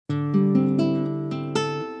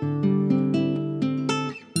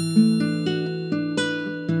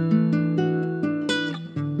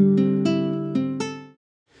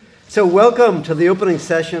So welcome to the opening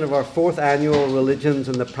session of our 4th annual Religions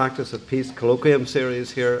and the Practice of Peace Colloquium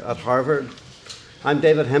series here at Harvard. I'm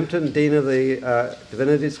David Hempton, Dean of the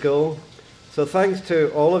Divinity School. So thanks to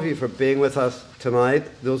all of you for being with us tonight,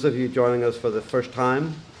 those of you joining us for the first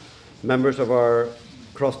time, members of our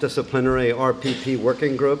cross-disciplinary RPP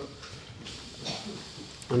working group,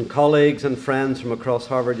 and colleagues and friends from across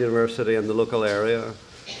Harvard University and the local area.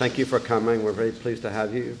 Thank you for coming. We're very pleased to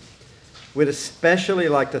have you. We'd especially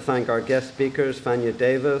like to thank our guest speakers, Fania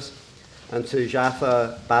Davis and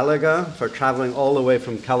Sujatha Baliga, for traveling all the way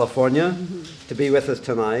from California to be with us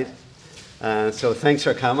tonight. So thanks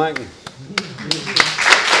for coming.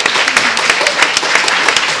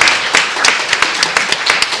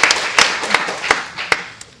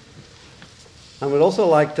 And we'd also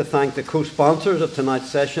like to thank the co-sponsors of tonight's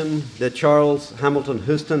session, the Charles Hamilton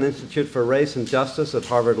Houston Institute for Race and Justice at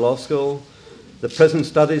Harvard Law School, the Prison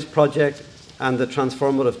Studies Project, and the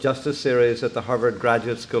Transformative Justice Series at the Harvard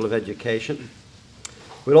Graduate School of Education.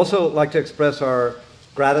 We'd also like to express our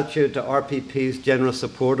gratitude to RPP's generous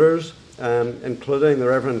supporters, including the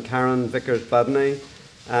Reverend Karen Vickers-Budney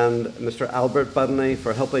and Mr. Albert Budney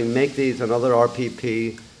for helping make these and other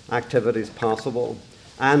RPP activities possible,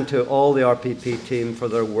 and to all the RPP team for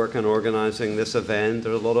their work in organizing this event.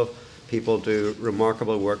 There are a lot of people do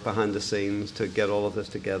remarkable work behind the scenes to get all of this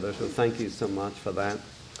together, so thank you so much for that.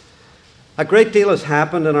 A great deal has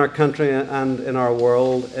happened in our country and in our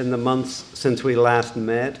world in the months since we last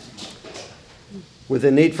met, with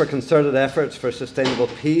the need for concerted efforts for sustainable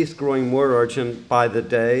peace growing more urgent by the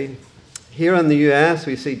day. Here in the US,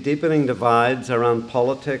 we see deepening divides around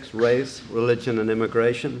politics, race, religion, and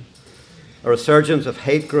immigration, a resurgence of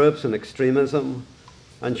hate groups and extremism,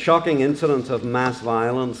 and shocking incidents of mass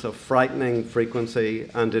violence of frightening frequency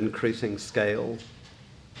and increasing scale.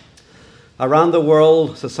 Around the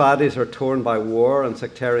world, societies are torn by war and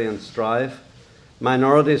sectarian strife.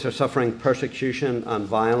 Minorities are suffering persecution and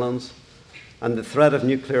violence, and the threat of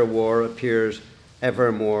nuclear war appears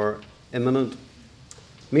ever more imminent.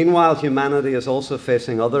 Meanwhile, humanity is also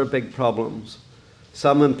facing other big problems,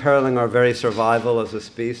 some imperiling our very survival as a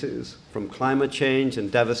species, from climate change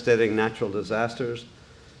and devastating natural disasters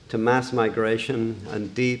to mass migration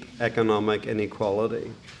and deep economic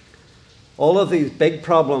inequality. All of these big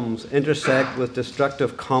problems intersect with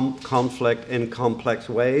destructive conflict in complex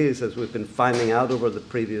ways, as we've been finding out over the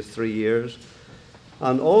previous 3 years.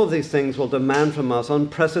 And all of these things will demand from us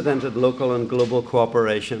unprecedented local and global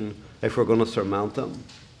cooperation if we're going to surmount them.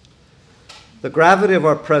 The gravity of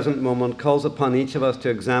our present moment calls upon each of us to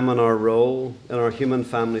examine our role in our human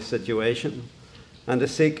family situation and to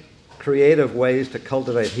seek creative ways to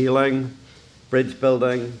cultivate healing, bridge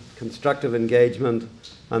building, constructive engagement,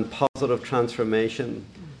 and positive transformation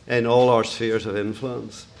in all our spheres of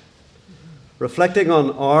influence. Reflecting on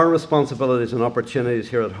our responsibilities and opportunities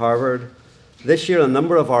here at Harvard, this year a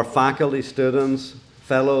number of our faculty, students,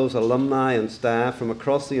 fellows, alumni, and staff from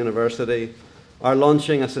across the university are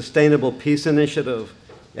launching a Sustainable Peace Initiative,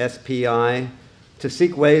 SPI, to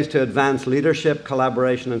seek ways to advance leadership,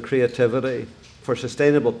 collaboration, and creativity for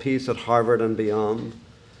sustainable peace at Harvard and beyond.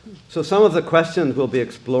 So some of the questions we'll be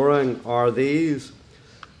exploring are these.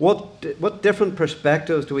 What different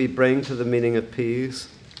perspectives do we bring to the meaning of peace?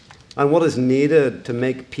 And what is needed to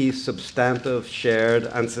make peace substantive, shared,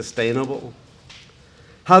 and sustainable?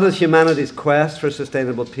 How does humanity's quest for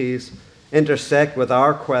sustainable peace intersect with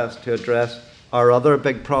our quest to address our other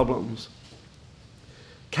big problems?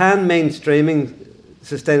 Can mainstreaming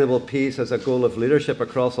sustainable peace as a goal of leadership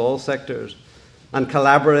across all sectors and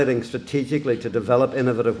collaborating strategically to develop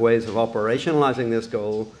innovative ways of operationalizing this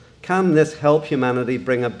goal, can this help humanity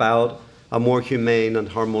bring about a more humane and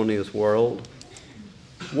harmonious world?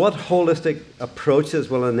 What holistic approaches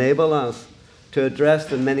will enable us to address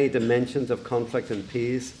the many dimensions of conflict and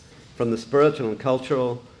peace, from the spiritual and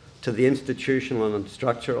cultural to the institutional and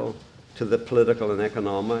structural to the political and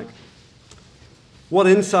economic? What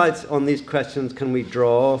insights on these questions can we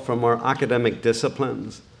draw from our academic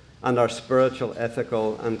disciplines and our spiritual,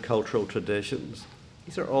 ethical, and cultural traditions?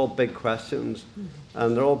 These are all big questions,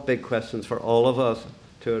 and they're all big questions for all of us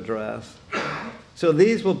to address. So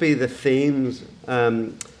these will be the themes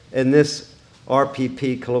in this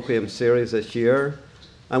RPP Colloquium series this year,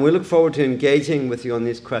 and we look forward to engaging with you on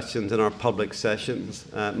these questions in our public sessions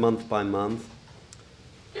month by month.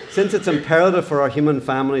 Since it's imperative for our human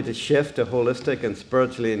family to shift to holistic and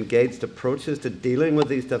spiritually engaged approaches to dealing with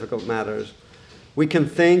these difficult matters, we can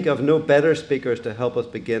think of no better speakers to help us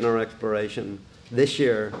begin our exploration this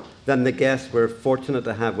year than the guests we're fortunate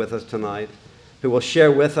to have with us tonight, who will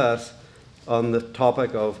share with us on the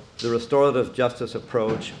topic of the restorative justice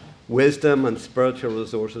approach wisdom and spiritual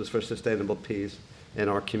resources for sustainable peace in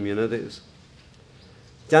our communities.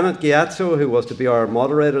 Janet Giazzo, who was to be our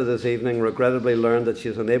moderator this evening, regrettably learned that she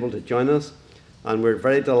is unable to join us, and we're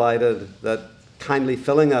very delighted that kindly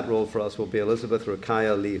filling that role for us will be Elizabeth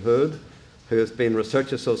Rukiah Lee Hood, who has been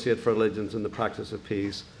Research Associate for Religions in the Practice of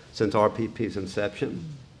Peace since RPP's inception.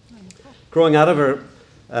 Growing out of her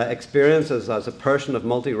experiences as a person of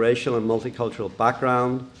multiracial and multicultural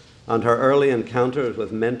background, and her early encounters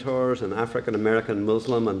with mentors in African American,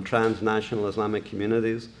 Muslim, and transnational Islamic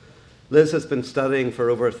communities, Liz has been studying for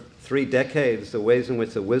over 3 decades the ways in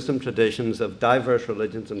which the wisdom traditions of diverse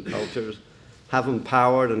religions and cultures have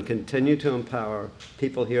empowered and continue to empower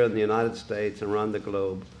people here in the United States and around the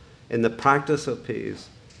globe in the practice of peace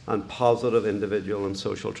and positive individual and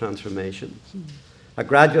social transformation. A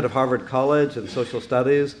graduate of Harvard College in Social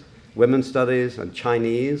Studies, Women's Studies, and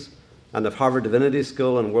Chinese, and of Harvard Divinity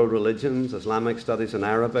School in World Religions, Islamic Studies, and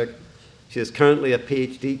Arabic, she is currently a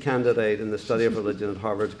PhD candidate in the study of religion at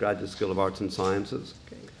Harvard's Graduate School of Arts and Sciences.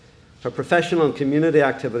 Her professional and community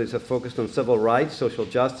activities have focused on civil rights, social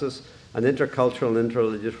justice, and intercultural and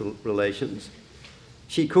interreligious relations.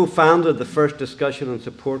 She co-founded the first discussion and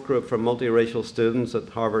support group for multiracial students at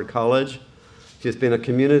Harvard College. She has been a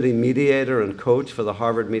community mediator and coach for the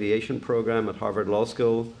Harvard Mediation Program at Harvard Law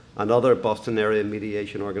School and other Boston area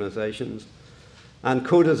mediation organizations, and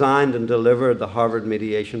co-designed and delivered the Harvard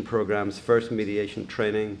Mediation Program's first mediation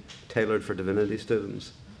training tailored for divinity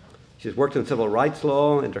students. She's worked in civil rights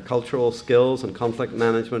law, intercultural skills and conflict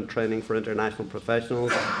management training for international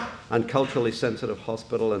professionals, and culturally sensitive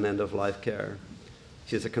hospital and end-of-life care.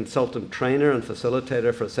 She's a consultant trainer and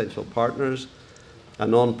facilitator for Essential Partners, a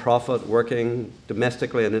non-profit working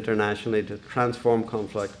domestically and internationally to transform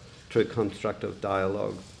conflict through constructive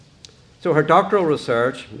dialogue. So her doctoral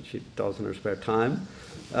research, which she does in her spare time,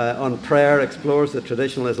 on prayer explores the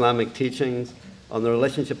traditional Islamic teachings on the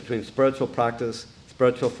relationship between spiritual practice,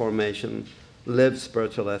 spiritual formation, lived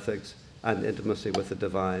spiritual ethics, and intimacy with the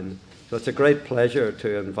divine. So it's a great pleasure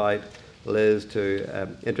to invite Liz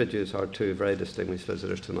to introduce our 2 very distinguished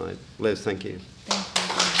visitors tonight. Liz, thank you.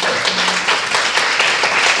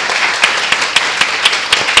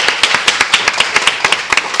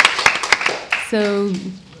 So,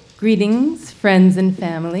 greetings, friends and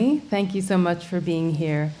family. Thank you so much for being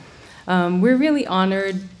here. We're really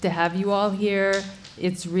honored to have you all here.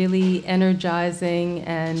 It's really energizing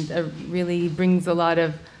and really brings a lot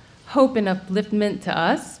of hope and upliftment to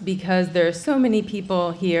us because there are so many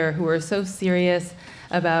people here who are so serious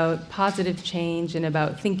about positive change and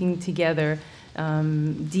about thinking together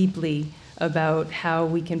deeply about how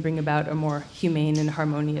we can bring about a more humane and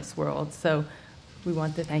harmonious world. So we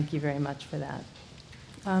want to thank you very much for that.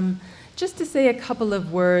 Just to say a couple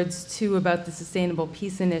of words, too, about the Sustainable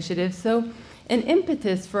Peace Initiative. So an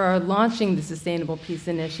impetus for our launching the Sustainable Peace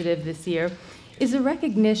Initiative this year is a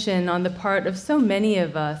recognition on the part of so many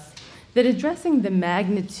of us that addressing the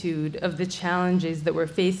magnitude of the challenges that we're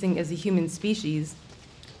facing as a human species,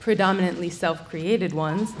 predominantly self-created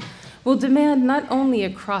ones, will demand not only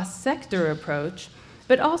a cross-sector approach,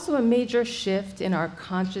 but also a major shift in our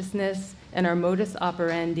consciousness and our modus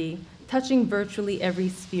operandi, touching virtually every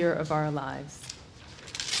sphere of our lives.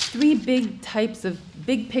 3 big types of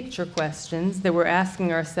big picture questions that we're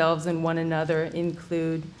asking ourselves and one another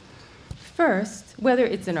include, first, whether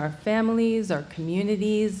it's in our families, our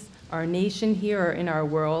communities, our nation here, or in our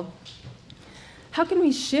world, how can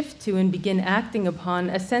we shift to and begin acting upon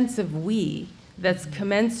a sense of we that's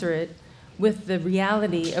commensurate with the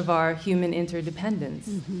reality of our human interdependence?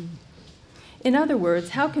 In other words,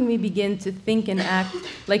 how can we begin to think and act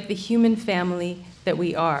like the human family that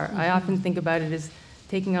we are? I often think about it as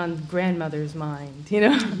taking on grandmother's mind, you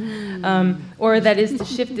know? Or that is to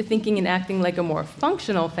shift to thinking and acting like a more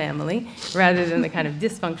functional family rather than the kind of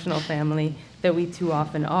dysfunctional family that we too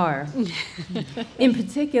often are. In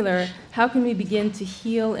particular, how can we begin to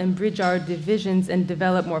heal and bridge our divisions and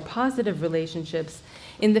develop more positive relationships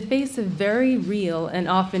in the face of very real and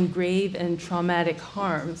often grave and traumatic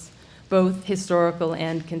harms, both historical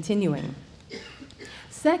and continuing?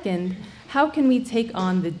 Second, how can we take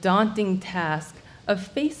on the daunting task of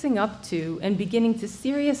facing up to and beginning to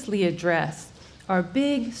seriously address our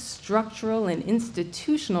big structural and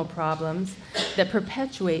institutional problems that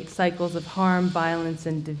perpetuate cycles of harm, violence,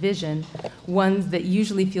 and division, ones that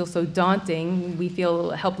usually feel so daunting, we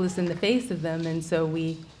feel helpless in the face of them, and so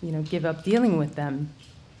we, give up dealing with them.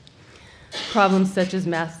 Problems such as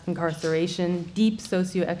mass incarceration, deep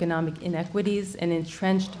socioeconomic inequities, and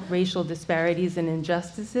entrenched racial disparities and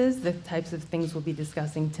injustices, the types of things we'll be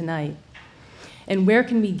discussing tonight. And where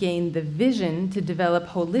can we gain the vision to develop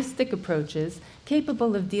holistic approaches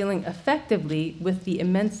capable of dealing effectively with the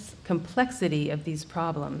immense complexity of these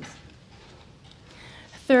problems?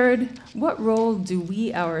 Third, what role do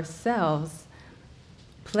we ourselves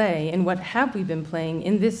play, and what have we been playing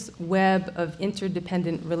in this web of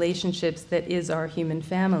interdependent relationships that is our human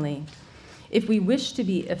family? If we wish to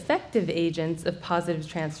be effective agents of positive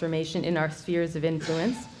transformation in our spheres of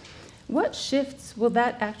influence, what shifts will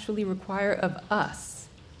that actually require of us,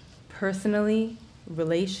 personally,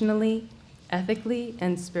 relationally, ethically,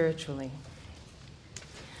 and spiritually?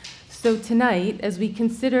 So tonight, as we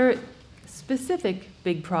consider specific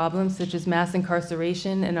big problems such as mass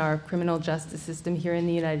incarceration and our criminal justice system here in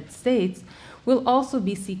the United States, we'll also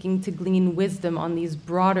be seeking to glean wisdom on these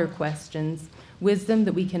broader questions, wisdom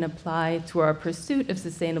that we can apply to our pursuit of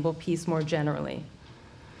sustainable peace more generally.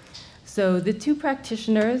 So the two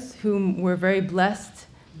practitioners whom we're very blessed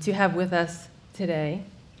to have with us today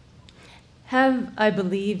have, I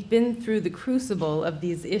believe, been through the crucible of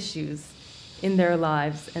these issues in their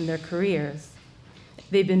lives and their careers.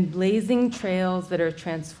 They've been blazing trails that are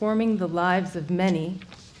transforming the lives of many,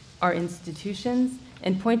 our institutions,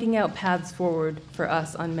 and pointing out paths forward for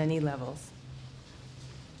us on many levels.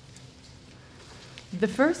 The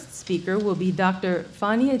first speaker will be Dr.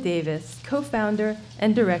 Fania Davis, co-founder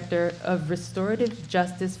and director of Restorative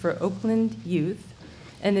Justice for Oakland Youth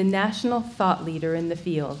and a national thought leader in the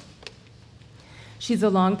field. She's a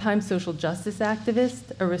longtime social justice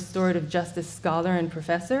activist, a restorative justice scholar and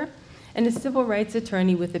professor, and a civil rights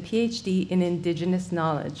attorney with a PhD in indigenous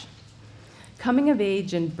knowledge. Coming of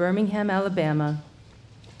age in Birmingham, Alabama,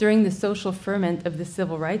 during the social ferment of the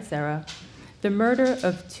civil rights era, the murder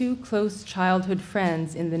of two close childhood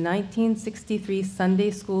friends in the 1963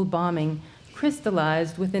 Sunday school bombing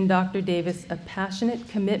crystallized within Dr. Davis a passionate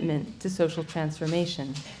commitment to social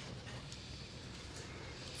transformation.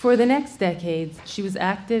 For the next decades, she was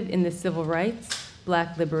active in the civil rights,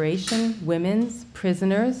 Black liberation, women's,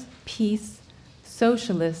 prisoners, peace,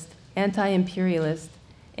 socialist, anti-imperialist,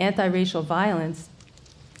 anti-racial violence,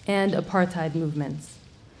 and apartheid movements.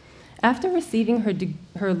 After receiving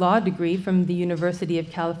her law degree from the University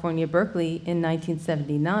of California, Berkeley in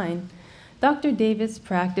 1979, Dr. Davis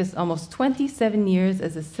practiced almost 27 years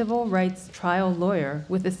as a civil rights trial lawyer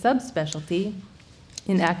with a subspecialty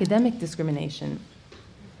in academic discrimination.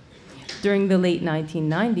 During the late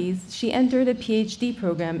 1990s, she entered a PhD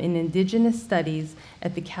program in Indigenous Studies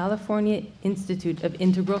at the California Institute of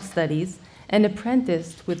Integral Studies and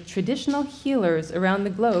apprenticed with traditional healers around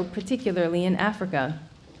the globe, particularly in Africa.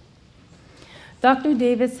 Dr.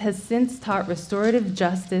 Davis has since taught restorative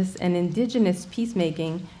justice and indigenous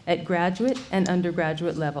peacemaking at graduate and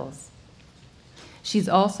undergraduate levels. She's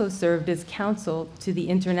also served as counsel to the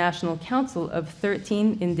International Council of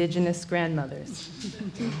 13 Indigenous Grandmothers.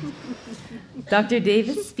 Dr.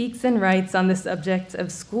 Davis speaks and writes on the subjects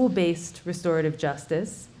of school-based restorative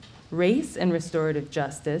justice, race and restorative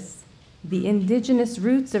justice, the indigenous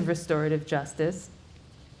roots of restorative justice,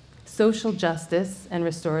 social justice and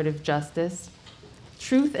restorative justice,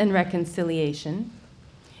 truth and reconciliation,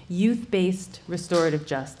 youth-based restorative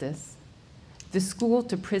justice, the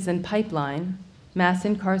school-to-prison pipeline, mass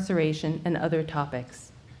incarceration, and other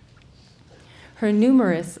topics. Her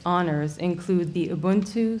numerous honors include the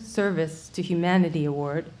Ubuntu Service to Humanity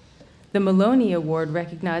Award, the Maloney Award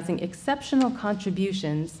recognizing exceptional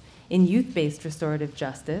contributions in youth-based restorative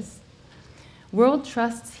justice, World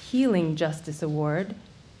Trust's Healing Justice Award,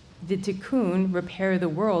 the Tikkun Repair the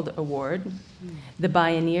World Award, the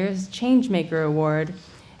Bioneers Changemaker Award,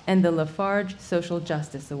 and the Lafarge Social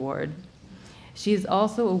Justice Award. She is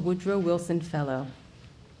also a Woodrow Wilson Fellow.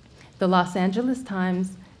 The Los Angeles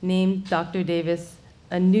Times named Dr. Davis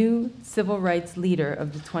a new civil rights leader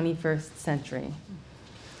of the 21st century.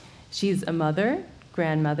 She's a mother,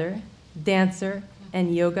 grandmother, dancer,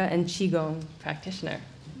 and yoga and Qigong practitioner.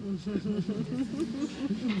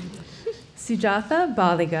 Sujatha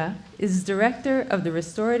Baliga is director of the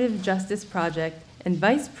Restorative Justice Project and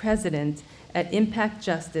vice president at Impact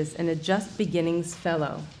Justice and a Just Beginnings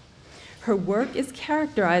Fellow. Her work is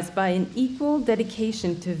characterized by an equal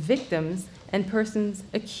dedication to victims and persons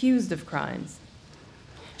accused of crimes.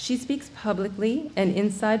 She speaks publicly and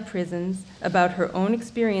inside prisons about her own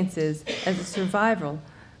experiences as a survivor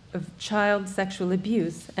of child sexual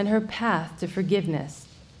abuse and her path to forgiveness.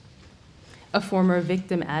 A former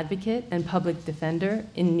victim advocate and public defender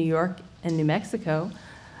in New York and New Mexico,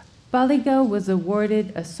 Baliga was awarded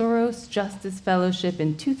a Soros Justice Fellowship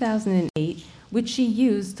in 2008, which she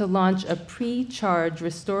used to launch a pre-charge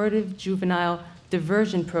restorative juvenile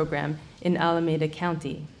diversion program in Alameda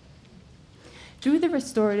County. Through the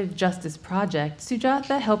Restorative Justice Project,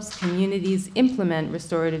 Sujatha helps communities implement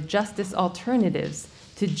restorative justice alternatives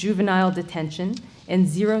to juvenile detention and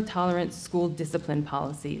zero-tolerance school discipline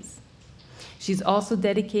policies. She's also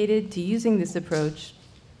dedicated to using this approach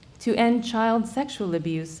to end child sexual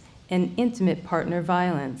abuse and intimate partner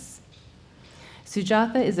violence.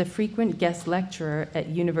 Sujatha is a frequent guest lecturer at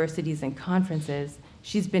universities and conferences.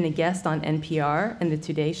 She's been a guest on NPR and The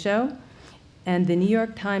Today Show, and the New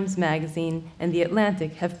York Times Magazine and The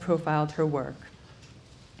Atlantic have profiled her work.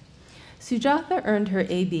 Sujatha earned her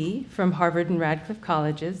AB from Harvard and Radcliffe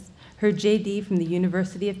Colleges, her JD from the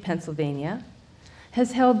University of Pennsylvania,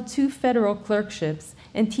 has held 2 federal clerkships,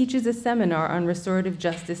 and teaches a seminar on restorative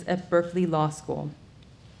justice at Berkeley Law School.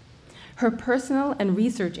 Her personal and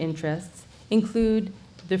research interests include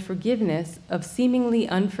the forgiveness of seemingly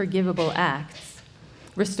unforgivable acts,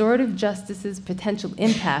 restorative justice's potential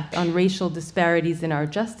impact on racial disparities in our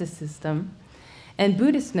justice system, and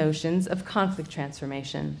Buddhist notions of conflict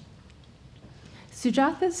transformation.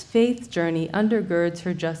 Sujatha's faith journey undergirds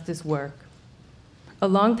her justice work. A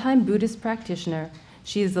longtime Buddhist practitioner,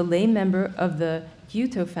 she is a lay member of the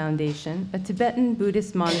Gyuto Foundation, a Tibetan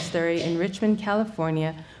Buddhist monastery in Richmond,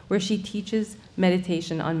 California, where she teaches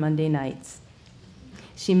meditation on Monday nights.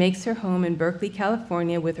 She makes her home in Berkeley,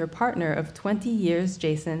 California with her partner of 20 years,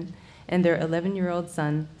 Jason, and their 11-year-old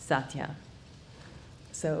son, Satya.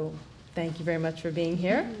 So thank you very much for being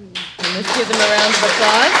here. And let's give them a round of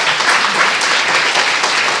applause.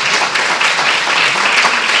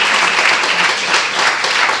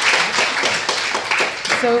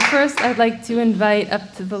 So first, I'd like to invite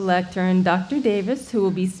up to the lectern Dr. Davis, who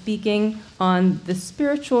will be speaking on the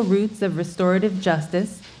spiritual roots of restorative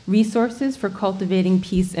justice, resources for cultivating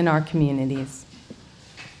peace in our communities.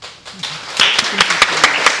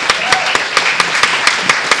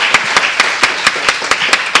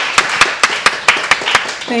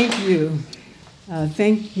 Thank you.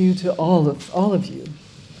 Thank you to all of you,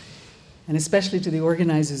 and especially to the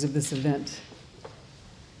organizers of this event.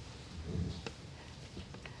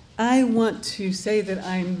 I want to say that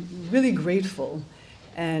I'm really grateful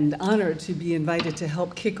and honored to be invited to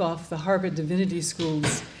help kick off the Harvard Divinity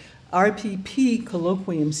School's RPP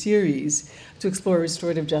Colloquium series to explore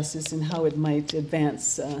restorative justice and how it might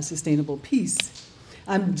advance sustainable peace.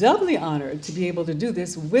 I'm doubly honored to be able to do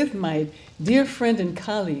this with my dear friend and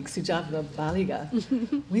colleague, Sujatha Baliga.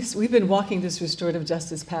 We've been walking this restorative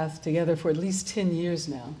justice path together for at least 10 years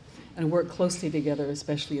now and worked closely together,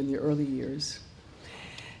 especially in the early years.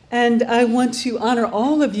 And I want to honor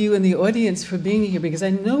all of you in the audience for being here, because I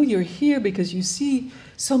know you're here because you see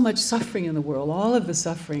so much suffering in the world, all of the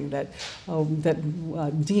suffering that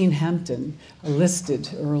Dean Hampton listed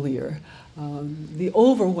earlier, the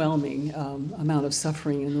overwhelming amount of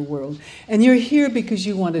suffering in the world. And you're here because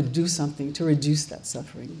you want to do something to reduce that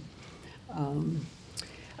suffering.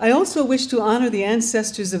 I also wish to honor the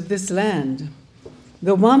ancestors of this land,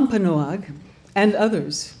 the Wampanoag and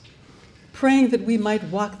others, praying that we might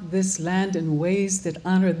walk this land in ways that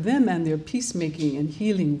honor them and their peacemaking and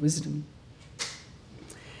healing wisdom.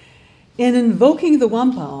 In invoking the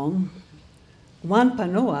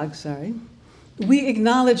Wampanoag, we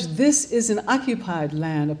acknowledge this is an occupied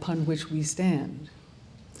land upon which we stand.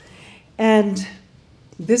 And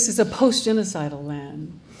this is a post-genocidal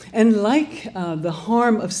land. And like the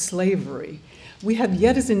harm of slavery, we have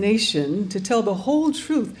yet as a nation to tell the whole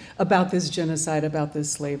truth about this genocide, about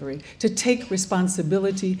this slavery, to take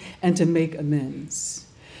responsibility and to make amends.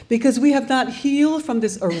 Because we have not healed from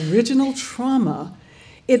this original trauma,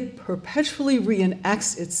 it perpetually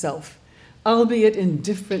reenacts itself, albeit in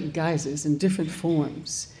different guises, in different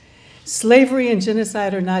forms. Slavery and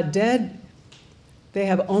genocide are not dead, they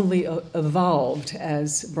have only evolved,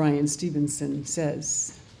 as Brian Stevenson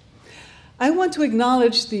says. I want to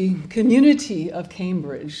acknowledge the community of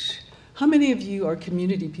Cambridge. How many of you are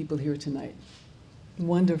community people here tonight?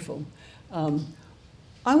 Wonderful.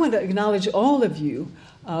 I want to acknowledge all of you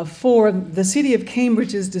for the city of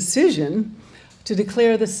Cambridge's decision to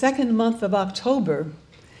declare the second month of October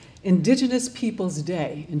Indigenous Peoples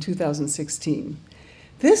Day in 2016.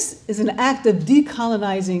 This is an act of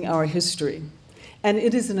decolonizing our history, and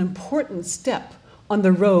it is an important step on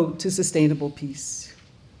the road to sustainable peace.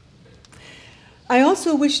 I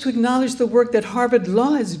also wish to acknowledge the work that Harvard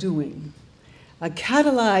Law is doing,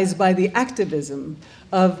 catalyzed by the activism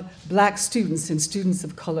of Black students and students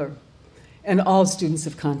of color, and all students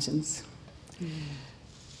of conscience.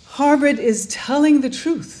 Harvard is telling the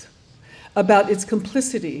truth about its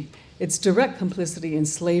complicity, its direct complicity in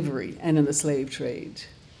slavery and in the slave trade.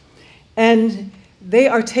 And they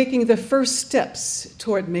are taking the first steps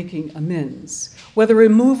toward making amends, whether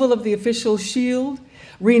removal of the official shield,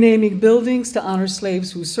 renaming buildings to honor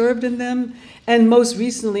slaves who served in them, and most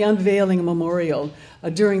recently unveiling a memorial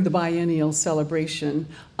during the biennial celebration,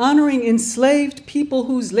 honoring enslaved people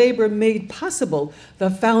whose labor made possible the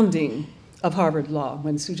founding of Harvard Law.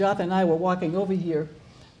 When Sujatha and I were walking over here,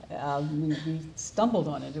 we stumbled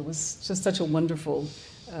on it. It was just such a wonderful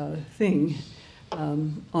thing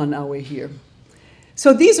on our way here.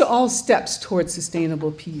 So these are all steps toward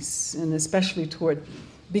sustainable peace, and especially toward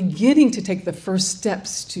beginning to take the first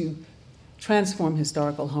steps to transform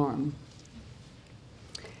historical harm.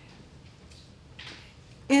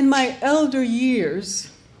 In my elder years,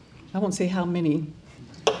 I won't say how many,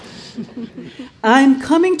 I'm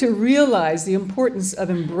coming to realize the importance of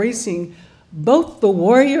embracing both the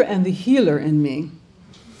warrior and the healer in me.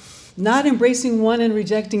 Not embracing one and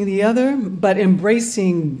rejecting the other, but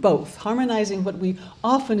embracing both, harmonizing what we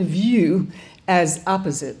often view as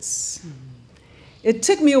opposites. It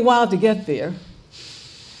took me a while to get there,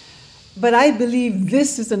 but I believe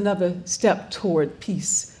this is another step toward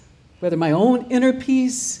peace, whether my own inner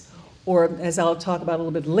peace or, as I'll talk about a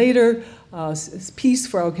little bit later, peace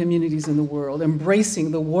for our communities in the world,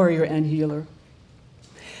 embracing the warrior and healer.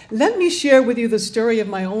 Let me share with you the story of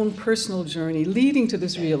my own personal journey leading to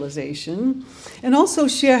this realization, and also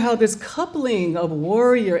share how this coupling of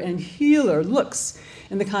warrior and healer looks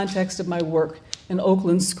in the context of my work in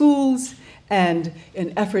Oakland schools and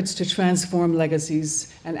in efforts to transform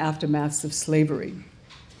legacies and aftermaths of slavery.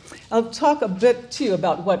 I'll talk a bit, too,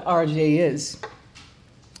 about what RJ is.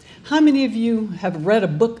 How many of you have read a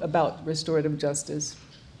book about restorative justice?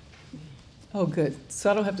 Oh, good.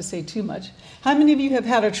 So I don't have to say too much. How many of you have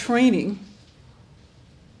had a training?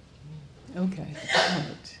 Okay.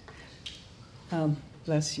 All right.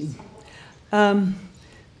 Bless you.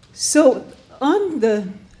 So on the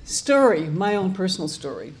story, my own personal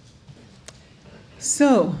story.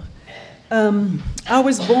 So I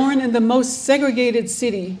was born in the most segregated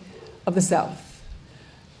city of the South.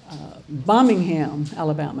 Birmingham,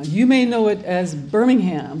 Alabama. You may know it as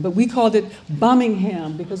Birmingham, but we called it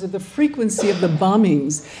Bombingham because of the frequency of the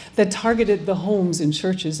bombings that targeted the homes and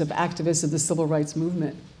churches of activists of the civil rights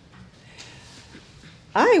movement.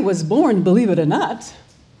 I was born, believe it or not,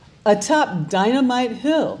 atop Dynamite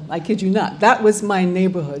Hill. I kid you not. That was my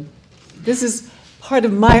neighborhood. This is part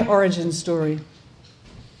of my origin story.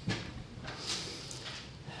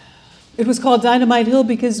 It was called Dynamite Hill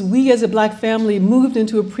because we as a black family moved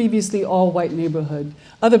into a previously all-white neighborhood.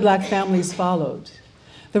 Other black families followed.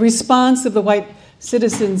 The response of the White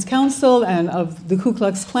Citizens Council and of the Ku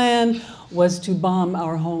Klux Klan was to bomb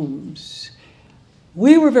our homes.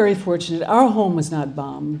 We were very fortunate. Our home was not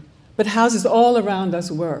bombed, but houses all around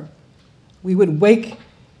us were. We would wake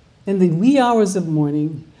in the wee hours of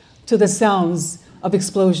morning to the sounds of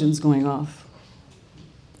explosions going off.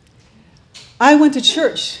 I went to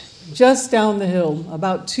church just down the hill,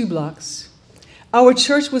 about 2 blocks. Our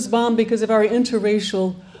church was bombed because of our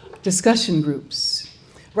interracial discussion groups.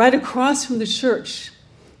 Right across from the church,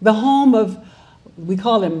 the home of, we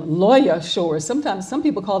call them lawyer shores. Sometimes some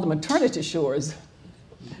people call them maternity shores.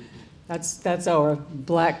 That's our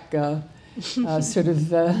black sort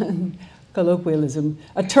of colloquialism.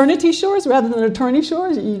 Eternity shores rather than attorney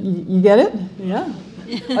shores? You get it? Yeah.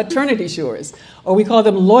 Eternity shores, or we call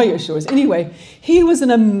them lawyer shores. Anyway, he was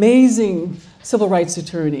an amazing civil rights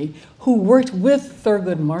attorney who worked with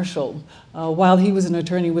Thurgood Marshall while he was an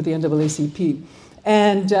attorney with the NAACP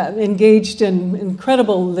and engaged in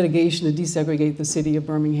incredible litigation to desegregate the city of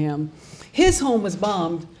Birmingham. His home was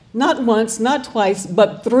bombed not once, not twice,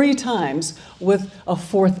 but 3 times with a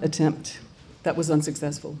 4th attempt that was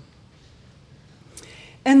unsuccessful.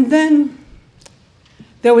 And then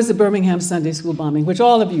there was the Birmingham Sunday School bombing, which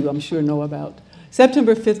all of you, I'm sure, know about.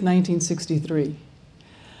 September 5th, 1963.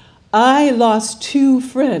 I lost 2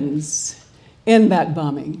 friends in that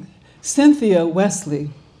bombing. Cynthia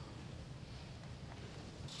Wesley,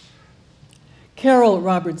 Carol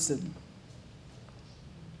Robertson.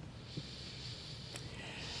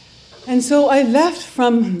 And so I left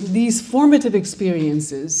from these formative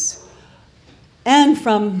experiences and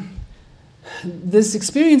from this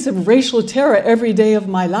experience of racial terror every day of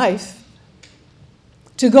my life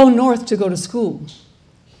to go north to go to school.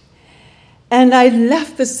 And I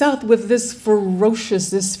left the South with this ferocious,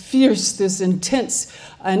 this fierce, this intense,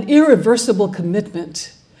 an irreversible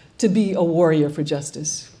commitment to be a warrior for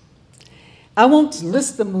justice. I won't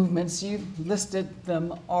list the movements, you listed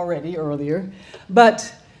them already earlier,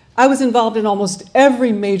 but I was involved in almost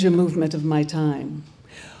every major movement of my time.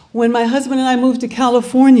 When my husband and I moved to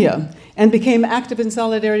California and became active in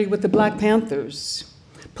solidarity with the Black Panthers,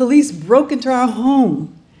 police broke into our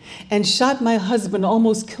home and shot my husband,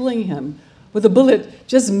 almost killing him with a bullet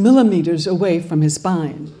just millimeters away from his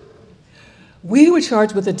spine. We were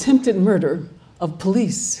charged with attempted murder of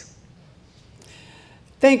police.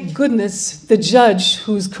 Thank goodness the judge,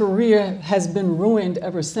 whose career has been ruined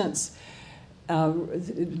ever since,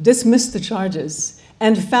 dismissed the charges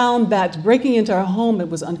and found that breaking into our home, it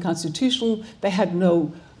was unconstitutional. They had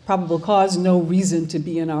no probable cause, no reason to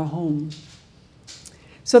be in our home.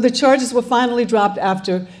 So the charges were finally dropped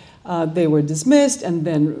after they were dismissed, and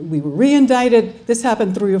then we were re-indicted. This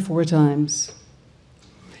happened 3 or 4 times.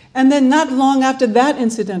 And then not long after that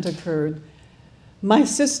incident occurred, my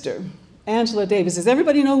sister, Angela Davis — does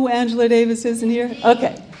everybody know who Angela Davis is in here?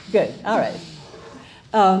 Okay, good, all right.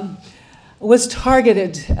 Was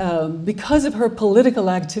targeted because of her political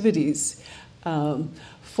activities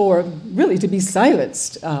for really to be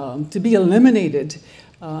silenced, to be eliminated,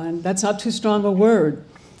 and that's not too strong a word,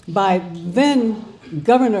 by then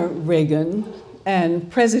Governor Reagan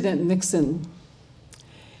and President Nixon.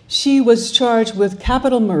 She was charged with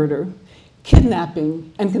capital murder,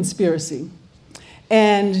 kidnapping, and conspiracy.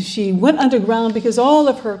 And she went underground because all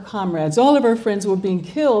of her comrades, all of her friends were being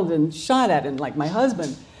killed and shot at, and like my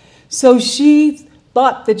husband. So she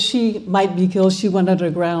thought that she might be killed. She went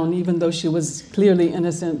underground, even though she was clearly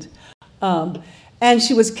innocent. And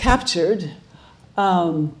she was captured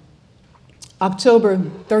October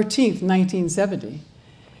 13th, 1970.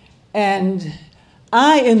 And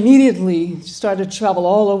I immediately started to travel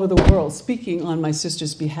all over the world, speaking on my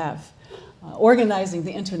sister's behalf, organizing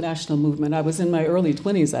the international movement. I was in my early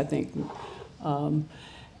 20s, I think.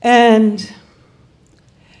 And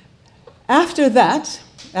after that,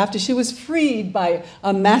 after she was freed by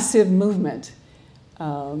a massive movement,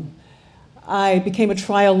 I became a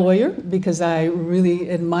trial lawyer because I really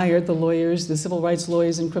admired the lawyers, the civil rights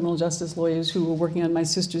lawyers and criminal justice lawyers who were working on my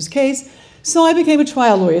sister's case. So I became a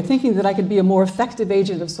trial lawyer, thinking that I could be a more effective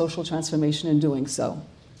agent of social transformation in doing so.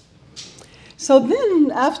 So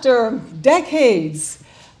then, after decades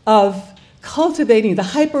of cultivating the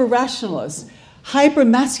hyper-rationalist,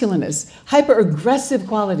 hyper-masculinist, hyper-aggressive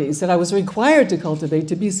qualities that I was required to cultivate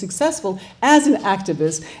to be successful as an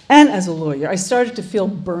activist and as a lawyer, I started to feel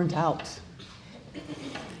burnt out.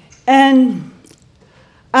 And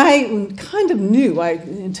I kind of knew, I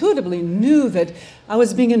intuitively knew that I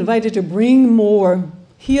was being invited to bring more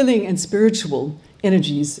healing and spiritual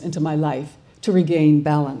energies into my life to regain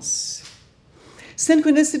balance.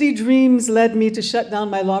 Synchronicity dreams led me to shut down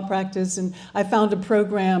my law practice, and I found a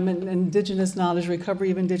program in indigenous knowledge,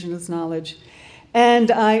 recovery of indigenous knowledge,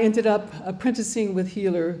 and I ended up apprenticing with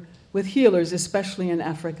healers, especially in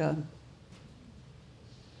Africa.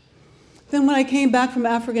 Then when I came back from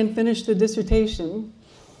Africa and finished the dissertation,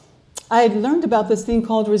 I had learned about this thing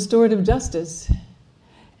called restorative justice,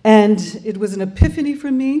 and it was an epiphany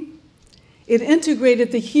for me. It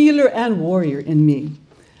integrated the healer and warrior in me.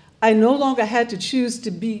 I no longer had to choose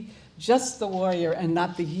to be just the warrior and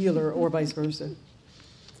not the healer, or vice versa.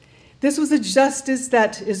 This was a justice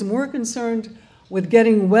that is more concerned with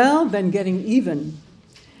getting well than getting even.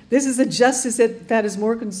 This is a justice that is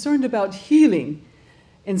more concerned about healing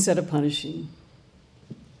instead of punishing.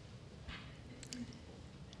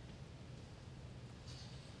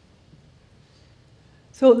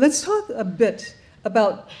 So let's talk a bit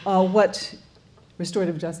about what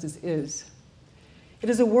restorative justice is. It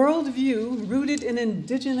is a worldview rooted in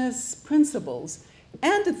indigenous principles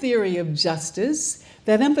and a theory of justice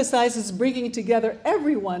that emphasizes bringing together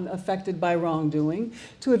everyone affected by wrongdoing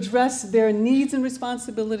to address their needs and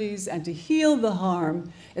responsibilities and to heal the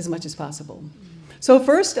harm as much as possible. So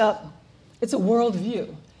first up, it's a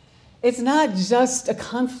worldview. It's not just a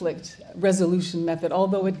conflict resolution method,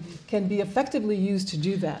 although it can be effectively used to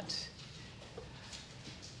do that.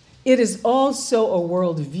 It is also a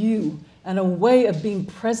worldview and a way of being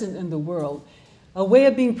present in the world. A way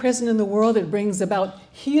of being present in the world that brings about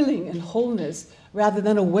healing and wholeness, rather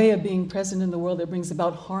than a way of being present in the world that brings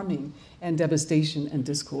about harming and devastation and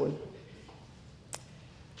discord.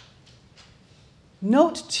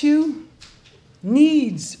 Note 2,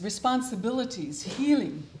 needs, responsibilities,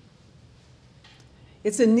 healing.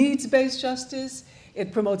 It's a needs-based justice.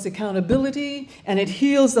 It promotes accountability, and it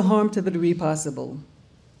heals the harm to the degree possible.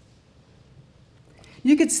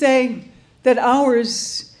 You could say that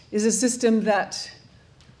ours is a system that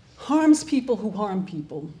harms people who harm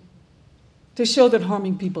people to show that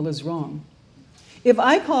harming people is wrong. If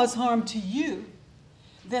I cause harm to you,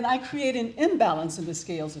 then I create an imbalance in the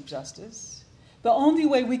scales of justice. The only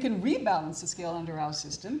way we can rebalance the scale under our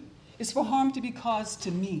system is for harm to be caused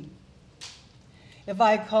to me. If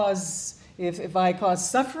I cause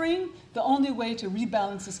suffering, the only way to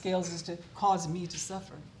rebalance the scales is to cause me to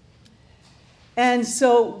suffer. And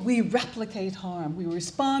so we replicate harm. We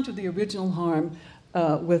respond to the original harm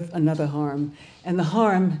with another harm. And the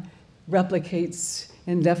harm replicates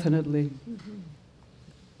indefinitely.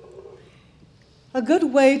 A good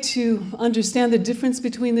way to understand the difference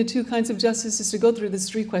between the two kinds of justice is to go through this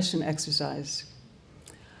three-question exercise.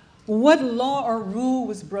 What law or rule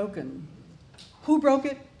was broken? Who broke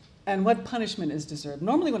it? And what punishment is deserved?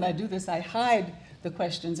 Normally when I do this, I hide the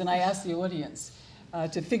questions and I ask the audience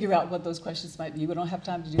to figure out what those questions might be. We don't have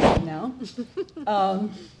time to do that now.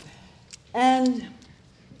 And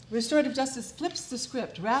restorative justice flips the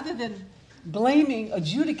script. Rather than blaming,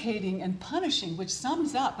 adjudicating, and punishing, which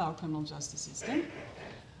sums up our criminal justice system,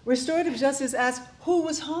 restorative justice asks, who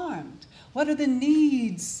was harmed? What are the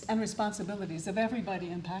needs and responsibilities of everybody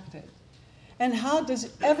impacted? And how does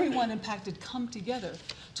everyone impacted come together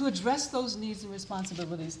to address those needs and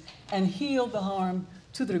responsibilities and heal the harm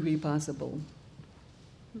to the degree possible?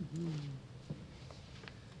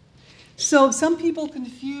 So some people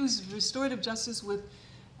confuse restorative justice with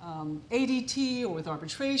ADT, or with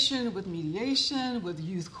arbitration, with mediation, with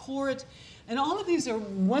youth court. And all of these are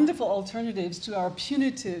wonderful alternatives to our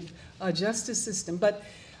punitive justice system. But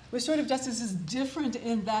restorative justice is different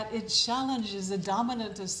in that it challenges the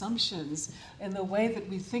dominant assumptions in the way that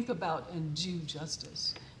we think about and do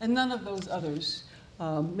justice. And none of those others,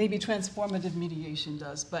 maybe transformative mediation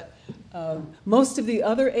does, but most of the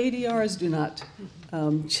other ADRs do not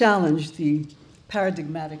challenge the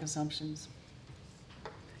paradigmatic assumptions.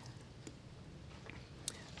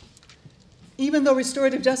 Even though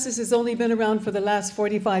restorative justice has only been around for the last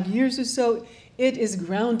 45 years or so, it is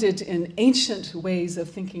grounded in ancient ways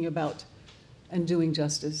of thinking about and doing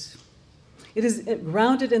justice. It is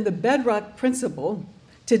grounded in the bedrock principle,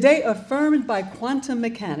 today affirmed by quantum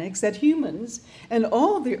mechanics, that humans and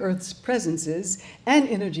all the Earth's presences and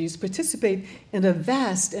energies participate in a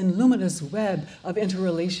vast and luminous web of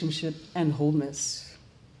interrelationship and wholeness.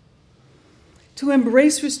 To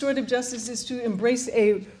embrace restorative justice is to embrace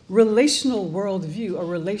a relational worldview, a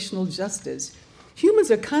relational justice. Humans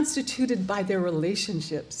are constituted by their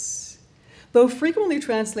relationships. Though frequently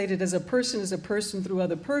translated as a person through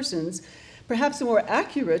other persons, perhaps a more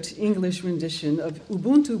accurate English rendition of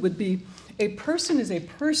Ubuntu would be a person is a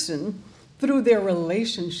person through their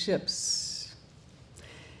relationships.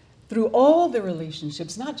 Through all their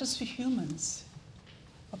relationships, not just for humans.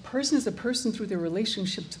 A person is a person through their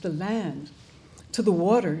relationship to the land, to the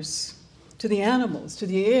waters, to the animals, to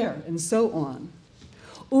the air, and so on.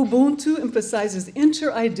 Ubuntu emphasizes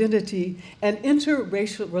inter-identity and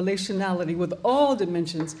interracial relationality with all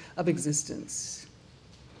dimensions of existence.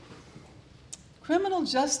 Criminal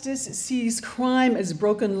justice sees crime as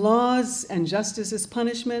broken laws and justice as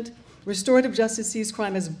punishment. Restorative justice sees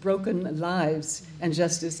crime as broken lives and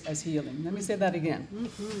justice as healing. Let me say that again.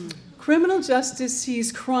 Criminal justice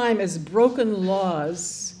sees crime as broken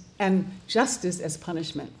laws and justice as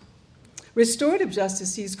punishment. Restorative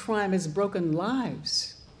justice sees crime as broken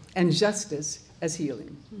lives and justice as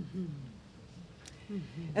healing.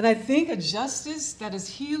 And I think a justice that is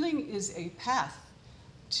healing is a path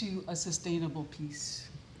to a sustainable peace.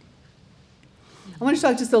 I want to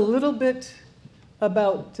talk just a little bit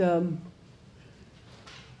about the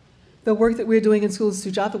work that we're doing in schools.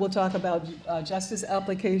 Sujatha will talk about justice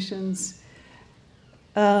applications.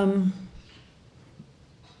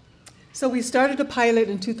 So we started a pilot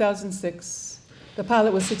in 2006. The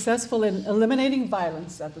pilot was successful in eliminating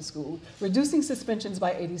violence at the school, reducing suspensions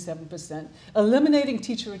by 87%, eliminating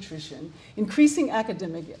teacher attrition, increasing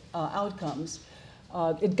academic outcomes.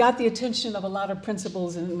 It got the attention of a lot of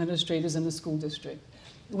principals and administrators in the school district.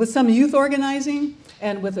 With some youth organizing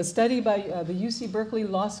and with a study by the UC Berkeley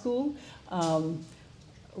Law School,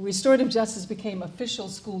 restorative justice became official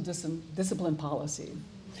school discipline policy.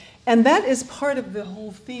 And that is part of the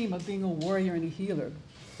whole theme of being a warrior and a healer.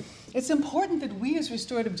 It's important that we as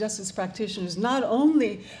restorative justice practitioners not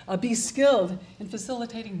only be skilled in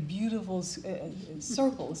facilitating beautiful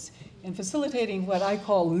circles, in facilitating what I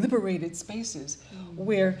call liberated spaces,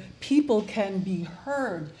 where people can be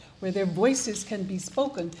heard, where their voices can be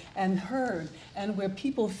spoken and heard, and where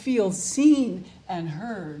people feel seen and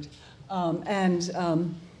heard,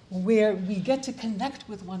 where we get to connect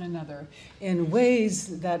with one another in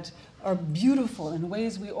ways that are beautiful, in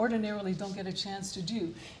ways we ordinarily don't get a chance to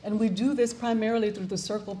do. And we do this primarily through the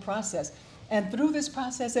circle process. And through this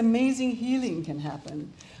process, amazing healing can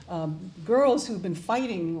happen. Girls who've been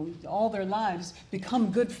fighting all their lives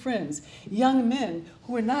become good friends. Young men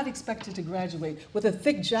who are not expected to graduate with a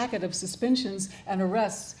thick jacket of suspensions and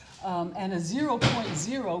arrests and a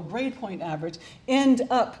 0.0 grade point average end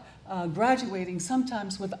up graduating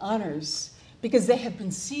sometimes with honors because they have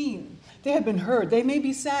been seen, they have been heard. They may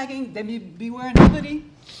be sagging, they may be wearing a hoodie,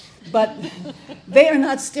 but they are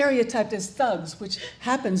not stereotyped as thugs, which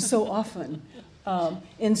happens so often.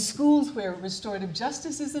 In schools where restorative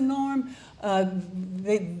justice is the norm,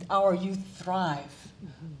 our youth thrive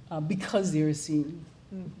because they're seen,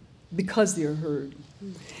 because they're heard.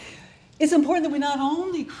 It's important that we not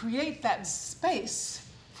only create that space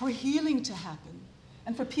for healing to happen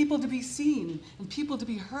and for people to be seen and people to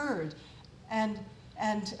be heard and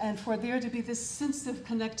for there to be this sense of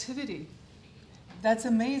connectivity. That's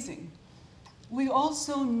amazing. We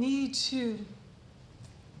also need to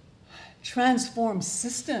transform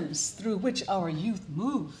systems through which our youth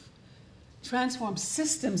move, transform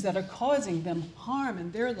systems that are causing them harm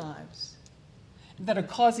in their lives, that are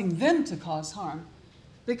causing them to cause harm.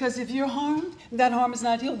 Because if you're harmed, that harm is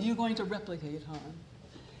not healed, you're going to replicate harm.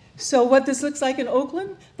 So what this looks like in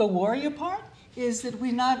Oakland, the warrior part, is that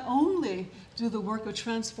we not only do the work of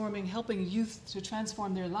transforming, helping youth to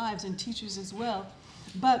transform their lives, and teachers as well,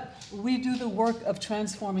 but we do the work of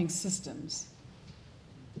transforming systems.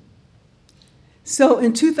 So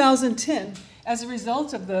in 2010, as a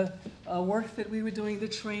result of the work that we were doing, the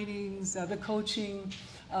trainings, the coaching,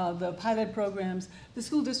 the pilot programs, the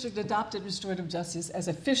school district adopted restorative justice as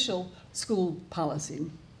official school policy.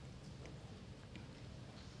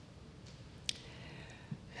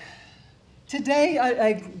 Today,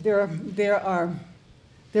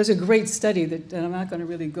 there's a great study that, and I'm not going to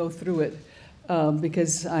really go through it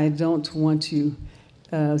because I don't want to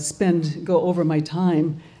go over my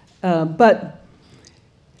time, but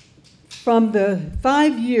from the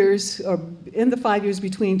 5 years, or in the 5 years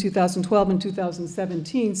between 2012 and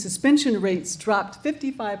 2017, suspension rates dropped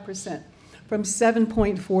 55%, from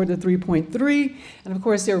 7.4 to 3.3. And of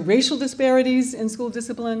course, there are racial disparities in school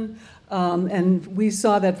discipline. And we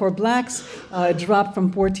saw that for blacks, it dropped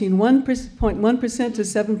from 14.1% to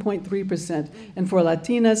 7.3%. And for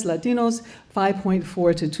Latinos,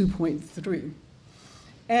 5.4 to 2.3.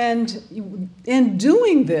 And in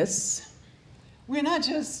doing this, we're not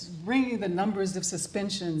just bringing the numbers of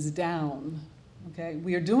suspensions down, okay?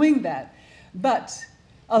 We are doing that, but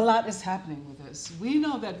a lot is happening with this. We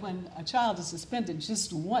know that when a child is suspended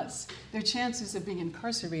just once, their chances of being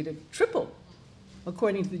incarcerated triple,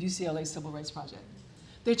 according to the UCLA Civil Rights Project.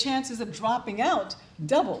 Their chances of dropping out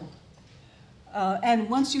double. And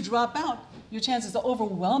once you drop out, your chances are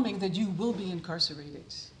overwhelming that you will be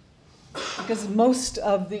incarcerated. Because most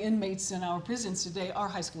of the inmates in our prisons today are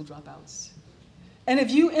high school dropouts. And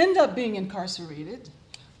if you end up being incarcerated,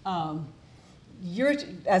 as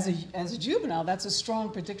a juvenile, that's a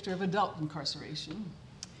strong predictor of adult incarceration.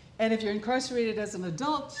 And if you're incarcerated as an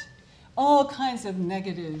adult, all kinds of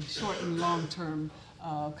negative short and long-term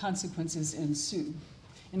consequences ensue,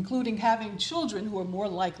 including having children who are more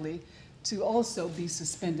likely to also be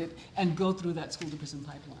suspended and go through that school-to-prison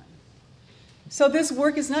pipeline. So this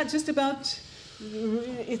work is not just about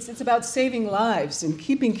it's about saving lives and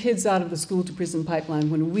keeping kids out of the school-to-prison pipeline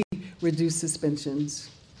when we reduce suspensions.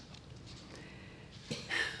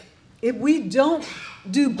 If we don't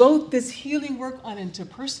do both this healing work on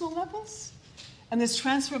interpersonal levels and this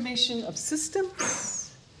transformation of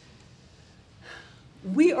systems,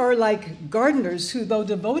 we are like gardeners who, though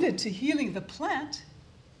devoted to healing the plant,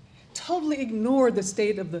 totally ignore the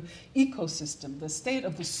state of the ecosystem, the state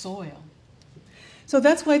of the soil. So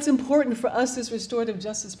that's why it's important for us as restorative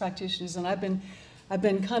justice practitioners, and I've been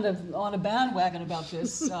kind of on a bandwagon about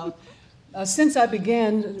this since I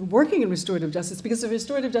began working in restorative justice, because the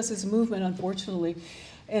restorative justice movement, unfortunately,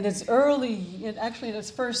 in its actually in its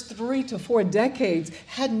first 3 to 4 decades,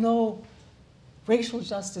 had no racial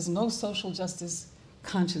justice, no social justice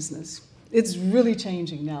consciousness. It's really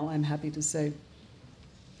changing now, I'm happy to say.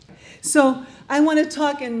 So I want to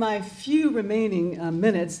talk in my few remaining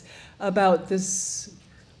minutes about this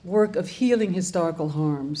work of healing historical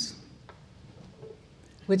harms,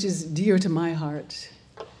 which is dear to my heart.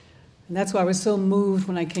 And that's why I was so moved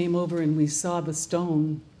when I came over and we saw the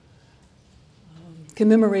stone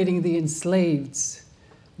commemorating the enslaved's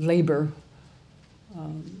labor,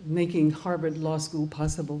 making Harvard Law School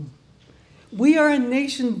possible. We are a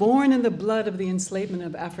nation born in the blood of the enslavement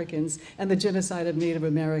of Africans and the genocide of Native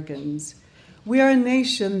Americans. We are a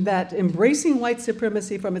nation that, embracing white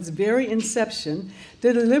supremacy from its very inception,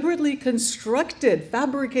 deliberately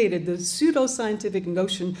fabricated the pseudoscientific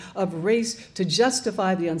notion of race to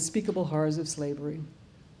justify the unspeakable horrors of slavery.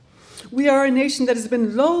 We are a nation that has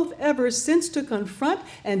been loath ever since to confront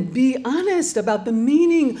and be honest about the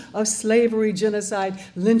meaning of slavery, genocide,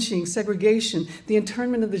 lynching, segregation, the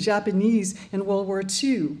internment of the Japanese in World War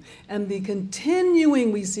II, and the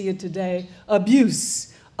continuing, we see it today,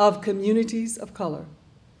 abuse of communities of color.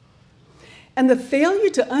 And the failure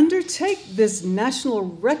to undertake this national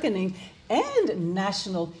reckoning and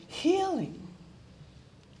national healing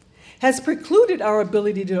has precluded our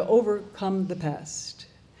ability to overcome the past.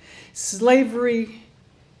 Slavery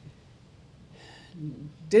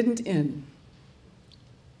didn't end.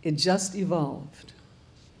 It just evolved.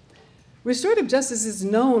 Restorative justice is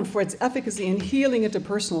known for its efficacy in healing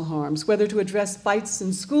interpersonal harms, whether to address fights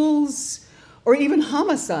in schools or even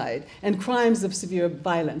homicide and crimes of severe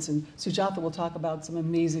violence. And Sujatha will talk about some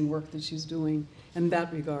amazing work that she's doing in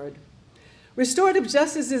that regard. Restorative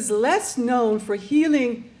justice is less known for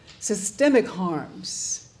healing systemic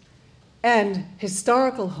harms and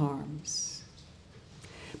historical harms.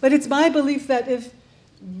 But it's my belief that if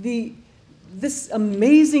this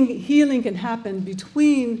amazing healing can happen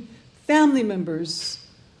between family members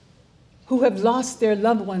who have lost their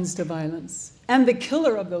loved ones to violence and the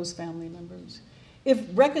killer of those family members, if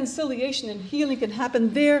reconciliation and healing can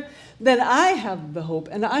happen there, then I have the hope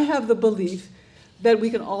and I have the belief that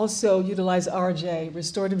we can also utilize RJ,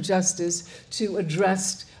 restorative justice, to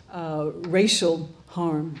address racial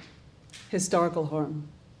harm, historical harm.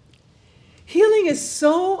 Healing is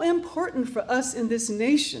so important for us in this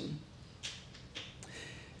nation.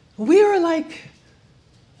 We are like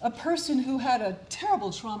a person who had a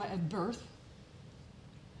terrible trauma at birth.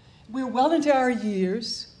 We're well into our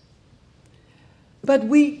years, but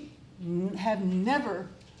we have never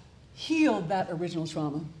healed that original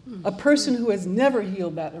trauma. A person who has never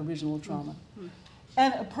healed that original trauma.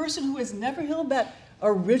 And a person who has never healed that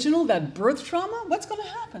birth trauma, what's going to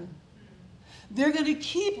happen? They're going to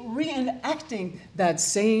keep reenacting that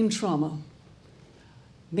same trauma,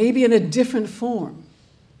 maybe in a different form.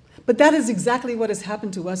 But that is exactly what has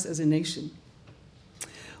happened to us as a nation.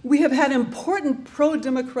 We have had important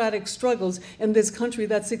pro-democratic struggles in this country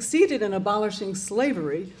that succeeded in abolishing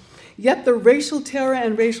slavery, yet the racial terror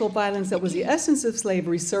and racial violence that was the essence of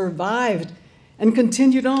slavery survived and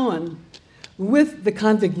continued on with the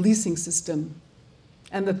convict leasing system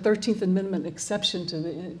and the 13th Amendment exception to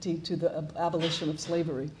the abolition of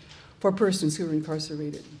slavery for persons who were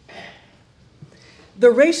incarcerated.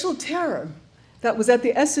 The racial terror that was at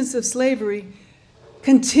the essence of slavery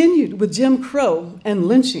continued with Jim Crow and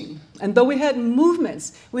lynching. And though we had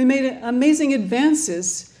movements, we made amazing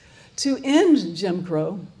advances to end Jim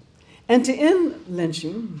Crow and to end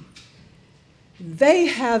lynching, they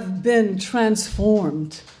have been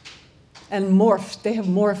transformed and morphed. They have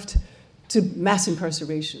morphed to mass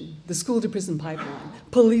incarceration, the school-to-prison pipeline,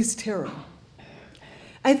 police terror.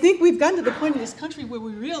 I think we've gotten to the point in this country where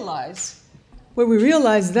we realize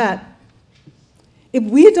that if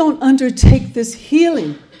we don't undertake this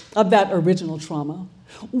healing of that original trauma,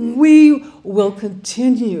 we will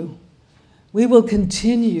continue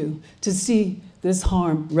to see this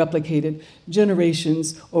harm replicated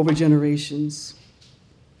generations over generations.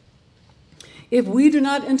 If we do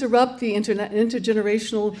not interrupt the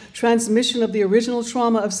intergenerational transmission of the original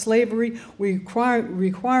trauma of slavery,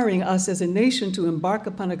 requiring us as a nation to embark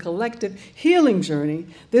upon a collective healing journey,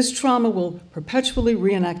 this trauma will perpetually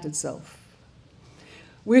reenact itself.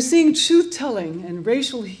 We're seeing truth-telling and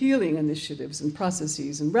racial healing initiatives and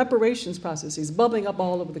processes and reparations processes bubbling up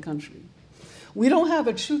all over the country. We don't have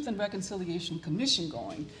a Truth and Reconciliation Commission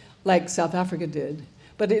going like South Africa did,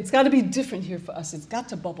 but it's got to be different here for us. It's got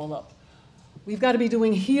to bubble up. We've got to be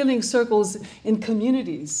doing healing circles in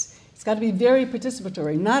communities. It's got to be very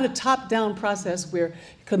participatory, not a top-down process where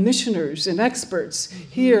commissioners and experts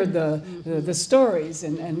hear the stories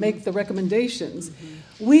and make the recommendations.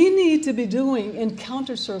 We need to be doing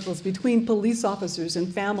encounter circles between police officers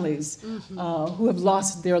and families who have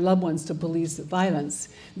lost their loved ones to police violence.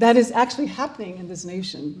 That is actually happening in this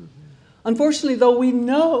nation. Unfortunately, though, we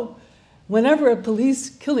know whenever a police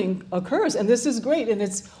killing occurs, and this is great, and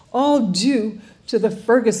it's all due to the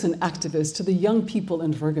Ferguson activists, to the young people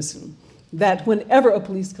in Ferguson, that whenever a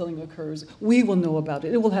police killing occurs, we will know about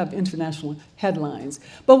it. It will have international headlines.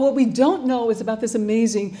 But what we don't know is about this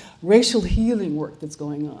amazing racial healing work that's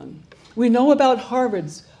going on. We know about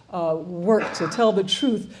Harvard's work to tell the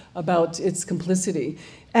truth about its complicity.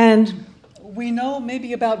 And we know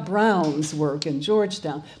maybe about Brown's work in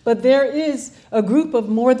Georgetown, but there is a group of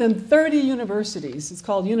more than 30 universities, it's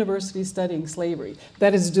called University Studying Slavery,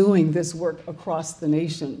 that is doing this work across the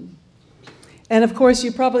nation. And of course,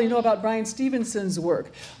 you probably know about Brian Stevenson's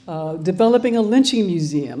work, developing a lynching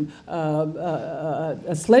museum,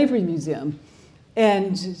 a slavery museum,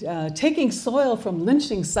 and taking soil from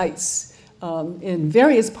lynching sites in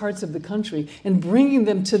various parts of the country and bringing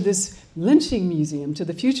them to this lynching museum, to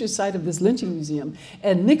the future site of this lynching museum,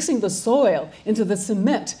 and mixing the soil into the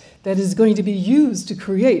cement that is going to be used to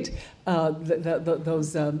create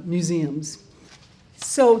those museums.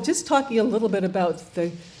 So just talking a little bit about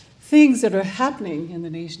the things that are happening in the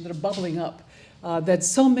nation, that are bubbling up, that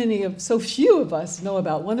so few of us know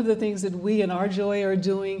about. One of the things that we in Our Joy are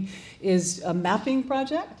doing is a mapping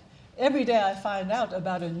project. Every day I find out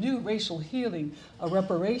about a new racial healing, a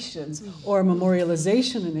reparations, or a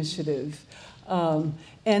memorialization initiative.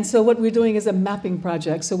 And so what we're doing is a mapping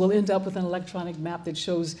project. So we'll end up with an electronic map that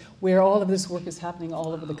shows where all of this work is happening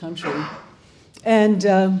all over the country. And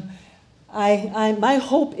my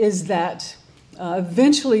hope is that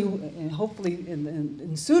eventually, and hopefully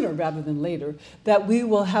in sooner rather than later, that we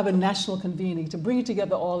will have a national convening to bring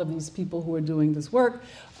together all of these people who are doing this work,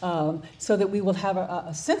 so that we will have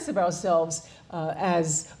a sense of ourselves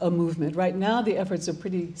as a movement. Right now, the efforts are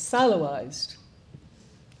pretty siloized.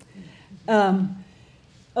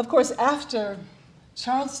 Of course, after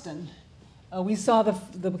Charleston, we saw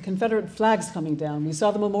the Confederate flags coming down. We saw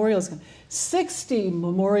the memorials. 60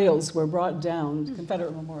 memorials were brought down,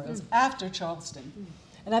 Confederate memorials, after Charleston.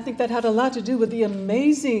 And I think that had a lot to do with the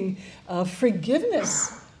amazing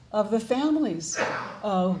forgiveness of the families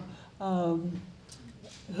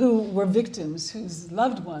who were victims, whose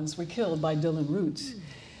loved ones were killed by Dylann Roots.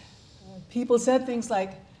 People said things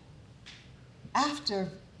like, after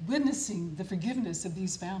witnessing the forgiveness of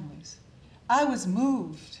these families, I was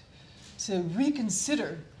moved to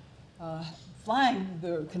reconsider flying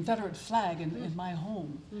the Confederate flag in my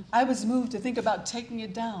home. I was moved to think about taking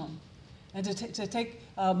it down and to take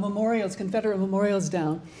memorials, Confederate memorials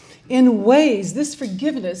down. In ways, this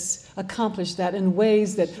forgiveness accomplished that in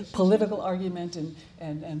ways that political argument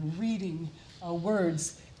and reading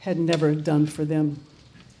words had never done for them.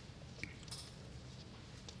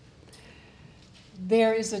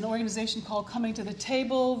 There is an organization called Coming to the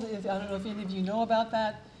Table. I don't know if any of you know about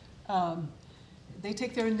that. They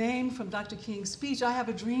take their name from Dr. King's speech. I have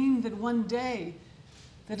a dream that one day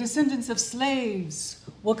the descendants of slaves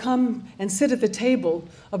will come and sit at the table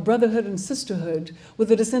of brotherhood and sisterhood with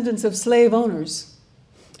the descendants of slave owners,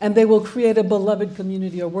 and they will create a beloved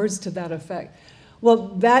community, or words to that effect. Well,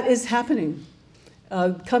 that is happening.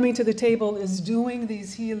 Coming to the Table is doing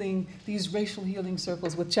these racial healing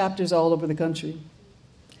circles with chapters all over the country.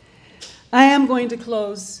 I am going to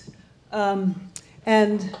close,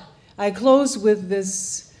 and I close with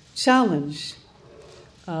this challenge.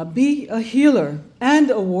 Be a healer and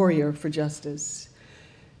a warrior for justice.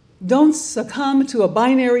 Don't succumb to a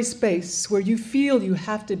binary space where you feel you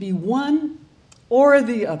have to be one or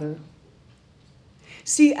the other.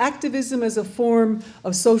 See activism as a form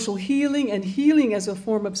of social healing and healing as a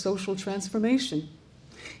form of social transformation.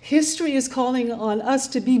 History is calling on us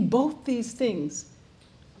to be both these things.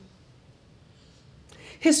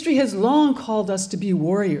 History has long called us to be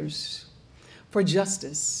warriors for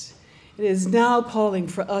justice. It is now calling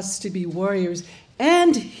for us to be warriors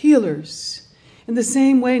and healers in the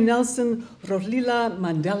same way Nelson Rolihlahla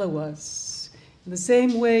Mandela was, in the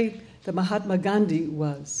same way that Mahatma Gandhi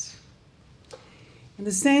was, in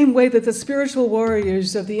the same way that the spiritual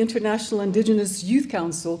warriors of the International Indigenous Youth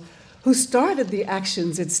Council, who started the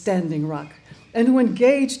actions at Standing Rock and who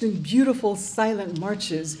engaged in beautiful silent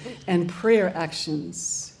marches and prayer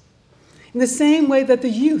actions, in the same way that the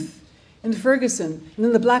youth in Ferguson and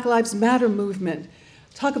in the Black Lives Matter movement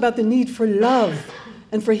talk about the need for love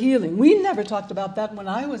and for healing. We never talked about that when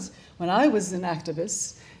I was an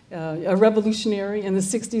activist, a revolutionary in the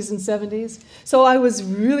 60s and 70s. So I was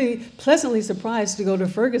really pleasantly surprised to go to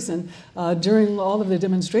Ferguson during all of the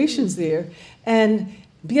demonstrations there and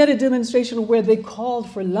be at a demonstration where they called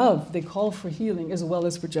for love, they called for healing as well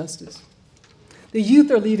as for justice. The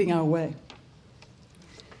youth are leading our way.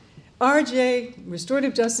 RJ,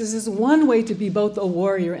 restorative justice, is one way to be both a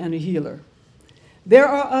warrior and a healer. There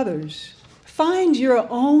are others. Find your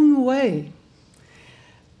own way,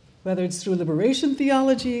 whether it's through liberation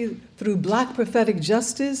theology, through Black prophetic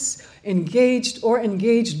justice, engaged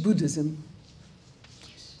Buddhism.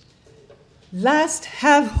 Last,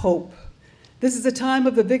 have hope. This is a time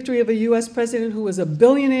of the victory of a U.S. president who is a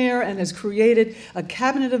billionaire and has created a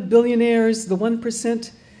cabinet of billionaires, the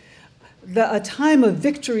 1%, a time of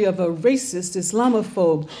victory of a racist,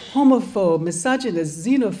 Islamophobe, homophobe, misogynist,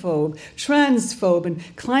 xenophobe, transphobe,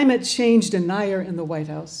 and climate change denier in the White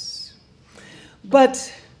House.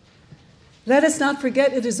 But Let us not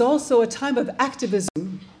forget it is also a time of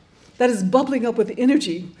activism that is bubbling up with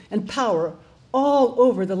energy and power all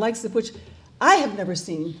over, the likes of which I have never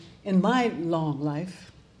seen in my long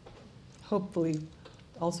life, hopefully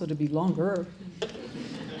also to be longer.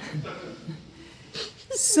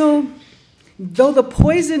 So, though the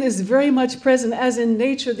poison is very much present, as in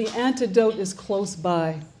nature, the antidote is close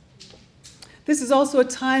by. This is also a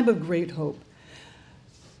time of great hope.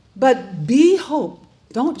 But be hope.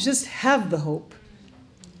 Don't just have the hope.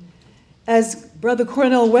 As Brother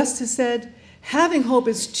Cornel West has said, having hope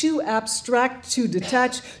is too abstract, too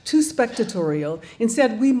detached, too spectatorial.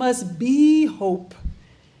 Instead, we must be hope,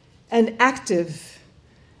 an activist,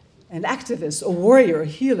 a warrior, a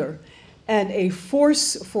healer, and a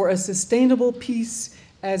force for a sustainable peace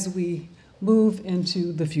as we move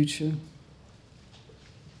into the future.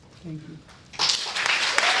 Thank you.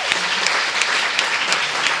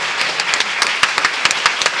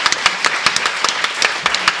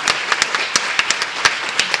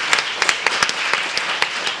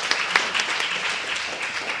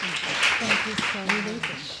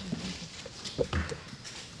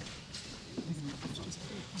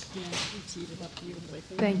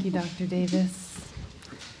 Thank you, Dr. Davis.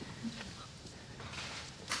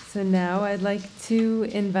 So now I'd like to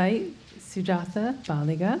invite Sujatha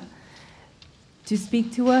Baliga to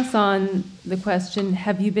speak to us on the question,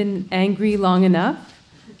 have you been angry long enough?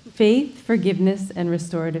 Faith, forgiveness, and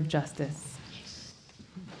restorative justice.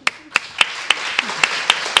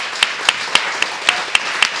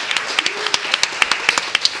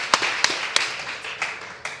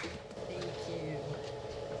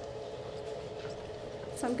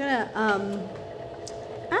 So I'm going to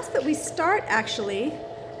ask that we start, actually,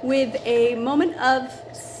 with a moment of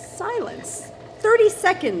silence. 30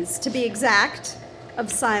 seconds, to be exact,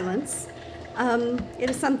 of silence.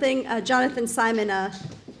 It is something Jonathan Simon,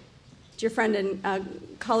 dear friend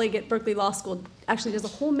and colleague at Berkeley Law School, actually does a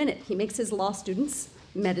whole minute. He makes his law students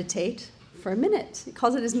meditate for a minute. He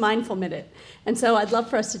calls it his mindful minute. And so I'd love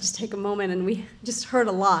for us to just take a moment, and we just heard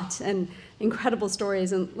a lot and incredible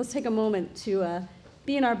stories, and let's take a moment to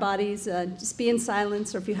be in our bodies, just be in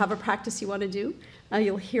silence, or if you have a practice you want to do,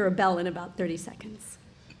 you'll hear a bell in about 30 seconds.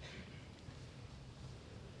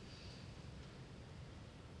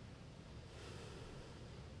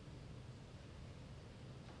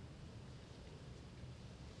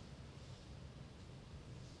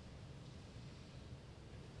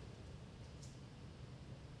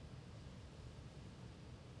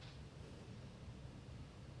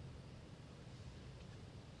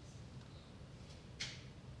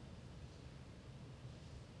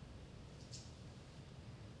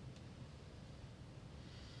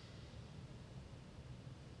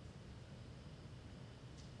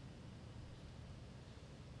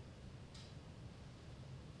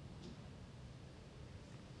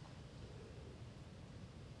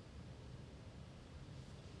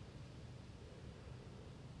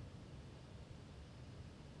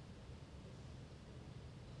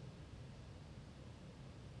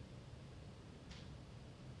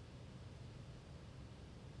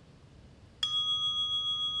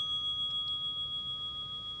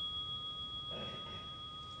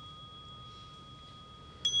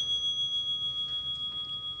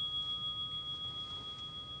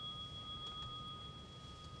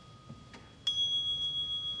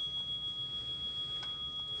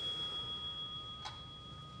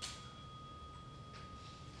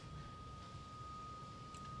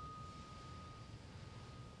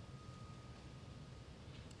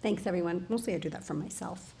 Thanks, everyone. Mostly I do that for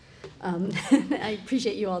myself. I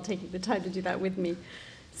appreciate you all taking the time to do that with me.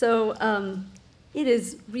 So it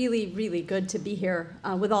is really, really good to be here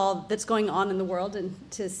with all that's going on in the world and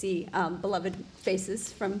to see beloved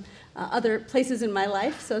faces from other places in my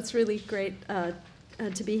life. So it's really great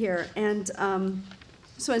to be here. And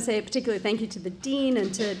just want to say a particular thank you to the dean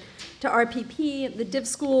and to RPP, the Div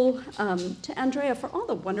School, to Andrea for all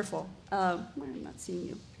the wonderful, I'm not seeing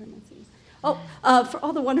you. For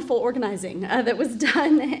all the wonderful organizing that was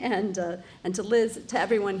done, and to Liz, to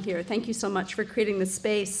everyone here. Thank you so much for creating this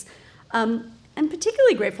space. I'm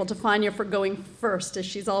particularly grateful to Fania for going first, as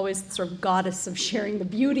she's always the sort of goddess of sharing the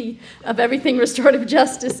beauty of everything restorative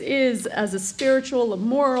justice is as a spiritual, a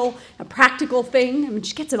moral, a practical thing. I mean,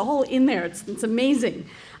 she gets it all in there. It's amazing.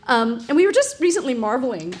 And we were just recently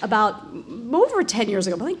marveling about, over 10 years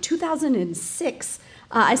ago, I think 2006,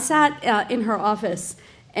 I sat in her office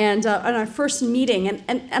and on our first meeting,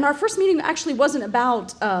 and our first meeting actually wasn't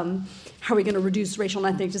about how are we going to reduce racial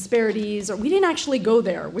and ethnic disparities? Or we didn't actually go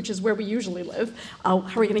there, which is where we usually live. How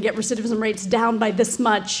are we going to get recidivism rates down by this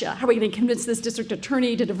much? How are we going to convince this district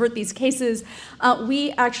attorney to divert these cases?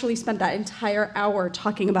 We actually spent that entire hour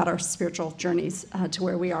talking about our spiritual journeys to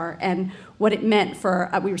where we are and what it meant for,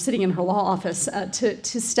 we were sitting in her law office,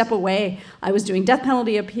 to step away. I was doing death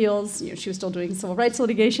penalty appeals. She was still doing civil rights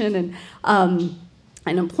litigation and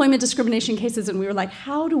employment discrimination cases, and we were like,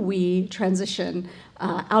 how do we transition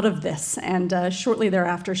out of this? And shortly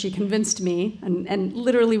thereafter, she convinced me, and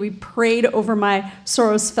literally we prayed over my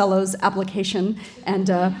Soros Fellows application and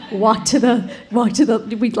walked to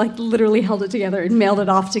the, we like literally held it together and mailed it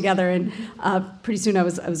off together, and pretty soon I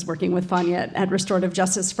was working with Fania at Restorative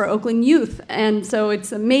Justice for Oakland Youth, and so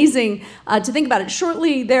it's amazing to think about it.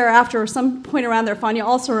 Shortly thereafter, some point around there, Fania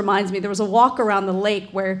also reminds me, there was a walk around the lake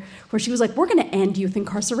where she was like, we're gonna end youth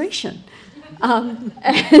incarceration. And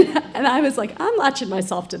I was like, I'm latching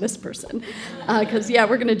myself to this person, because yeah,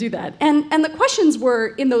 we're going to do that. And the questions were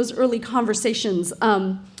in those early conversations.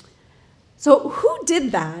 So who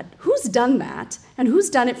did that? Who's done that? And who's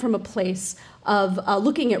done it from a place of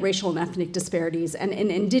looking at racial and ethnic disparities and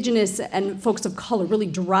indigenous and folks of color really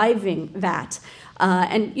driving that?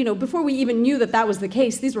 And before we even knew that was the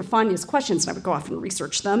case, these were Fania's questions, and I would go off and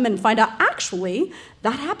research them and find out actually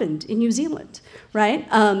that happened in New Zealand, right?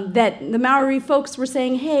 That the Maori folks were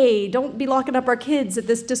saying, hey, don't be locking up our kids at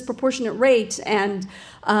this disproportionate rate, and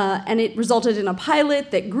it resulted in a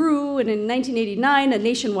pilot that grew, and in 1989, a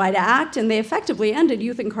nationwide act, and they effectively ended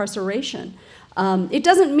youth incarceration. It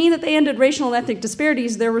doesn't mean that they ended racial and ethnic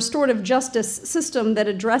disparities. Their restorative justice system that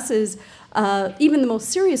addresses even the most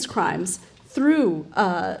serious crimes through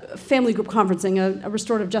family group conferencing, a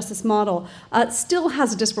restorative justice model, still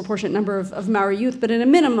has a disproportionate number of Maori youth, but at a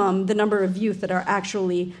minimum, the number of youth that are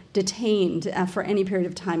actually detained for any period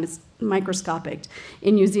of time is microscopic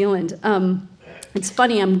in New Zealand. It's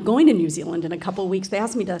funny, I'm going to New Zealand in a couple of weeks. They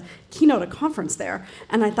asked me to keynote a conference there,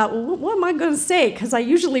 and I thought, well, what am I going to say? Because I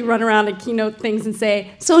usually run around and keynote things and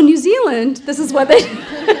say, so in New Zealand, this is what they...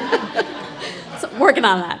 So working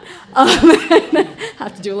on that.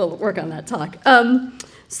 Have to do a little work on that talk.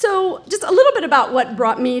 So just a little bit about what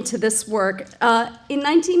brought me to this work. In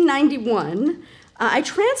 1991, I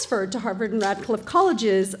transferred to Harvard and Radcliffe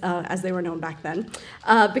colleges, as they were known back then,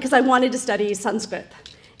 because I wanted to study Sanskrit.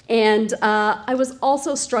 And I was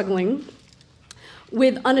also struggling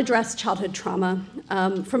with unaddressed childhood trauma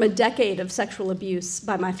from a decade of sexual abuse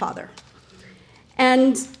by my father.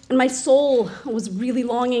 And my soul was really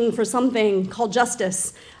longing for something called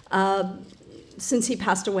justice since he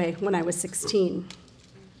passed away when I was 16.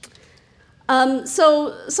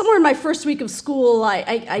 So somewhere in my first week of school,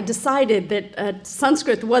 I decided that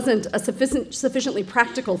Sanskrit wasn't a sufficiently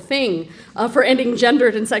practical thing for ending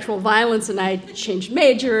gendered and sexual violence, and I changed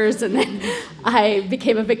majors, and then I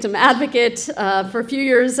became a victim advocate for a few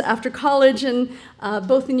years after college, and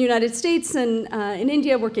both in the United States and in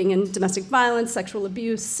India, working in domestic violence, sexual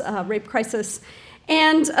abuse, rape crisis.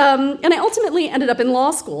 And I ultimately ended up in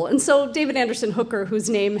law school. And so David Anderson Hooker, whose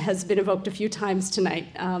name has been evoked a few times tonight,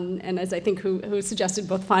 and as I think who suggested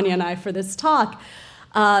both Fania and I for this talk,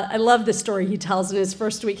 I love the story he tells in his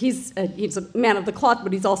first week. He's a man of the cloth,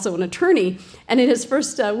 but he's also an attorney. And in his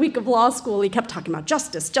first week of law school, he kept talking about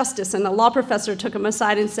justice, justice. And the law professor took him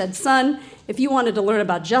aside and said, son, if you wanted to learn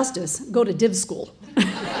about justice, go to div school.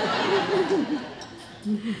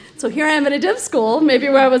 So here I am at a div school, maybe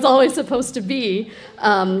where I was always supposed to be,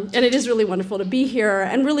 and it is really wonderful to be here,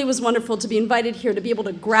 and really was wonderful to be invited here to be able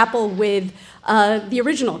to grapple with the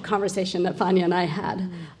original conversation that Fania and I had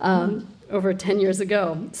over 10 years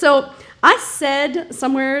ago. So I said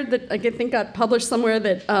somewhere that I think got published somewhere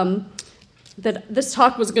that that this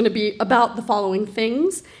talk was going to be about the following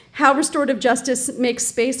things: how restorative justice makes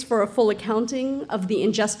space for a full accounting of the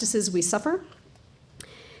injustices we suffer,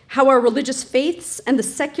 how our religious faiths and the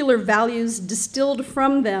secular values distilled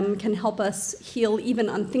from them can help us heal even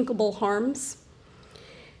unthinkable harms,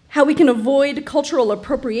 how we can avoid cultural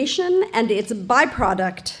appropriation and its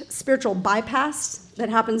byproduct, spiritual bypass that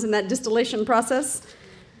happens in that distillation process,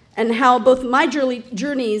 and how both my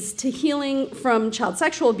journeys to healing from child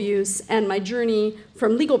sexual abuse and my journey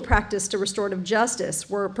from legal practice to restorative justice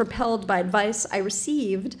were propelled by advice I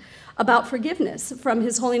received about forgiveness from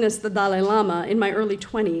His Holiness the Dalai Lama in my early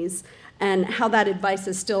 20s, and how that advice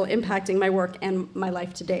is still impacting my work and my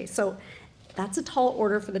life today. So that's a tall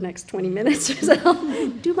order for the next 20 minutes, so I'll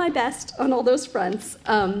do my best on all those fronts.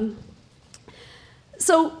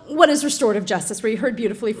 So what is restorative justice? We heard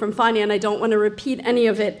beautifully from Fania, and I don't want to repeat any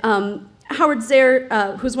of it. Howard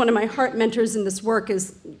Zehr, who's one of my heart mentors in this work,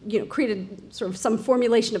 has created sort of some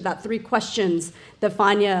formulation of that 3 questions that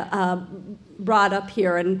Fania brought up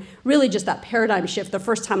here, and really just that paradigm shift. The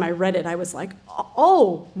first time I read it, I was like,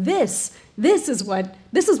 oh, this is what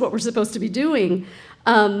we're supposed to be doing.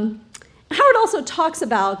 Howard also talks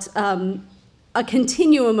about a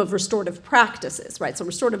continuum of restorative practices, right? So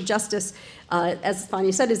restorative justice, as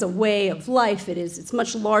Fania said, is a way of life. It's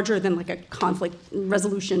much larger than like a conflict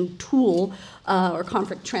resolution tool or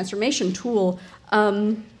conflict transformation tool.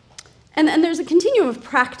 And there's a continuum of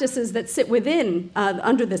practices that sit within,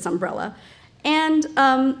 under this umbrella. And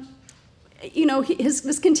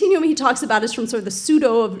this continuum he talks about is from sort of the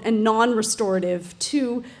pseudo and non-restorative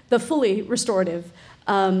to the fully restorative.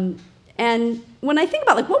 And when I think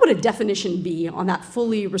about what would a definition be on that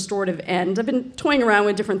fully restorative end, I've been toying around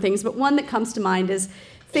with different things, but one that comes to mind is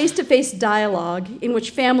face-to-face dialogue in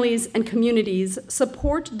which families and communities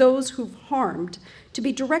support those who've harmed to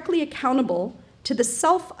be directly accountable to the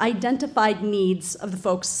self-identified needs of the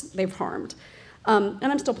folks they've harmed. And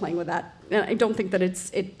I'm still playing with that. I don't think that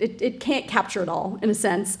it can't capture it all, in a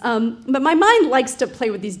sense. But my mind likes to play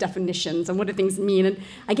with these definitions and what do things mean. And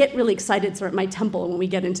I get really excited sort of at my temple when we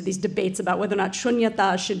get into these debates about whether or not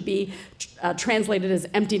shunyata should be translated as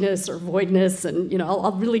emptiness or voidness. And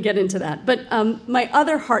I'll really get into that. But my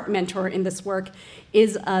other heart mentor in this work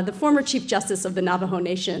is the former Chief Justice of the Navajo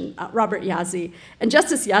Nation, Robert Yazzie. And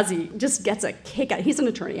Justice Yazzie just gets a kick out. He's an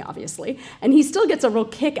attorney, obviously, and he still gets a real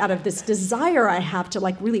kick out of this desire I have to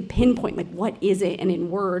really pinpoint, what is it, and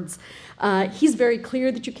in words. He's very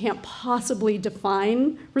clear that you can't possibly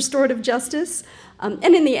define restorative justice.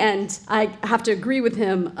 And in the end, I have to agree with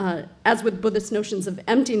him, as with Buddhist notions of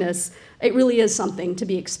emptiness, it really is something to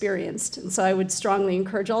be experienced. And so I would strongly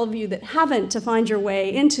encourage all of you that haven't to find your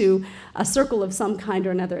way into a circle of some kind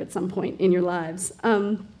or another at some point in your lives.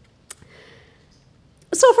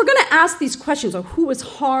 So if we're going to ask these questions of who was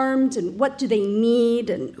harmed and what do they need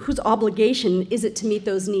and whose obligation is it to meet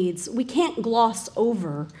those needs, we can't gloss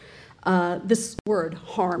over this word,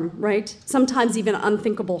 harm, right? Sometimes even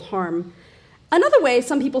unthinkable harm. Another way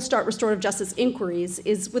some people start restorative justice inquiries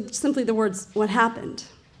is with simply the words, what happened?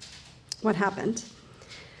 What happened?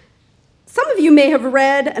 Some of you may have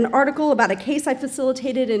read an article about a case I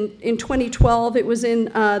facilitated in 2012. It was in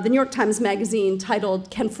the New York Times Magazine titled,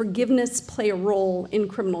 Can Forgiveness Play a Role in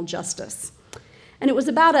Criminal Justice? And it was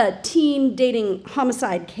about a teen dating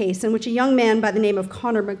homicide case in which a young man by the name of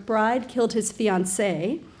Connor McBride killed his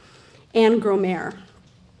fiancée, Anne Gromer.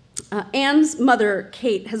 Anne's mother,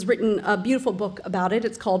 Kate, has written a beautiful book about it.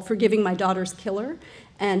 It's called Forgiving My Daughter's Killer.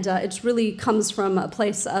 And it really comes from a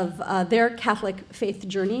place of their Catholic faith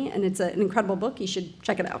journey, and it's an incredible book. You should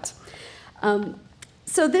check it out.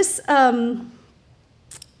 So a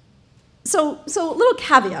little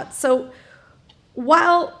caveat. So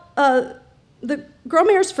while the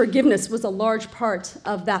Gromer's forgiveness was a large part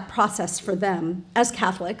of that process for them as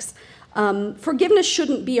Catholics, forgiveness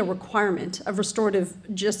shouldn't be a requirement of restorative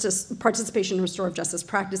justice, participation in restorative justice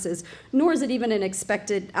practices, nor is it even an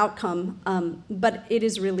expected outcome, but it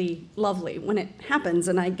is really lovely when it happens,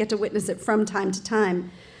 and I get to witness it from time to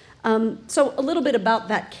time. So a little bit about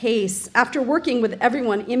that case. After working with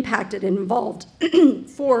everyone impacted and involved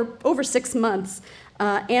for over 6 months,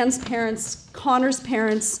 Anne's parents, Connor's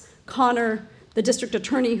parents, Connor, the district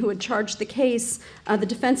attorney who had charged the case, the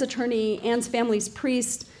defense attorney, Anne's family's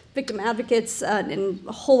priest, victim advocates, and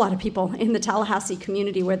a whole lot of people in the Tallahassee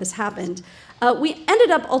community where this happened. We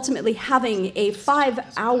ended up ultimately having a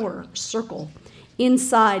 5-hour circle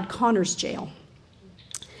inside Connor's jail.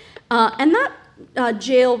 And that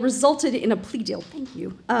jail resulted in a plea deal, thank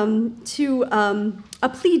you, to a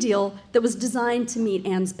plea deal that was designed to meet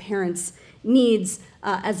Anne's parents' needs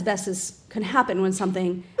as best as can happen when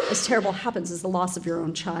something as terrible happens as the loss of your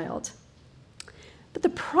own child. But the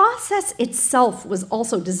process itself was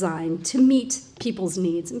also designed to meet people's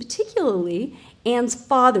needs, and particularly Anne's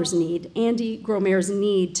father's need, Andy Gromer's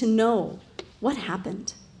need to know what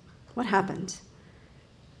happened. What happened?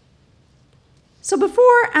 So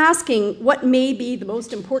before asking what may be the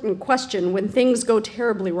most important question when things go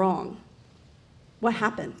terribly wrong, what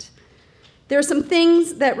happened? There are some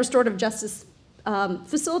things that restorative justice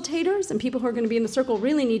facilitators and people who are going to be in the circle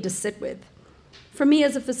really need to sit with. For me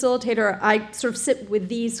as a facilitator, I sort of sit with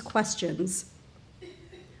these questions.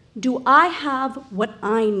 Do I have what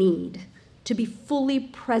I need to be fully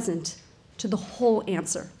present to the whole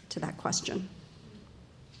answer to that question?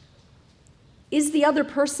 Is the other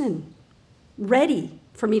person ready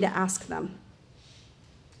for me to ask them?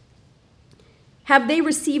 Have they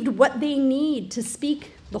received what they need to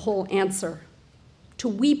speak the whole answer, to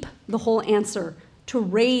weep the whole answer, to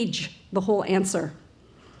rage the whole answer.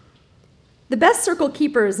 The best circle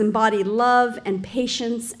keepers embody love and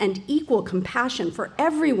patience and equal compassion for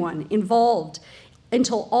everyone involved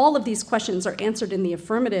until all of these questions are answered in the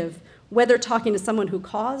affirmative, whether talking to someone who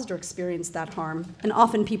caused or experienced that harm, and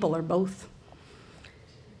often people are both.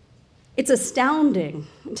 It's astounding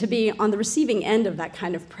to be on the receiving end of that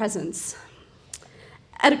kind of presence.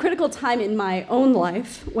 At a critical time in my own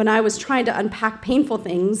life, when I was trying to unpack painful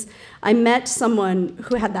things, I met someone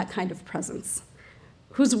who had that kind of presence,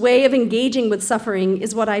 whose way of engaging with suffering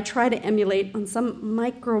is what I try to emulate on some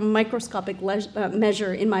microscopic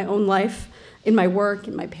measure in my own life, in my work,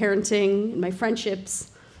 in my parenting, in my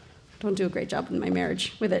friendships. Don't do a great job in my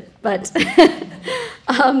marriage with it, but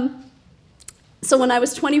so when I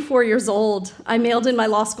was 24 years old, I mailed in my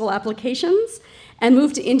law school applications and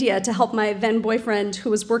moved to India to help my then boyfriend, who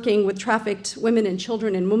was working with trafficked women and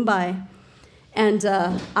children in Mumbai. And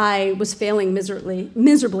I was failing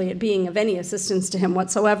miserably at being of any assistance to him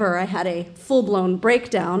whatsoever. I had a full-blown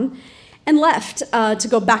breakdown and left to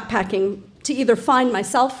go backpacking to either find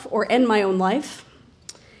myself or end my own life.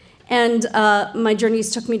 And my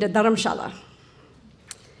journeys took me to Dharamshala.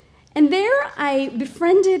 And there I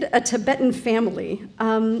befriended a Tibetan family.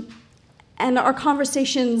 And our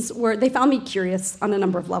conversations they found me curious on a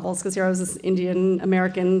number of levels, because here I was this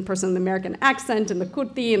Indian-American person with an American accent, and the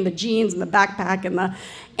kurti, and the jeans, and the backpack,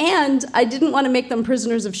 and I didn't want to make them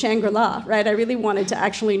prisoners of Shangri-La, right? I really wanted to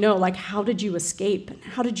actually know, like, how did you escape? And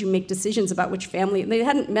how did you make decisions about which family? And they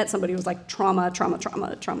hadn't met somebody who was like, trauma.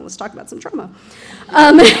 Let's talk about some trauma.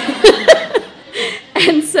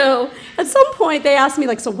 And so at some point they asked me,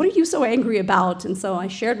 like, so what are you so angry about? And so I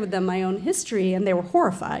shared with them my own history, and they were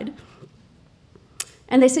horrified.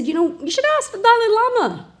 And they said, you should ask the Dalai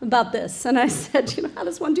Lama about this. And I said, how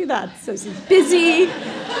does one do that? So he's busy.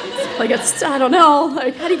 Like, I don't know.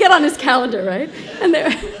 Like, how do you get on his calendar, right? And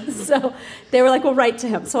so they were like, well, write to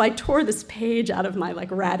him. So I tore this page out of my,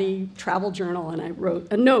 like, ratty travel journal, and I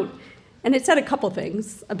wrote a note. And it said a couple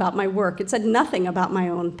things about my work. It said nothing about my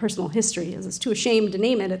own personal history, as I was too ashamed to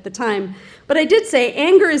name it at the time. But I did say,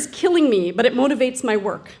 anger is killing me, but it motivates my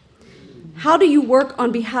work. How do you work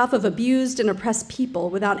on behalf of abused and oppressed people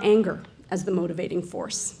without anger as the motivating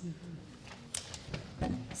force?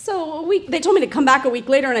 So they told me to come back a week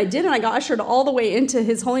later, and I did, and I got ushered all the way into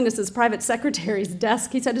His Holiness's private secretary's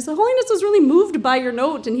desk. He said, His Holiness was really moved by your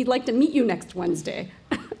note, and he'd like to meet you next Wednesday.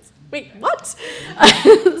 Wait, what?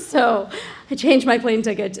 So I changed my plane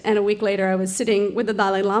ticket, and a week later I was sitting with the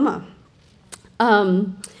Dalai Lama.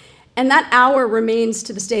 And that hour remains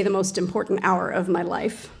to this day the most important hour of my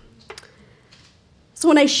life. So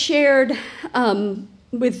when I shared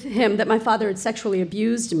with him that my father had sexually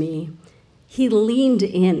abused me, he leaned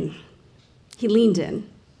in. He leaned in.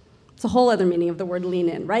 It's a whole other meaning of the word lean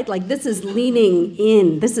in, right? Like, this is leaning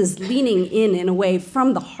in. This is leaning in a way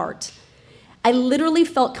from the heart. I literally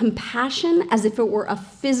felt compassion as if it were a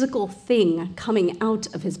physical thing coming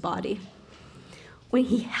out of his body. When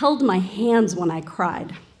he held my hands when I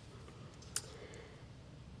cried.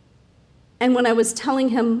 And when I was telling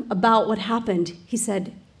him about what happened, he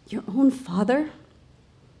said, your own father?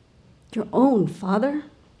 Your own father?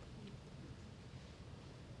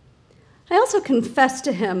 I also confessed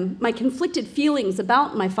to him my conflicted feelings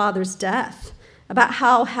about my father's death, about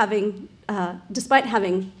how despite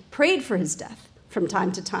having prayed for his death from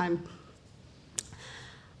time to time,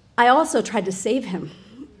 I also tried to save him.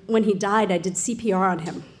 When he died, I did CPR on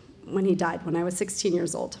him when he died, when I was 16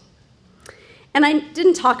 years old. And I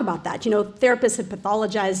didn't talk about that. Therapists had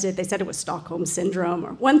pathologized it. They said it was Stockholm Syndrome.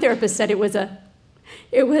 Or one therapist said it was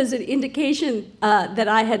an indication that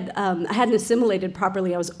I hadn't assimilated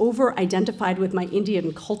properly. I was over-identified with my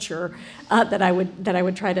Indian culture, that I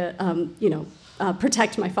would try to,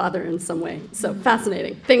 protect my father in some way. So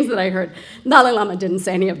fascinating things that I heard. Dalai Lama didn't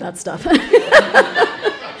say any of that stuff.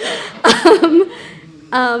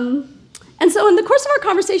 And so in the course of our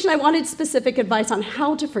conversation, I wanted specific advice on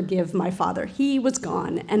how to forgive my father. He was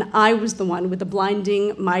gone, and I was the one with the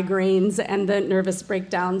blinding migraines and the nervous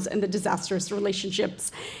breakdowns and the disastrous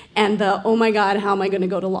relationships and the, oh my God, how am I going to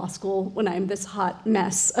go to law school when I'm this hot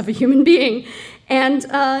mess of a human being? And,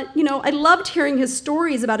 I loved hearing his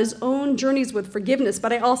stories about his own journeys with forgiveness,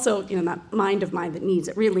 but I also, that mind of mine that needs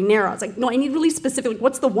it really narrow. I was like, no, I need really specific,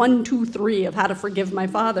 what's the 1, 2, 3 of how to forgive my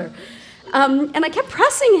father? And I kept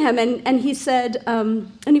pressing him, and he said, and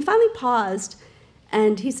he finally paused,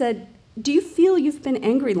 and he said, do you feel you've been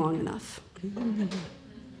angry long enough?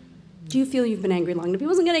 Do you feel you've been angry long enough? He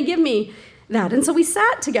wasn't going to give me that. And so we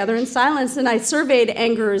sat together in silence, and I surveyed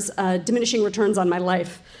anger's diminishing returns on my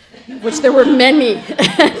life, which there were many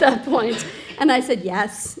at that point. And I said,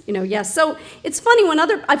 yes, yes. So it's funny when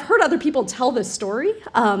I've heard other people tell this story,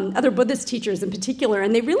 other Buddhist teachers in particular,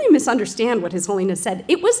 and they really misunderstand what His Holiness said.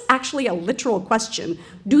 It was actually a literal question.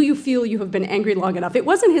 Do you feel you have been angry long enough? It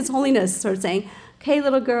wasn't His Holiness sort of saying, okay,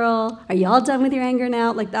 little girl, are you all done with your anger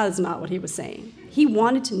now? Like, that is not what he was saying. He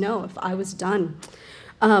wanted to know if I was done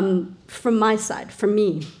from my side, from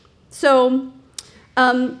me. So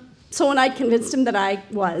when I convinced him that I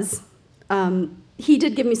was, he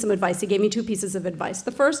did give me some advice. He gave me 2 pieces of advice.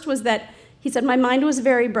 The first was that he said my mind was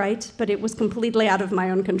very bright, but it was completely out of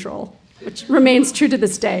my own control, which remains true to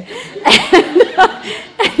this day. And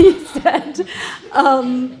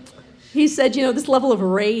he said, this level of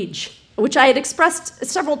rage, which I had expressed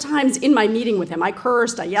several times in my meeting with him. I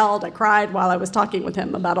cursed, I yelled, I cried while I was talking with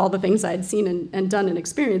him about all the things I had seen and done and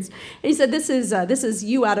experienced. And he said, this is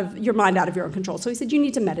you out of your mind, out of your own control. So he said, you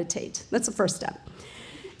need to meditate. That's the first step.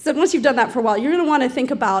 He said, once you've done that for a while, you're going to want to think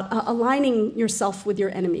about aligning yourself with your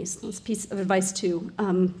enemies. That's a piece of advice too.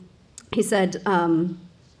 He said,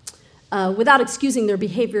 without excusing their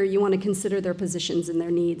behavior, you want to consider their positions and their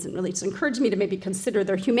needs, and really just encouraged me to maybe consider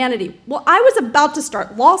their humanity. Well, I was about to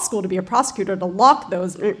start law school to be a prosecutor to lock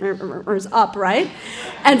those up, right?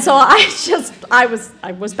 And so I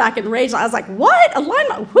was back in rage. I was like, what?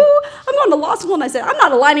 Alignment? Who? I'm going to law school. And I said, I'm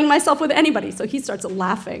not aligning myself with anybody. So he starts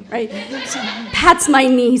laughing, right? Pats my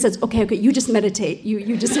knee. He says, okay, you just meditate.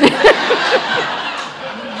 You just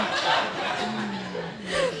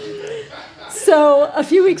So a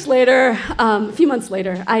few months later,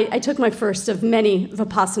 I took my first of many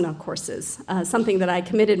Vipassana courses, something that I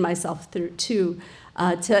committed myself to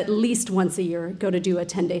at least once a year, go to do a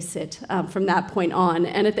 10-day sit from that point on.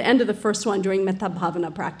 And at the end of the first one, during Metta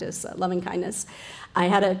Bhavana practice, loving kindness, I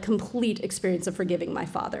had a complete experience of forgiving my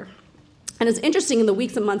father. And it's interesting, in the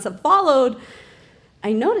weeks and months that followed,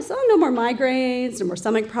 I noticed, no more migraines, no more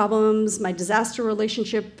stomach problems. My disaster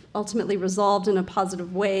relationship ultimately resolved in a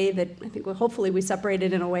positive way that I think hopefully we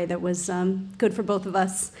separated in a way that was good for both of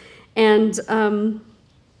us. And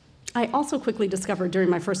I also quickly discovered during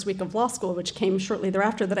my first week of law school, which came shortly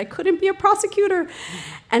thereafter, that I couldn't be a prosecutor.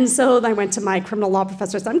 And so I went to my criminal law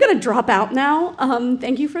professor and said, I'm going to drop out now.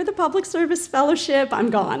 Thank you for the public service fellowship. I'm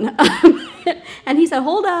gone. And he said,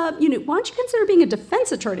 hold up, why don't you consider being a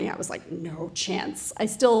defense attorney? I was like, no chance. I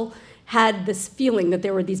still had this feeling that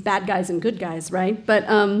there were these bad guys and good guys, right? But he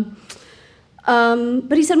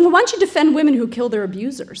said, well, why don't you defend women who kill their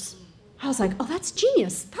abusers? I was like, oh, that's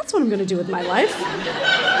genius. That's what I'm going to do with my life.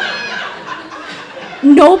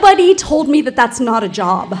 Nobody told me that that's not a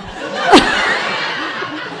job.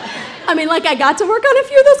 I got to work on a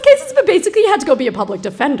few of those cases, but basically you had to go be a public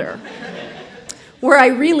defender, where I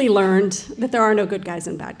really learned that there are no good guys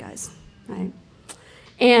and bad guys, right?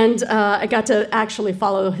 And I got to actually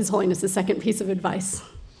follow His Holiness's second piece of advice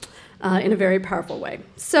in a very powerful way.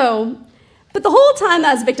 But the whole time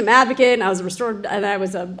I was a victim advocate, and I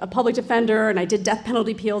was a public defender, and I did death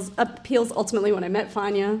penalty appeals ultimately when I met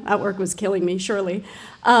Fania. That work was killing me, surely.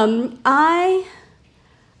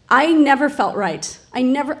 I never felt right.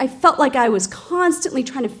 I felt like I was constantly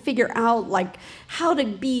trying to figure out how to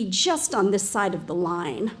be just on this side of the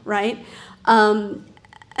line, right?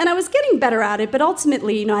 And I was getting better at it, but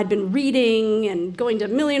ultimately, I'd been reading and going to a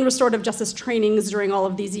million restorative justice trainings during all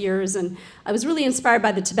of these years, and I was really inspired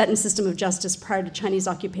by the Tibetan system of justice prior to Chinese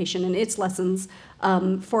occupation and its lessons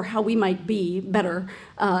for how we might be better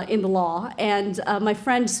in the law. And my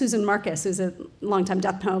friend Susan Marcus, who's a longtime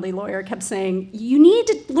death penalty lawyer, kept saying, you need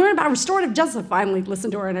to learn about restorative justice. I finally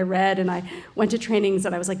listened to her, and I read, and I went to trainings,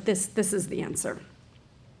 and I was like, this is the answer.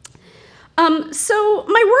 So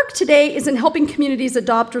my work today is in helping communities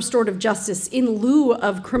adopt restorative justice in lieu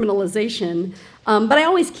of criminalization, but I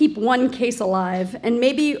always keep one case alive, and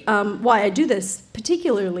maybe why I do this,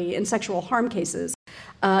 particularly in sexual harm cases,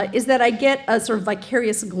 is that I get a sort of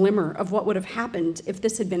vicarious glimmer of what would have happened if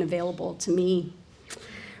this had been available to me.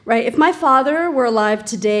 Right? If my father were alive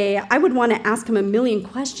today, I would want to ask him a million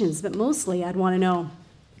questions, but mostly I'd want to know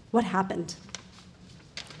what happened.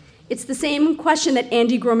 It's the same question that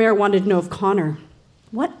Andy Gromere wanted to know of Connor.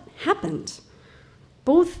 What happened?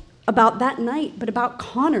 Both about that night, but about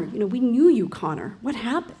Connor. We knew you, Connor. What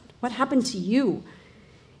happened? What happened to you?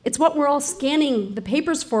 It's what we're all scanning the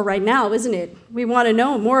papers for right now, isn't it? We want to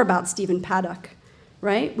know more about Stephen Paddock,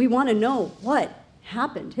 right? We want to know what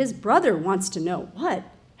happened. His brother wants to know what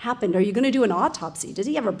happened. Are you going to do an autopsy? Did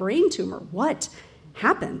he have a brain tumor? What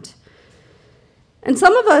happened? And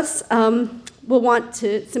some of us will want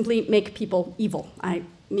to simply make people evil. I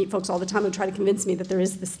meet folks all the time who try to convince me that there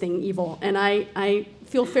is this thing evil. And I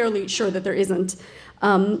feel fairly sure that there isn't.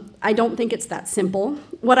 I don't think it's that simple.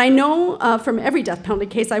 What I know from every death penalty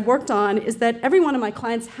case I worked on is that every one of my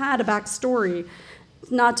clients had a backstory,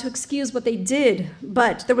 not to excuse what they did,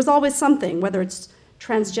 but there was always something, whether it's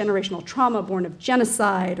transgenerational trauma born of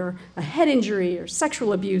genocide or a head injury or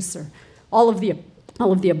sexual abuse or all of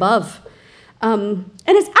the above. And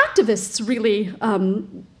as activists, really,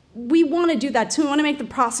 we want to do that too. We want to make the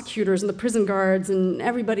prosecutors and the prison guards and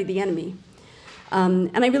everybody the enemy.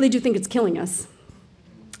 And I really do think it's killing us.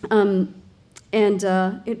 It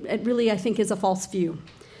really, I think, is a false view.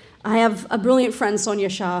 I have a brilliant friend, Sonia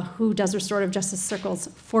Shah, who does restorative justice circles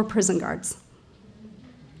for prison guards.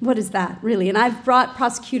 What is that, really? And I've brought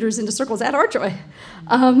prosecutors into circles at Artjoy.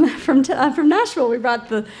 From Nashville, we brought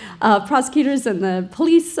the prosecutors and the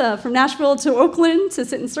police from Nashville to Oakland to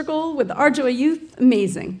sit in circle with the Artjoy youth.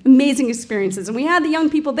 Amazing, amazing experiences. And we had the young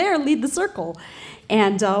people there lead the circle.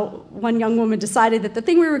 And one young woman decided that the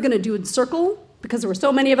thing we were going to do in circle, because there were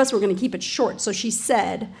so many of us, we were going to keep it short. So she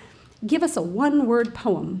said, give us a one-word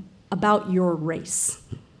poem about your race.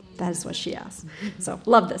 That is what she asked. So,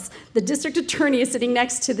 love this. The district attorney is sitting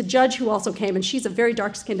next to the judge who also came, and she's a very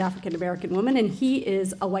dark-skinned African-American woman, and he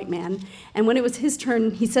is a white man. And when it was his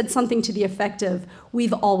turn, he said something to the effect of,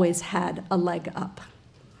 we've always had a leg up.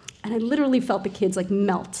 And I literally felt the kids like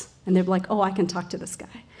melt, and they're like, oh, I can talk to this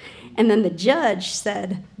guy. And then the judge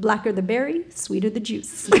said, blacker the berry, sweeter the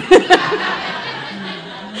juice.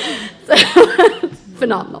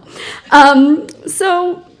 Phenomenal.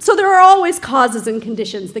 So there are always causes and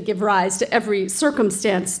conditions that give rise to every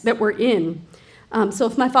circumstance that we're in. So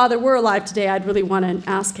if my father were alive today, I'd really want to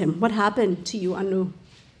ask him, what happened to you, Anu?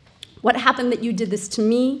 What happened that you did this to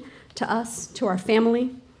me, to us, to our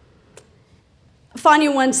family?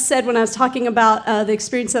 Fania once said when I was talking about the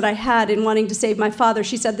experience that I had in wanting to save my father,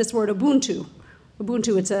 she said this word, Ubuntu.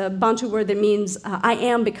 Ubuntu, it's a Bantu word that means I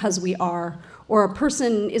am because we are, or a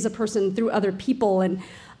person is a person through other people. And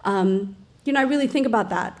I really think about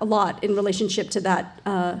that a lot in relationship to that,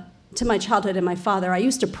 to my childhood and my father. I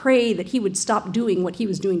used to pray that he would stop doing what he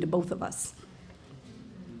was doing to both of us.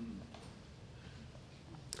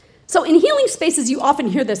 So in healing spaces, you often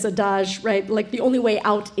hear this adage, right? Like the only way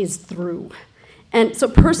out is through. And so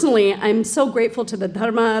personally, I'm so grateful to the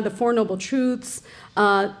Dharma, the Four Noble Truths,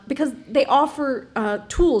 because they offer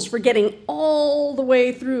tools for getting all the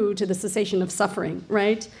way through to the cessation of suffering,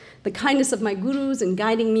 right? The kindness of my gurus and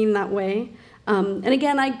guiding me in that way. And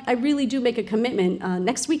again, I really do make a commitment.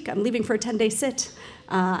 Next week, I'm leaving for a 10-day sit.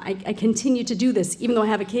 I continue to do this, even though I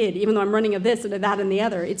have a kid, even though I'm running a this and a that and the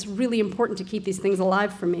other. It's really important to keep these things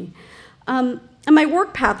alive for me. And my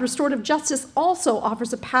work path, restorative justice, also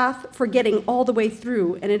offers a path for getting all the way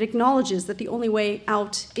through, and it acknowledges that the only way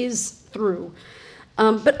out is through.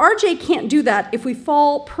 But RJ can't do that if we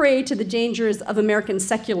fall prey to the dangers of American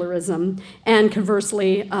secularism and,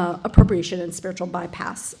 conversely, appropriation and spiritual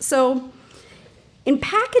bypass. So in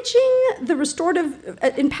packaging restorative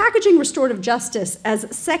justice as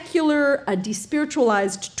a secular,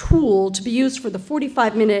 despiritualized tool to be used for the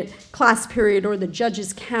 45-minute class period or the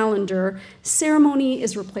judge's calendar, ceremony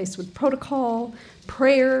is replaced with protocol,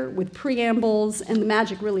 prayer with preambles, and the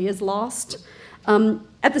magic really is lost.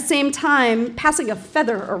 At the same time, passing a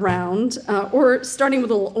feather around or starting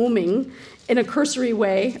with a little oming in a cursory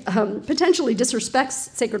way potentially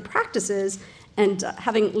disrespects sacred practices. And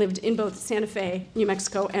having lived in both Santa Fe, New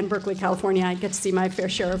Mexico, and Berkeley, California, I get to see my fair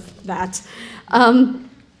share of that.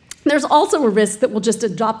 There's also a risk that we'll just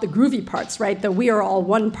adopt the groovy parts, right? The we are all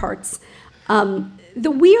one parts.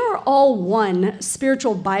 The we are all one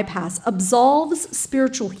spiritual bypass absolves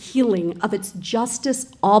spiritual healing of its justice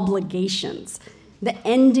obligations, the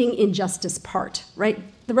ending injustice part, right?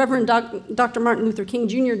 The Reverend Dr. Martin Luther King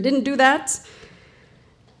Jr. didn't do that.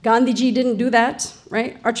 Gandhiji didn't do that,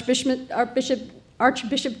 right? Archbishop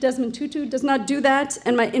Desmond Tutu does not do that.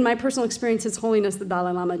 And in my personal experience, His Holiness the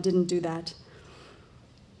Dalai Lama didn't do that.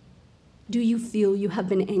 Do you feel you have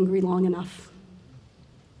been angry long enough?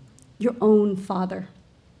 Your own father,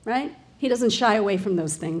 right? He doesn't shy away from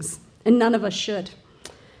those things, and none of us should.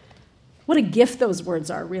 What a gift those words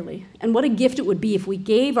are, really. And what a gift it would be if we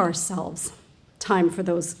gave ourselves time for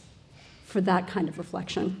that kind of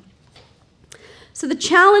reflection. So the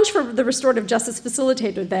challenge for the restorative justice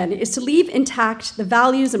facilitator, then, is to leave intact the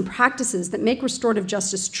values and practices that make restorative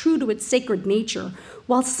justice true to its sacred nature,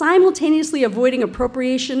 while simultaneously avoiding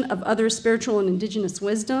appropriation of other spiritual and indigenous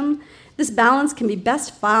wisdom. This balance can be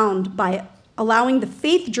best found by allowing the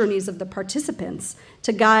faith journeys of the participants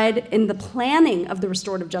to guide in the planning of the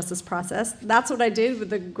restorative justice process. That's what I did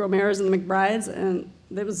with the Gromers and the McBrides, and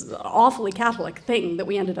it was an awfully Catholic thing that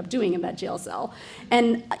we ended up doing in that jail cell.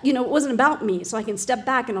 And, it wasn't about me, so I can step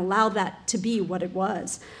back and allow that to be what it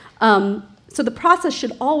was. So the process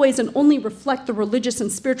should always and only reflect the religious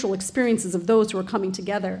and spiritual experiences of those who are coming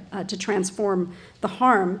together to transform the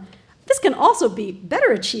harm. This can also be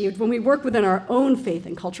better achieved when we work within our own faith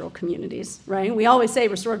and cultural communities, right? We always say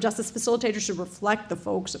restorative justice facilitators should reflect the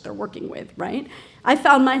folks that they're working with, right? I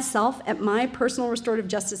found myself at my personal restorative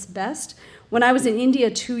justice best when I was in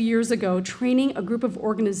India 2 years ago training a group of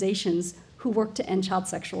organizations who work to end child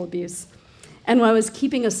sexual abuse. And when I was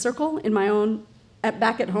keeping a circle in my own,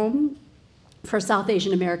 back at home for South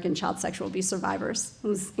Asian American child sexual abuse survivors. It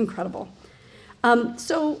was incredible.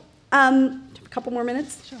 A couple more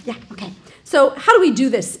minutes? Sure. Yeah, okay. So how do we do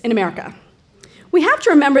this in America? We have to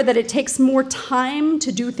remember that it takes more time to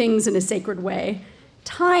do things in a sacred way.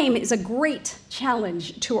 Time is a great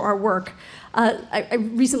challenge to our work. I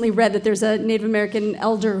recently read that there's a Native American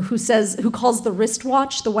elder who calls the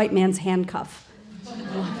wristwatch the white man's handcuff.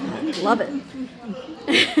 Love it.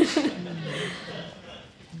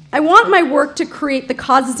 I want my work to create the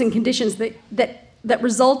causes and conditions that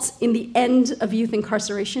results in the end of youth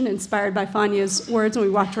incarceration, inspired by Fanya's words when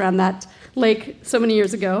we walked around that lake so many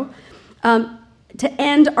years ago, to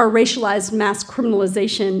end our racialized mass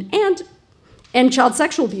criminalization and end child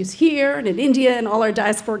sexual abuse here and in India and all our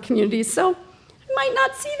diaspora communities. So I might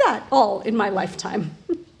not see that all in my lifetime.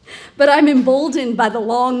 But I'm emboldened by the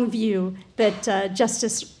long view that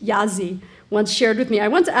Justice Yazzie once shared with me. I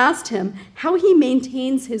once asked him how he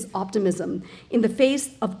maintains his optimism in the face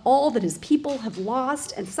of all that his people have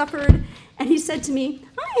lost and suffered, and he said to me,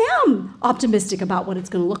 I am optimistic about what it's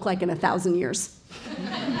going to look like in 1,000 years.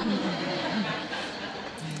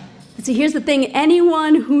 See, here's the thing.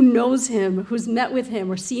 Anyone who knows him, who's met with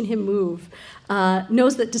him or seen him move,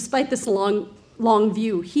 knows that despite this long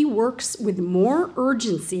view, he works with more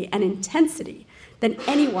urgency and intensity than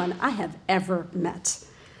anyone I have ever met.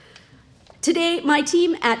 Today, my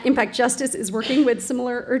team at Impact Justice is working with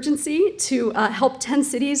similar urgency to help 10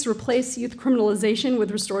 cities replace youth criminalization with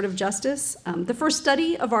restorative justice. The first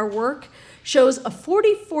study of our work shows a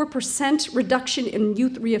 44% reduction in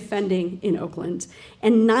youth reoffending in Oakland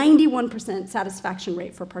and 91% satisfaction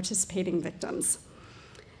rate for participating victims,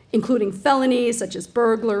 including felonies such as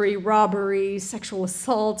burglary, robbery, sexual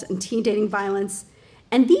assault, and teen dating violence.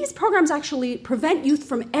 And these programs actually prevent youth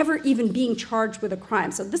from ever even being charged with a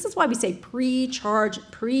crime. So this is why we say pre-charge,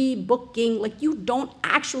 pre-booking, like you don't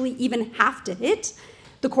actually even have to hit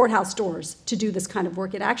the courthouse doors to do this kind of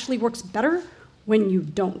work. It actually works better when you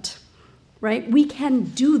don't, right? We can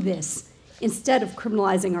do this instead of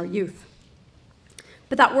criminalizing our youth.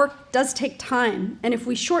 But that work does take time, and if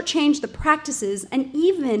we shortchange the practices and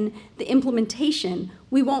even the implementation,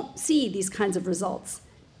 we won't see these kinds of results.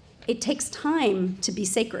 It takes time to be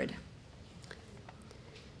sacred.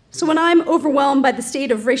 So when I'm overwhelmed by the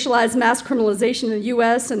state of racialized mass criminalization in the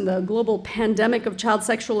US and the global pandemic of child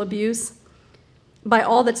sexual abuse, by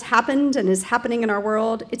all that's happened and is happening in our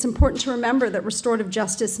world, it's important to remember that restorative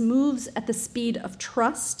justice moves at the speed of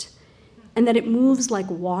trust and that it moves like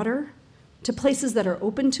water to places that are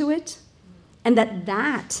open to it, and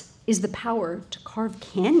that is the power to carve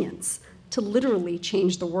canyons, to literally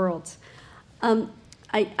change the world.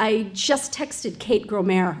 I just texted Kate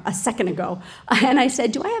Gromer a second ago, and I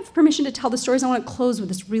said, do I have permission to tell the stories? I want to close with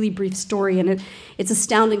this really brief story, and it's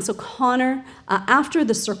astounding. So Connor, after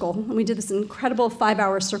the circle, and we did this incredible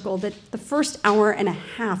 5-hour circle, that the first hour and a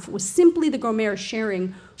half was simply the Gromer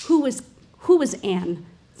sharing who was Anne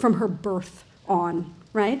from her birth on,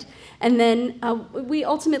 right? And then we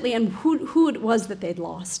ultimately, and who it was that they'd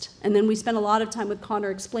lost. And then we spent a lot of time with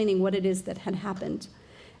Connor explaining what it is that had happened.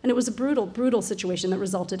 And it was a brutal, brutal situation that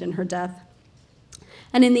resulted in her death.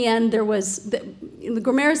 And in the end, the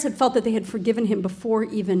Gromers had felt that they had forgiven him before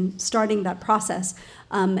even starting that process.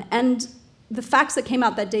 And the facts that came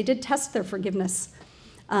out that day did test their forgiveness.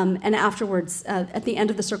 And afterwards, at the end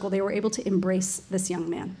of the circle, they were able to embrace this young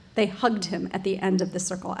man. They hugged him at the end of the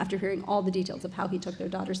circle after hearing all the details of how he took their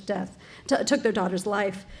daughter's took their daughter's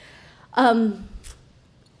life.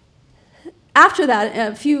 After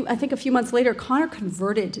that, a few months later, Connor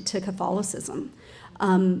converted to Catholicism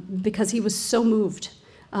because he was so moved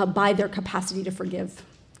by their capacity to forgive.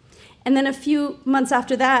 And then a few months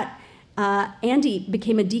after that, Andy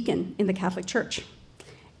became a deacon in the Catholic Church.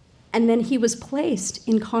 And then he was placed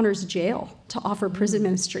in Connor's jail to offer prison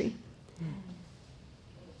ministry.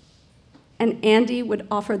 And Andy would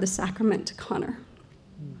offer the sacrament to Connor.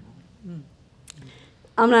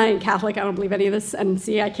 I'm not even Catholic, I don't believe any of this, and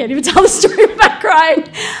see, I can't even tell the story without crying.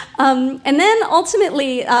 And then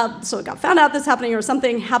ultimately, so it got found out this happening, or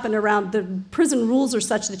something happened around the prison rules are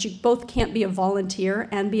such that you both can't be a volunteer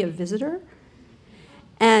and be a visitor.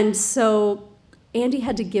 And so Andy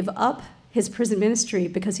had to give up his prison ministry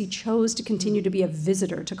because he chose to continue to be a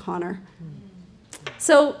visitor to Connor.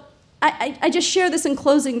 So I just share this in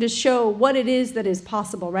closing to show what it is that is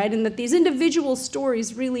possible, right? And that these individual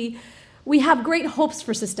stories really, we have great hopes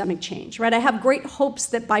for systemic change, right? I have great hopes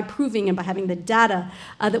that by proving and by having the data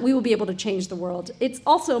that we will be able to change the world. It's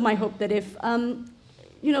also my hope that if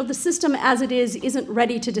the system as it is isn't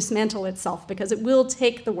ready to dismantle itself, because it will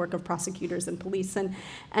take the work of prosecutors and police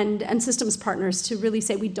and systems partners to really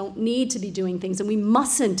say we don't need to be doing things, and we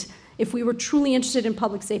mustn't. If we were truly interested in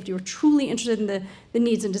public safety, we're truly interested in the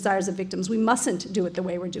needs and desires of victims, we mustn't do it the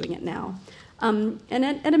way we're doing it now. And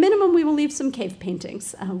at a minimum, we will leave some cave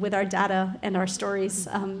paintings with our data and our stories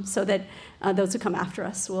so that those who come after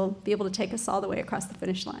us will be able to take us all the way across the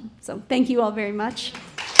finish line. So thank you all very much.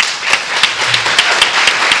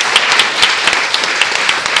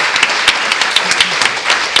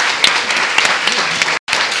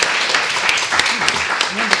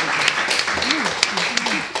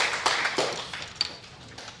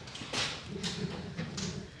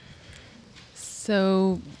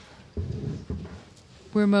 So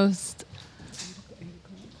we're most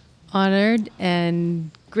honored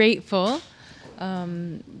and grateful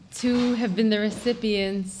to have been the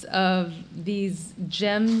recipients of these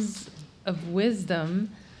gems of wisdom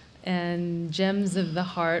and gems of the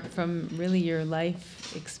heart from really your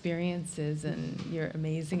life experiences and your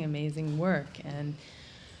amazing, amazing work. And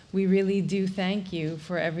we really do thank you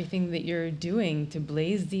for everything that you're doing to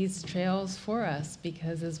blaze these trails for us,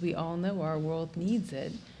 because as we all know, our world needs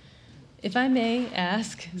it. If I may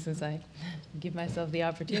ask, since I give myself the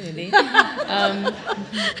opportunity,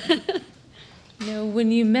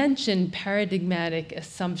 when you mention paradigmatic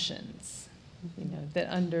assumptions,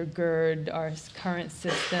 that undergird our current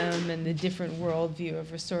system and the different worldview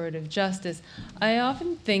of restorative justice, I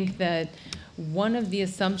often think that one of the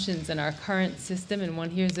assumptions in our current system, and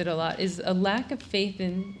one hears it a lot, is a lack of faith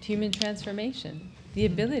in human transformation, the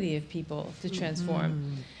ability of people to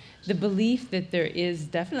transform. The belief that there is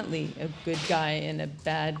definitely a good guy and a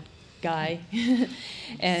bad guy.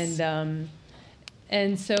 And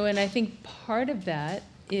I think part of that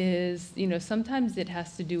is, sometimes it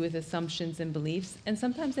has to do with assumptions and beliefs, and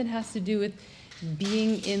sometimes it has to do with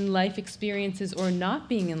being in life experiences or not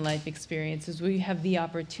being in life experiences where you have the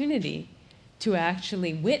opportunity to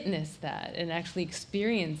actually witness that and actually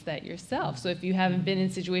experience that yourself. So if you haven't been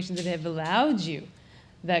in situations that have allowed you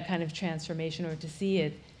that kind of transformation or to see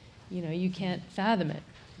it, you can't fathom it.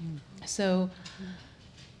 So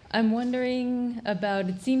I'm wondering about,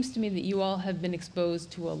 it seems to me that you all have been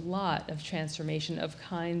exposed to a lot of transformation of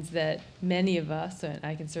kinds that many of us, and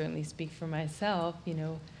I can certainly speak for myself,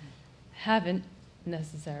 haven't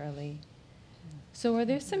necessarily. So are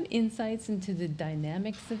there some insights into the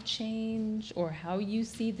dynamics of change, or how you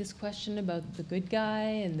see this question about the good guy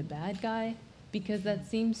and the bad guy? Because that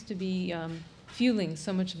seems to be fueling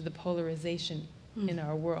so much of the polarization in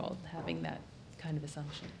our world, having that kind of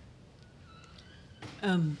assumption.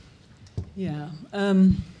 I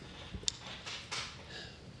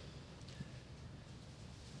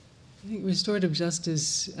think restorative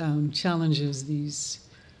justice challenges these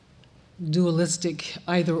dualistic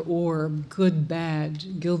either-or, good,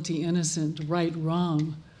 bad, guilty, innocent, right,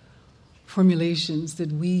 wrong formulations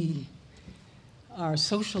that we are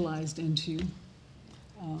socialized into.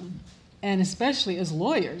 And especially as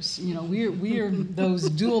lawyers, we're those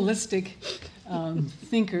dualistic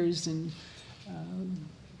thinkers and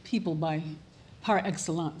people by par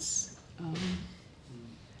excellence.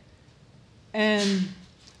 And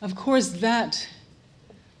of course that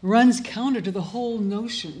runs counter to the whole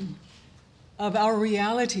notion of our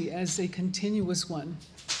reality as a continuous one.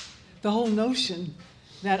 The whole notion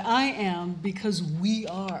that I am because we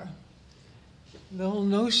are. The whole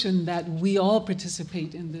notion that we all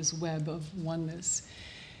participate in this web of oneness.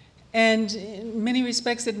 And in many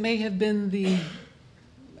respects, it may have been the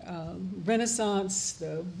Renaissance,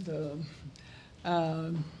 the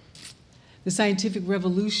scientific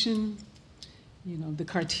revolution, the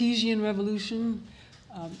Cartesian revolution.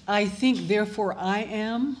 I think, therefore, I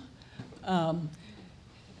am,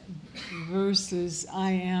 versus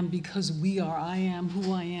I am because we are. I am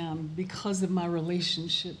who I am because of my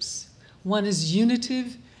relationships. One is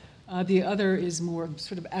unitive, the other is more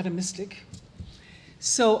sort of atomistic.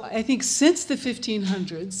 So I think since the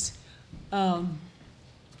 1500s,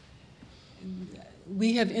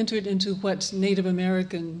 we have entered into what Native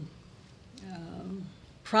American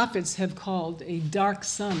prophets have called a dark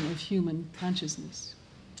sun of human consciousness.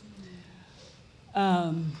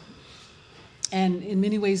 And in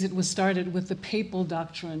many ways, it was started with the papal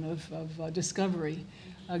doctrine of discovery,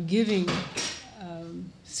 giving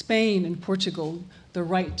Spain and Portugal the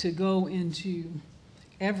right to go into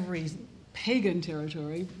every pagan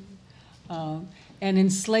territory and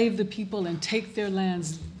enslave the people and take their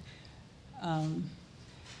lands.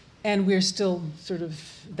 And we're still sort of,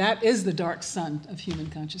 that is the dark sun of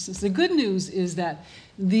human consciousness. The good news is that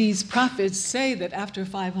these prophets say that after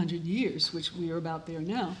 500 years, which we are about there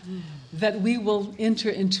now, that we will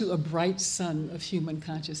enter into a bright sun of human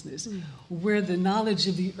consciousness, where the knowledge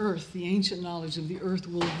of the earth, the ancient knowledge of the earth,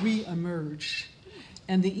 will re-emerge.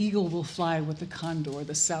 And the eagle will fly with the condor,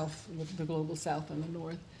 the south, with the global south and the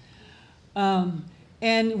north.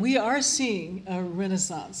 And we are seeing a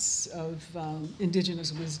renaissance of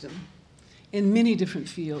indigenous wisdom in many different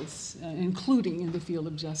fields, including in the field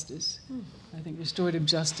of justice. I think restorative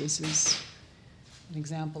justice is an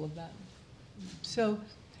example of that. So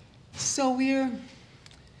we're,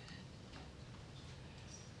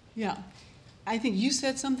 yeah. I think you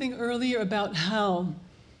said something earlier about how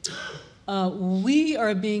we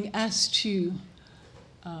are being asked to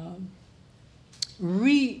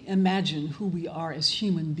reimagine who we are as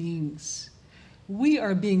human beings. We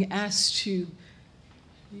are being asked to,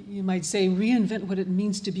 you might say, reinvent what it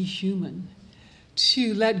means to be human,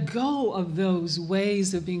 to let go of those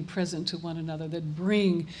ways of being present to one another that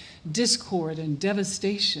bring discord and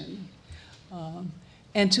devastation,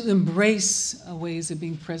 and to embrace ways of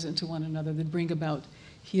being present to one another that bring about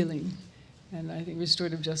healing. And I think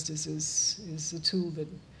restorative justice is a tool that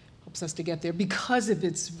helps us to get there because of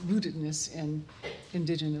its rootedness in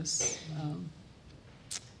indigenous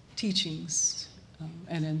teachings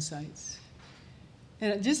and insights.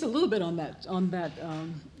 And just a little bit on that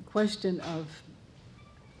question of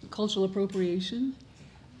cultural appropriation.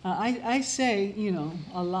 I say, you know,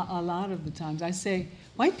 a lot of the times, I say,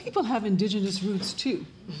 white people have indigenous roots too,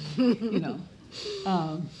 you know.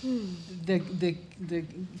 The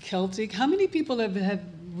Celtic, how many people have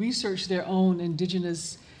researched their own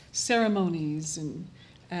indigenous ceremonies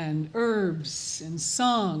and herbs and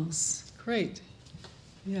songs? Great,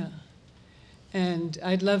 yeah. And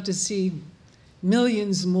I'd love to see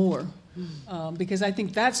millions more, because I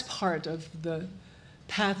think that's part of the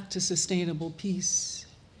path to sustainable peace.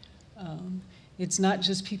 It's not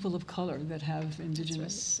just people of color that have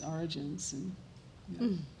indigenous origins. And,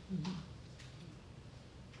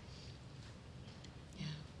 yeah.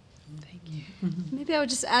 Thank you. Maybe I would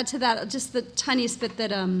just add to that just the tiniest bit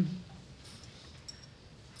that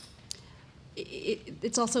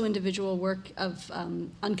it's also individual work of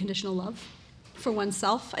unconditional love for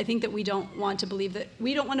oneself. I think that we don't want to believe that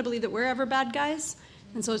we're ever bad guys,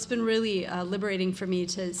 and so it's been really liberating for me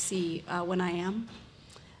to see when I am,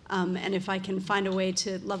 and if I can find a way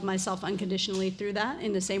to love myself unconditionally through that,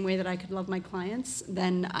 in the same way that I could love my clients,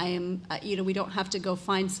 then I am. We don't have to go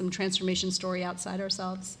find some transformation story outside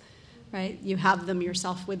ourselves. Right? You have them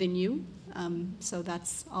yourself within you, so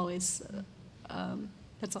that's always a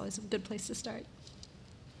good place to start.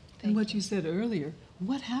 And what you said earlier,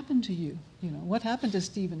 what happened to you? You know, what happened to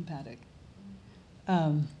Stephen Paddock?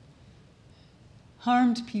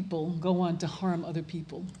 Harmed people go on to harm other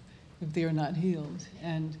people if they are not healed,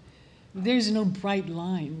 and there's no bright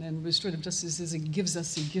line. And restorative justice gives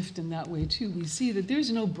us a gift in that way too. We see that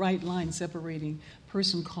there's no bright line separating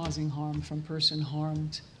person causing harm from person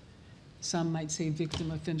harmed. Some might say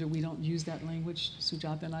victim, offender. We don't use that language.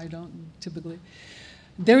 Sujata and I don't typically.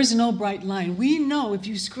 There is no bright line. We know if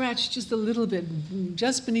you scratch just a little bit,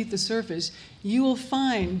 just beneath the surface, you will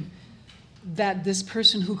find that this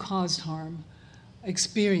person who caused harm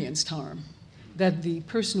experienced harm, that the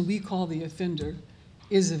person we call the offender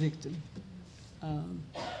is a victim.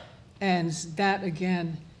 And that,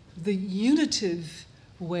 again, the unitive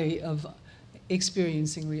way of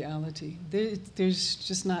experiencing reality. There's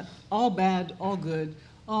just not all bad, all good,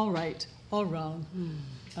 all right, all wrong.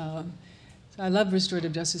 So I love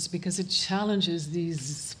restorative justice because it challenges these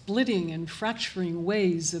splitting and fracturing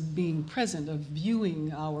ways of being present, of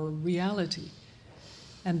viewing our reality.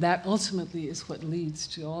 And that ultimately is what leads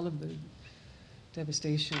to all of the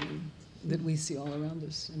devastation that we see all around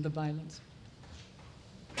us and the violence.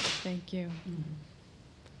 Thank you. I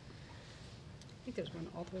think there's one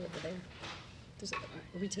all the way over there.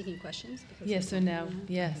 Are we taking questions? Yes, so now,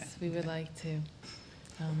 yes, we would like to.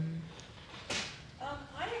 I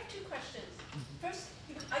have two questions. First,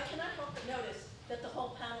 I cannot help but notice that the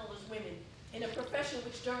whole panel is women in a profession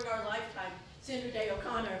which during our lifetime, Sandra Day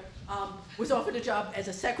O'Connor was offered a job as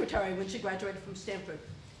a secretary when she graduated from Stanford.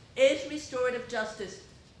 Is restorative justice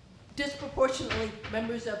disproportionately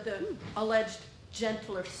members of the alleged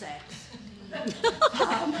gentler sex.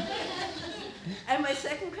 And my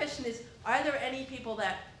second question is, are there any people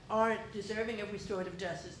that aren't deserving of restorative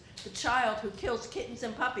justice? The child who kills kittens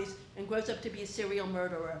and puppies and grows up to be a serial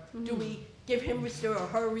murderer. Do we give him or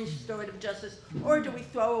her restorative justice, or do we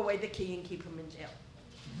throw away the key and keep him in jail?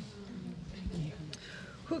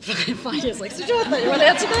 Finance, like, Sujatha, you want to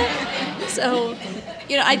answer that? So,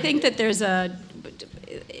 I think that there's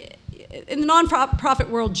in the nonprofit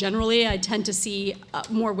world generally, I tend to see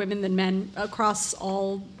more women than men across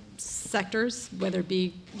all sectors, whether it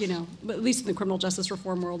be, at least in the criminal justice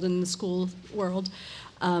reform world and the school world,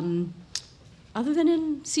 other than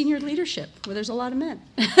in senior leadership, where there's a lot of men.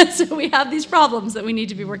 So we have these problems that we need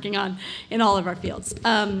to be working on in all of our fields.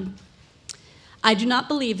 I do not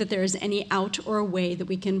believe that there is any out or a way that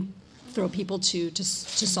we can throw people to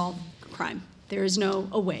solve crime. There is no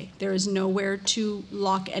a way. There is nowhere to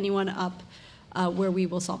lock anyone up where we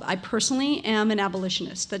will solve it. I personally am an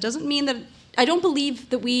abolitionist. That doesn't mean that I don't believe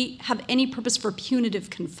that we have any purpose for punitive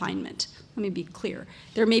confinement. Let me be clear.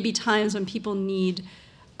 There may be times when people need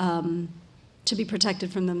to be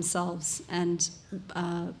protected from themselves, and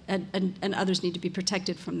others need to be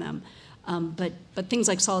protected from them. But things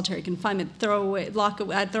like solitary confinement, throw away, lock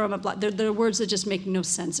away, throw them up, they're words that just make no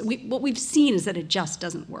sense. What we've seen is that it just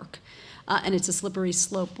doesn't work. And it's a slippery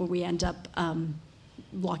slope where we end up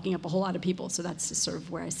locking up a whole lot of people. So that's sort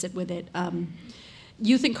of where I sit with it.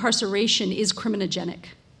 Youth incarceration is criminogenic.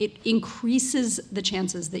 It increases the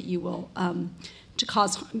chances that you will to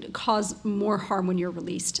cause more harm when you're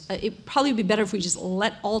released. It probably would be better if we just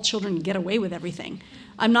let all children get away with everything.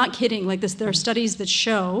 I'm not kidding. Like this, there are studies that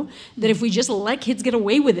show that if we just let kids get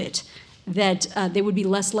away with it, that they would be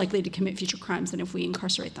less likely to commit future crimes than if we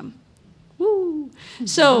incarcerate them. Woo!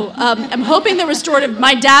 So I'm hoping that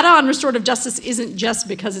my data on restorative justice isn't just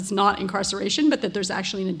because it's not incarceration, but that there's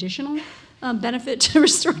actually an additional benefit to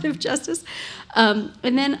restorative justice. And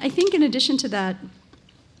then I think in addition to that,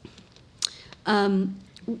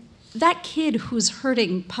 that kid who's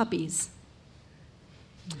hurting puppies,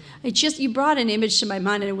 you brought an image to my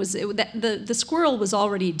mind, and the squirrel was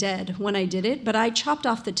already dead when I did it, but I chopped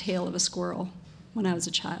off the tail of a squirrel when I was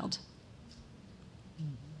a child.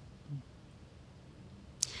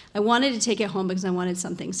 I wanted to take it home because I wanted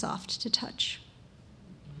something soft to touch.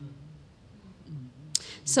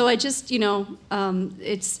 So I just,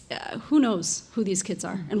 it's who knows who these kids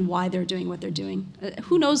are and why they're doing what they're doing.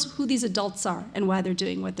 Who knows who these adults are and why they're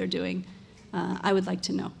doing what they're doing. I would like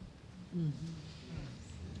to know.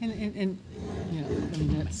 And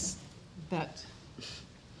that's that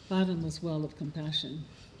bottomless well of compassion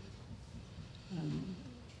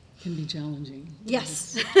can be challenging.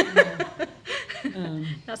 Yes.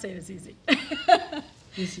 Not saying it's easy.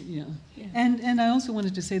 Yeah. And I also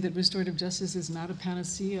wanted to say that restorative justice is not a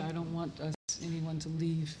panacea. I don't want anyone to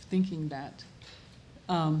leave thinking that.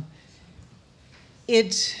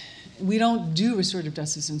 We don't do restorative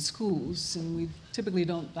justice in schools, and we typically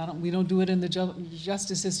we don't do it in the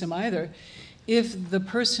justice system either, if the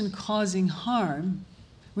person causing harm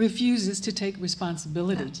refuses to take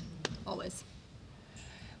responsibility. Always.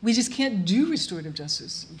 We just can't do restorative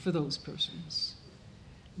justice for those persons.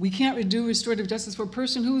 We can't do restorative justice for a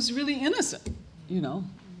person who's really innocent,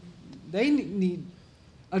 They need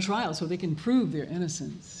a trial so they can prove their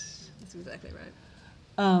innocence. That's exactly right.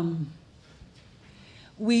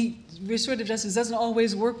 Restorative justice doesn't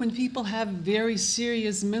always work when people have very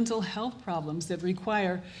serious mental health problems that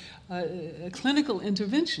require a clinical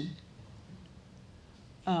intervention.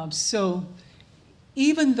 So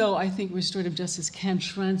even though I think restorative justice can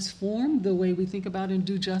transform the way we think about and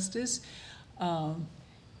do justice,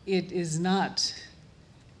 it is not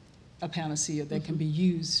a panacea that can be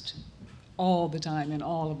used all the time in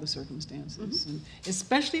all of the circumstances. And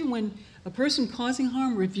especially when a person causing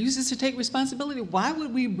harm refuses to take responsibility. Why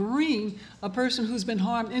would we bring a person who's been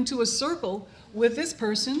harmed into a circle with this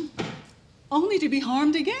person only to be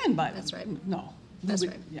harmed again by them? That's right. No. That's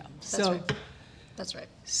right. Yeah. That's right. That's right.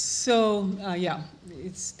 So,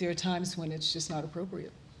 there are times when it's just not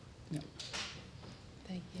appropriate. Yeah.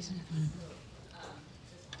 Thank you.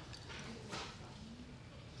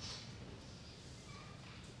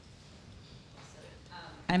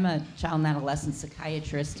 I'm a child and adolescent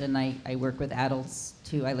psychiatrist, and I work with adults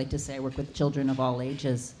too. I like to say I work with children of all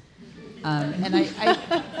ages. And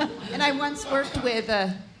I once worked with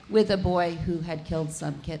a boy who had killed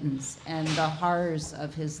some kittens, and the horrors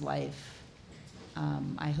of his life,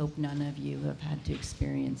 I hope none of you have had to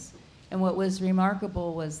experience. And what was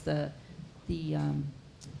remarkable was the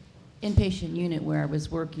inpatient unit where I was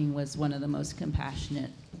working was one of the most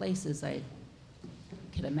compassionate places I'd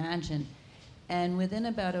could imagine. And within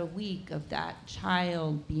about a week of that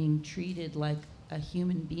child being treated like a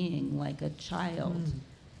human being, like a child,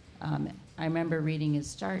 I remember reading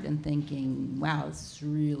his chart and thinking, wow, this is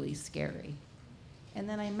really scary. And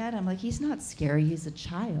then I met him, like, he's not scary, he's a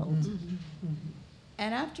child.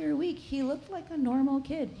 And after a week, he looked like a normal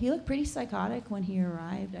kid. He looked pretty psychotic when he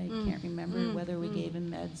arrived. I can't remember whether we gave him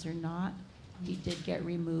meds or not. He did get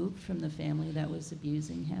removed from the family that was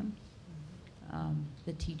abusing him.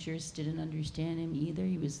 The teachers didn't understand him either.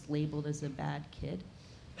 He was labeled as a bad kid.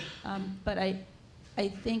 But I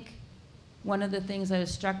think one of the things I was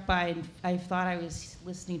struck by, and I thought I was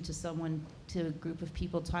listening to a group of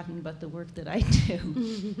people talking about the work that I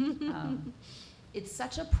do. It's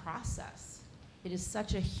such a process. It is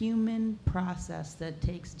such a human process that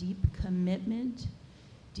takes deep commitment,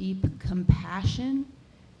 deep compassion,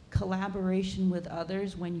 collaboration with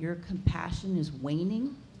others when your compassion is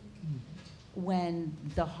waning, when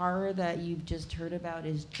the horror that you've just heard about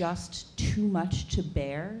is just too much to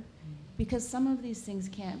bear. Because some of these things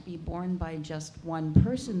can't be borne by just one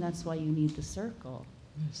person. That's why you need the circle.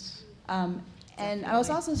 Yes. And I was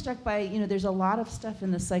also struck by, there's a lot of stuff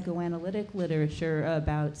in the psychoanalytic literature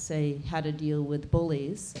about, say, how to deal with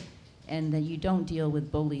bullies, and that you don't deal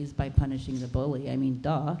with bullies by punishing the bully. I mean,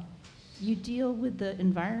 duh. You deal with the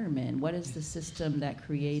environment. What is the system that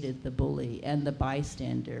created the bully and the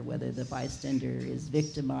bystander, whether the bystander is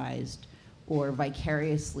victimized or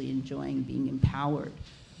vicariously enjoying being empowered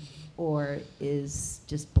or is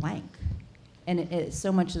just blank. And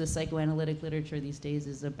so much of the psychoanalytic literature these days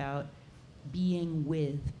is about being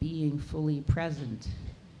with, being fully present.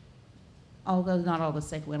 Although not all the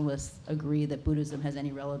psychoanalysts agree that Buddhism has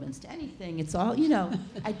any relevance to anything, it's all,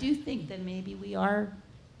 I do think that maybe we are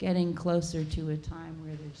getting closer to a time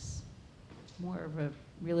where there's more of a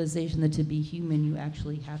realization that to be human, you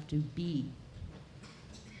actually have to be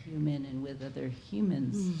human and with other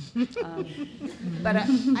humans. But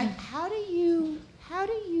how do you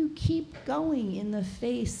keep going in the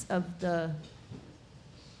face of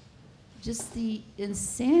just the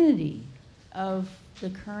insanity of the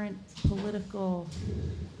current political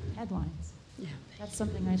headlines? Yeah. That's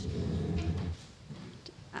something I should.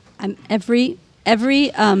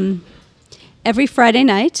 Every Friday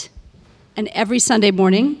night and every Sunday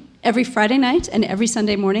morning, every Friday night and every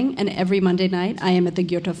Sunday morning and every Monday night, I am at the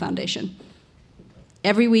Gyurto Foundation.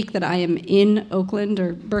 Every week that I am in Oakland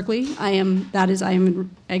or Berkeley, I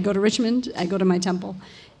go to Richmond, I go to my temple,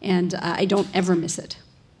 and I don't ever miss it,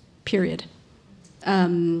 period.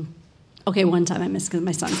 Okay, one time I missed because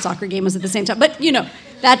my son's soccer game was at the same time, but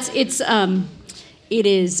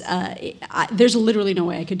there's literally no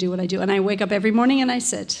way I could do what I do. And I wake up every morning and I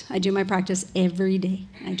sit. I do my practice every day.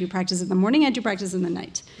 I do practice in the morning, I do practice in the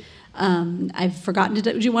night. I've forgotten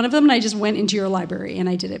to do one of them, and I just went into your library and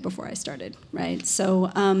I did it before I started, right? So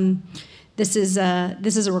this is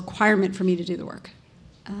a requirement for me to do the work.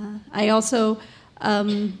 I also,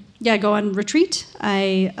 go on retreat.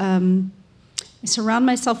 I surround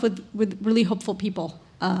myself with really hopeful people.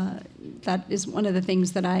 That is one of the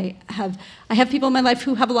things that I have. I have people in my life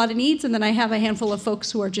who have a lot of needs, and then I have a handful of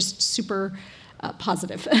folks who are just super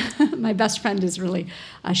positive. My best friend is really,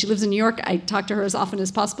 she lives in New York. I talk to her as often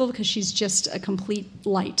as possible because she's just a complete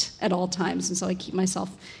light at all times, and so I keep myself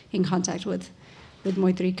in contact with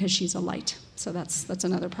Moitri because she's a light. So that's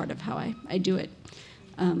another part of how I do it.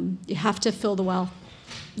 You have to fill the well.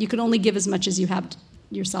 You can only give as much as you have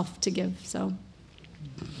yourself to give, so.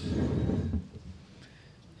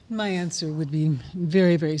 My answer would be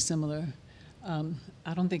very, very similar.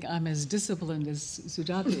 I don't think I'm as disciplined as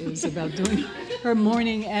Sujata is about doing her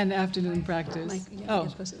morning and afternoon practice.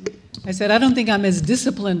 I said I don't think I'm as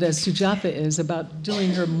disciplined as Sujata is about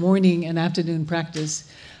doing her morning and afternoon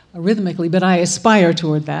practice rhythmically, but I aspire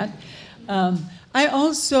toward that. I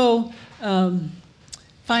also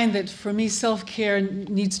find that for me, self-care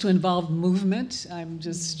needs to involve movement.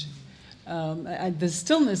 The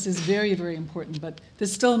stillness is very, very important, but the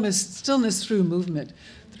stillness through movement,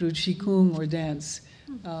 through qigong or dance,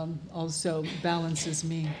 also balances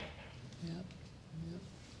me.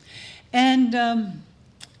 And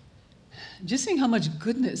just seeing how much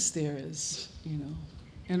goodness there is,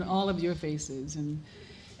 in all of your faces,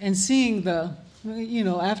 and seeing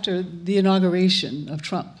after the inauguration of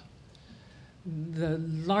Trump, the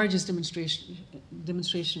largest demonstration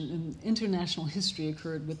in international history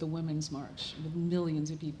occurred with the Women's March, with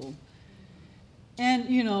millions of people. And,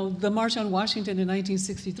 the March on Washington in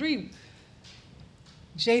 1963,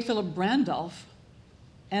 J. Philip Randolph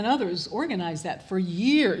and others organized that for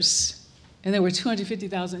years. And there were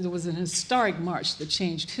 250,000. It was an historic march that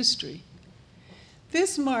changed history.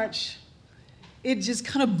 This march it just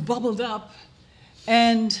kind of bubbled up.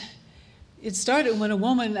 And it started when a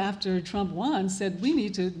woman, after Trump won, said, we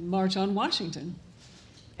need to march on Washington.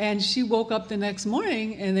 And she woke up the next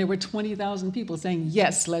morning and there were 20,000 people saying,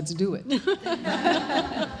 yes, let's do it.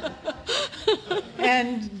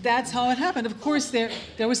 And that's how it happened. Of course, there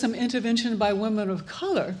was some intervention by women of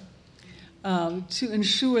color to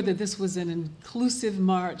ensure that this was an inclusive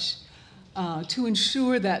march, to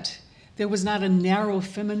ensure that there was not a narrow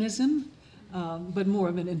feminism, but more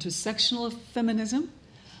of an intersectional feminism.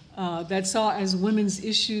 That saw as women's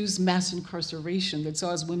issues mass incarceration, that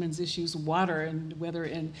saw as women's issues water, and whether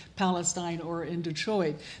in Palestine or in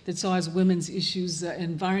Detroit, that saw as women's issues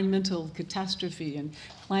environmental catastrophe and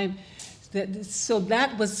climate. So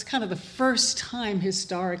that was kind of the first time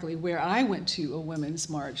historically where I went to a women's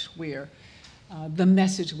march where the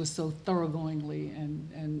message was so thoroughgoingly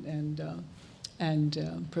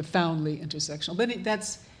and profoundly intersectional.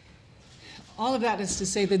 But all of that is to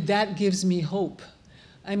say that gives me hope.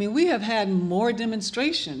 I mean, we have had more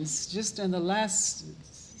demonstrations just in the last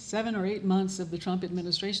 7 or 8 months of the Trump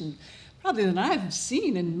administration, probably than I've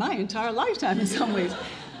seen in my entire lifetime in some ways.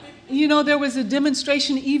 You know, there was a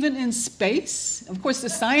demonstration even in space. Of course,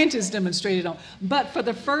 the scientists demonstrated on, but for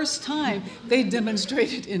the first time, they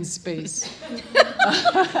demonstrated in space.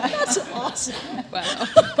 That's awesome. Wow.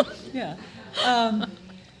 Yeah.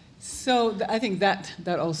 So I think that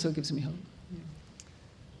also gives me hope.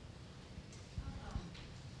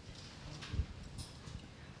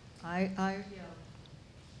 I'd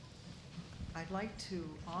like to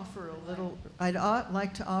offer a little. I'd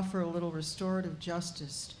like to offer a little restorative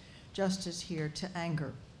justice here to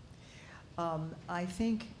anger. I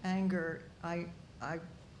think anger. I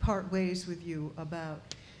part ways with you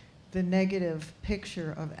about the negative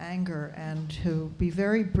picture of anger, and to be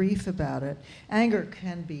very brief about it. Anger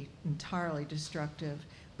can be entirely destructive,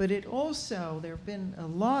 but it also, there have been a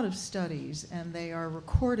lot of studies, and they are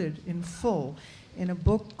recorded in full in a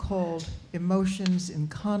book called Emotions in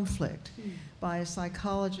Conflict by a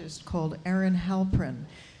psychologist called Erin Halprin,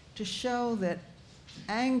 to show that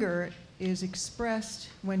anger is expressed,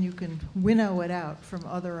 when you can winnow it out from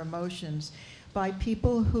other emotions, by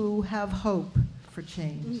people who have hope for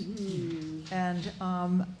change. And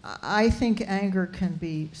I think anger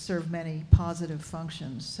can serve many positive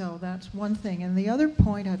functions. So that's one thing. And the other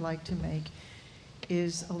point I'd like to make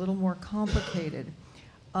is a little more complicated.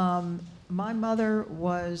 My mother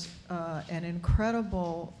was an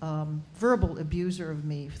incredible verbal abuser of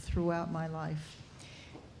me throughout my life,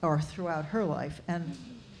 or throughout her life, and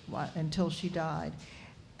until she died.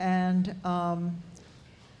 And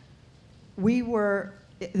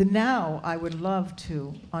now I would love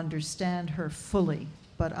to understand her fully,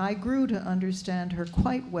 but I grew to understand her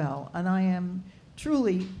quite well, and I am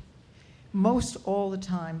truly, most all the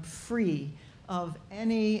time, free of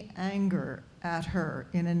any anger at her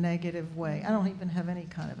in a negative way. I don't even have any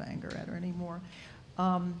kind of anger at her anymore.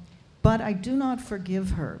 But I do not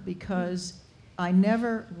forgive her, because I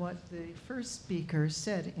never, what the first speaker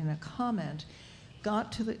said in a comment,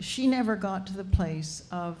 she never got to the place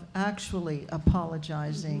of actually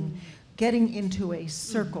apologizing, getting into a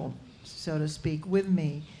circle, so to speak, with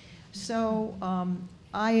me. So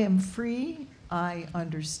I am free. I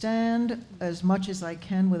understand as much as I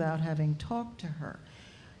can without having talked to her.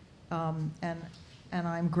 And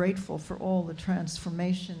I'm grateful for all the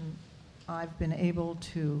transformation I've been able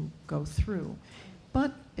to go through.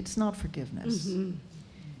 But it's not forgiveness.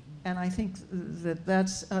 And I think that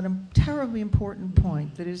that's a terribly important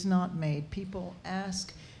point that is not made. People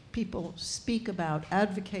speak about,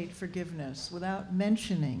 advocate forgiveness without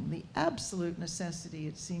mentioning the absolute necessity,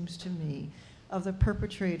 it seems to me, of the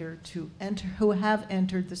perpetrator to enter, who have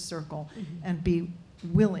entered the circle, and be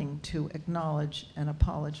willing to acknowledge and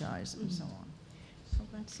apologize and so on. So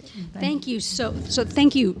that's it. Thank you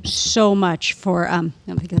thank you so much for, I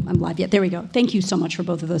don't think I'm live yet. There we go. Thank you so much for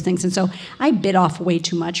both of those things. And so I bit off way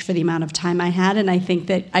too much for the amount of time I had, and I think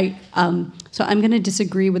that so I'm going to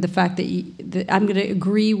disagree with the fact that I'm going to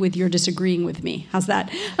agree with your disagreeing with me. How's that?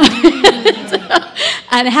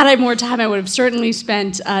 And had I more time, I would have certainly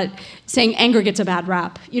spent saying anger gets a bad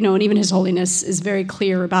rap, and even His Holiness is very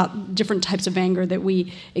clear about different types of anger that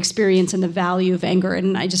we experience and the value of anger.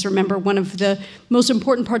 And I just remember one of the most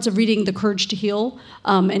important parts of reading The Courage to Heal,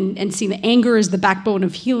 and seeing that anger is the backbone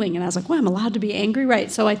of healing. And I was like, well, I'm allowed to be angry,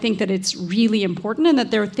 right? So I think that it's really important, and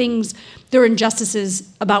that there are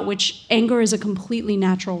injustices about which anger is a completely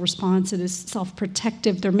natural response. It is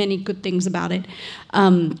self-protective. There are many good things about it.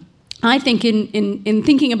 I think in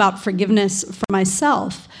thinking about forgiveness for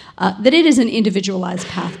myself, that it is an individualized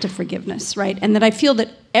path to forgiveness, right? And that I feel that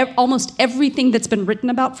almost everything that's been written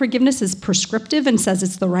about forgiveness is prescriptive and says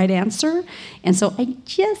it's the right answer. And so I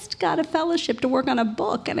just got a fellowship to work on a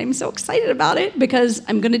book, and I'm so excited about it because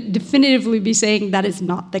I'm going to definitively be saying that is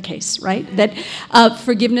not the case, right? That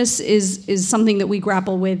forgiveness is something that we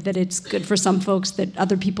grapple with, that it's good for some folks, that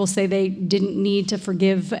other people say they didn't need to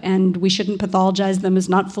forgive, and we shouldn't pathologize them as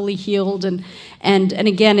not fully healed. And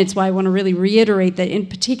again, it's why I want to really reiterate that,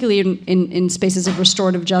 particularly in spaces of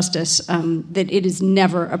restorative justice, that it is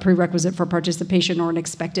never a prerequisite for participation or an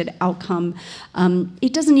expected outcome.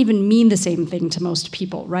 It doesn't even mean the same thing to most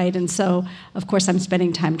people, right? And so, of course, I'm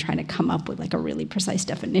spending time trying to come up with like a really precise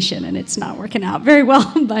definition, and it's not working out very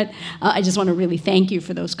well, but I just want to really thank you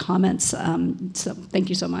for those comments. So thank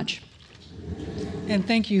you so much. And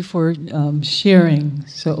thank you for sharing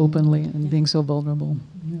so openly and being so vulnerable.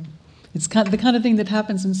 Yeah. It's the kind of thing that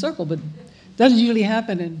happens in circle, but doesn't usually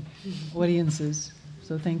happen in audiences.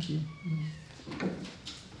 So thank you.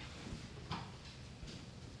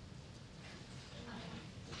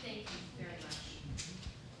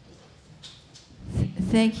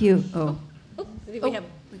 Thank you. Oh. We got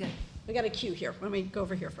a cue here. Let me go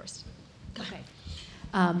over here first. Okay.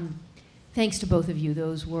 Thanks to both of you.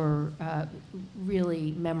 Those were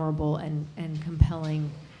really memorable and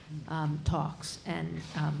compelling talks. And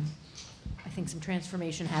I think some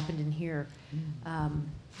transformation happened in here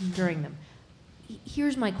during them.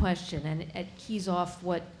 Here's my question, and it keys off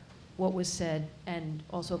what was said and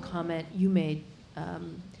also a comment you made,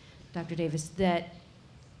 Dr. Davis, that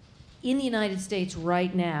in the United States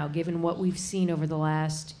right now, given what we've seen over the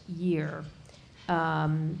last year,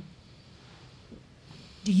 do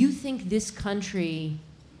you think this country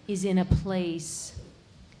is in a place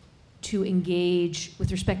to engage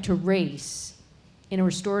with respect to race in a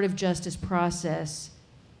restorative justice process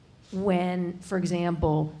when, for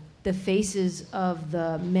example, the faces of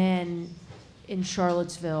the men in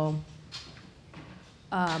Charlottesville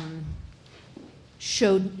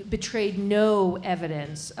betrayed no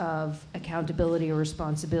evidence of accountability or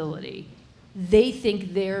responsibility? They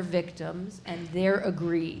think they're victims and they're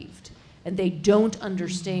aggrieved, and they don't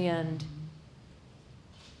understand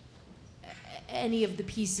any of the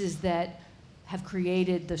pieces that have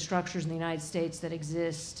created the structures in the United States that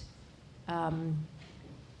exist. And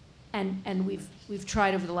we've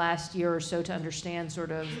tried over the last year or so to understand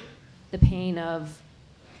sort of the pain of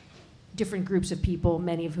different groups of people,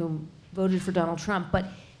 many of whom voted for Donald Trump. But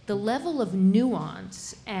the level of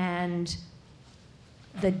nuance and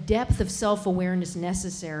the depth of self-awareness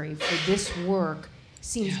necessary for this work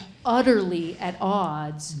seems utterly at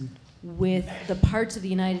odds with the parts of the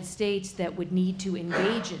United States that would need to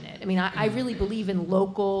engage in it. I mean, I really believe in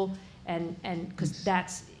local and because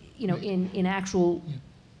that's, you know, in actual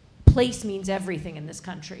place means everything in this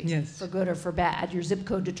country, Yes. for good or for bad. Your zip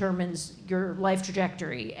code determines your life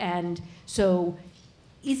trajectory. And so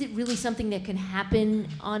is it really something that can happen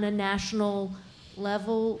on a national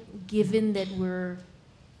level, given that we're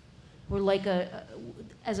like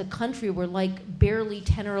as a country, we're like barely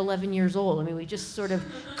 10 or 11 years old. I mean, we just sort of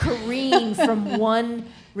careen from one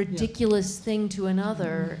ridiculous thing to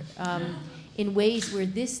another in ways where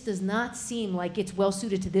this does not seem like it's well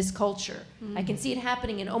suited to this culture. I can see it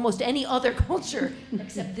happening in almost any other culture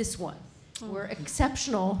except this one. We're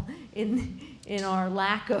exceptional in our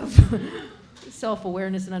lack of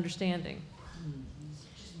self-awareness and understanding.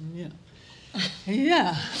 Yeah.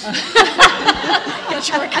 Yeah. Get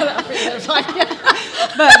your work cut out for you.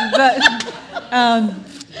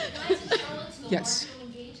 Yes.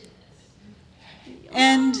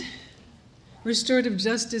 And restorative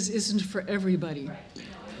justice isn't for everybody.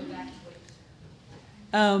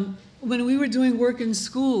 When we were doing work in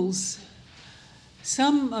schools,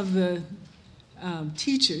 some of the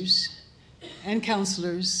teachers and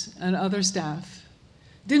counselors and other staff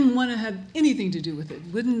didn't want to have anything to do with it,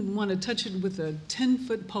 wouldn't want to touch it with a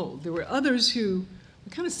 10-foot pole. There were others who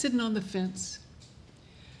were kind of sitting on the fence.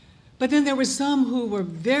 But then there were some who were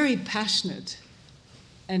very passionate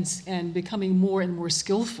and becoming more and more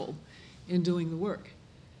skillful in doing the work.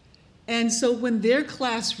 And so when their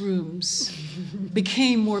classrooms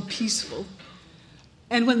became more peaceful,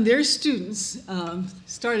 and when their students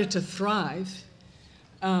started to thrive,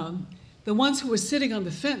 the ones who were sitting on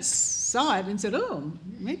the fence saw it and said, oh,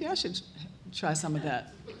 maybe I should try some of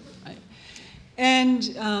that. Right?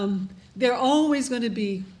 And there are always going to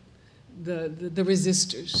be the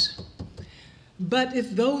resistors. But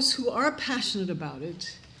if those who are passionate about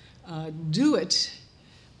it do it,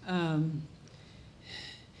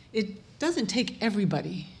 it doesn't take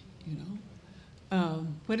everybody, you know.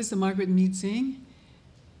 What is the Margaret Mead saying?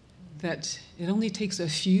 That it only takes a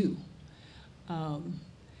few.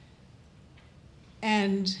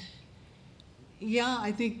 And yeah,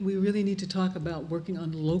 I think we really need to talk about working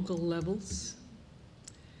on local levels.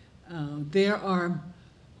 There are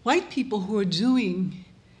white people who are doing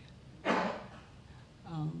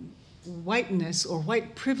whiteness or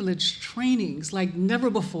white privilege trainings like never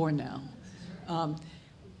before now.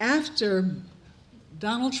 After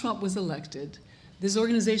Donald Trump was elected, this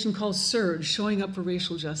organization called SURGE, Showing Up for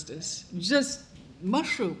Racial Justice, just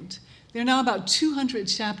mushroomed. There are now about 200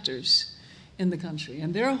 chapters in the country,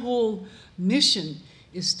 and their whole mission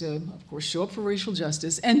is to, of course, show up for racial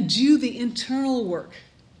justice and do the internal work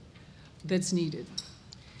that's needed.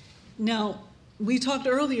 Now, we talked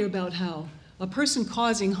earlier about how a person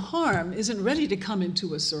causing harm isn't ready to come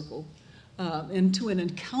into a circle, into an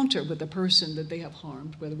encounter with the person that they have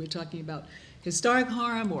harmed, whether we're talking about historic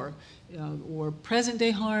harm or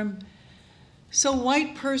present-day harm. So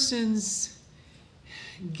white persons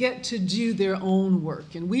get to do their own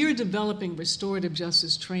work, and we are developing restorative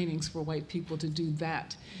justice trainings for white people to do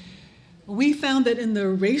that. We found that in the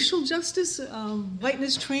racial justice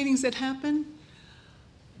whiteness trainings that happen,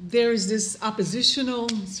 there's this oppositional,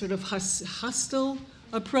 sort of hostile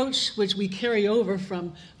approach, which we carry over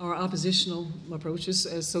from our oppositional approaches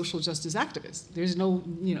as social justice activists. There's no,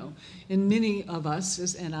 in many of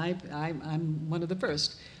us, and I'm one of the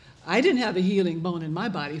first, I didn't have a healing bone in my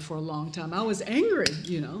body for a long time. I was angry,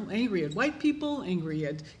 angry at white people, angry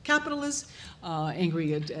at capitalists,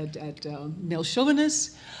 angry at male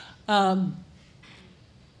chauvinists. And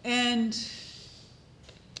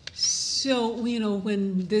so,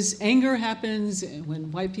 when this anger happens, and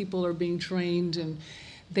when white people are being trained and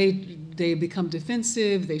they become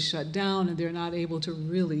defensive, they shut down, and they're not able to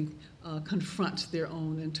really confront their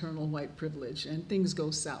own internal white privilege, and things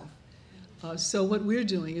go south. So what we're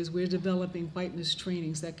doing is we're developing whiteness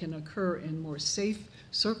trainings that can occur in more safe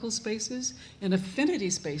circle spaces and affinity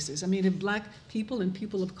spaces. I mean, if black people and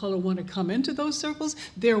people of color want to come into those circles,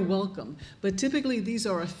 they're welcome. But typically these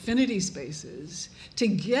are affinity spaces to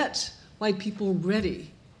get white people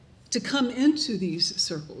ready to come into these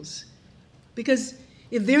circles. Because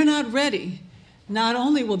if they're not ready, not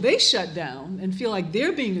only will they shut down and feel like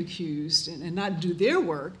they're being accused and not do their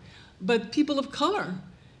work, but people of color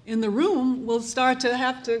in the room will start to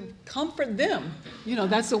have to comfort them.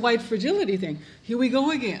 That's the white fragility thing. Here we go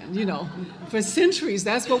again, For centuries,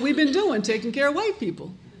 that's what we've been doing, taking care of white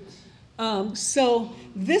people. So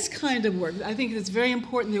this kind of work, I think it's very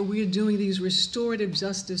important that we're doing these restorative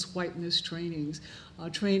justice whiteness trainings,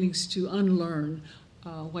 trainings to unlearn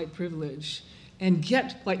white privilege and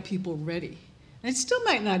get white people ready. And it still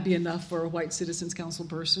might not be enough for a white Citizens Council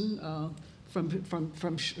person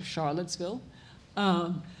from Charlottesville.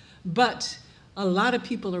 But a lot of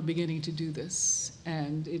people are beginning to do this,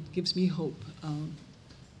 and it gives me hope.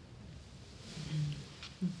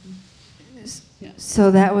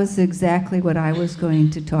 So that was exactly what I was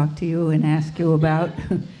going to talk to you and ask you about,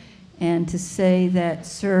 and to say that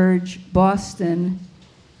SURGE Boston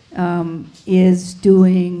is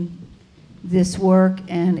doing this work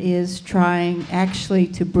and is trying actually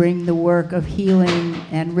to bring the work of healing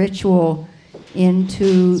and ritual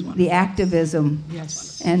into the activism.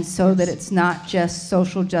 Yes. And so that it's not just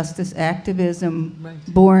social justice activism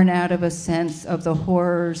born out of a sense of the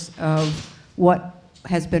horrors of what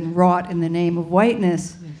has been wrought in the name of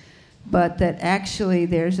whiteness, but that actually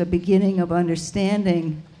there's a beginning of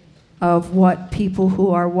understanding of what people who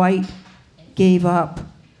are white gave up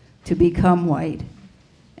to become white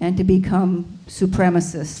and to become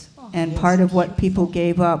supremacists. And part of what people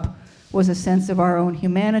gave up was a sense of our own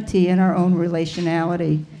humanity and our own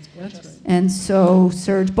relationality. That's right. And so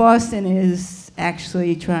SURGE Boston is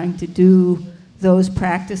actually trying to do those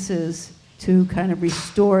practices to kind of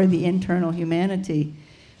restore the internal humanity.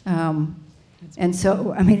 And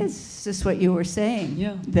so, I mean, it's just what you were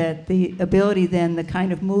saying, that the ability then, the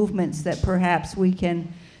kind of movements that perhaps we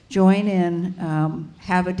can join in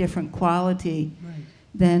have a different quality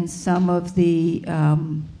than some of the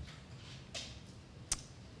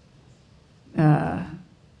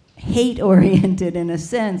hate-oriented, in a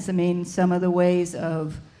sense. I mean, some of the ways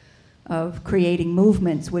of creating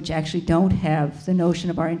movements which actually don't have the notion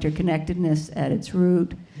of our interconnectedness at its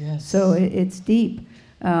root. Yes. So it's deep.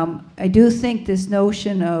 I do think this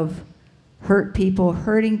notion of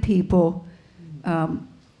hurting people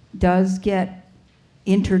does get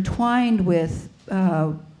intertwined with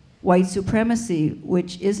white supremacy,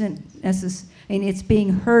 which isn't necessarily, I mean, it's being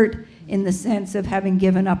hurt in the sense of having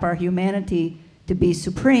given up our humanity to be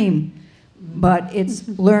supreme, but it's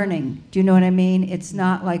learning. Do you know what I mean? It's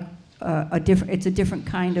not like it's a different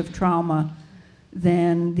kind of trauma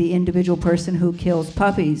than the individual person who kills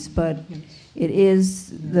puppies, but It is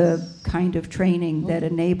the kind of training that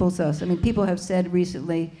enables us. I mean, people have said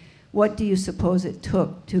recently, what do you suppose it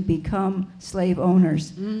took to become slave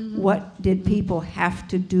owners? What did people have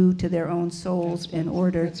to do to their own souls in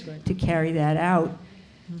order to carry that out?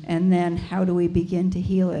 And then how do we begin to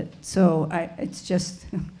heal it? So it's just...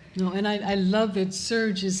 No, and I love that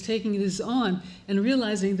Serge is taking this on and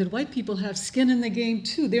realizing that white people have skin in the game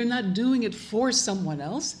too. They're not doing it for someone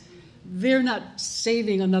else. They're not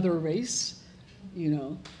saving another race, you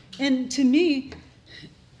know. And to me,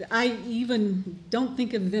 I even don't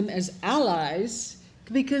think of them as allies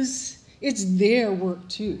because it's their work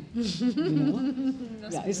too, you know.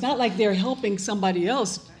 Yeah, it's not like they're helping somebody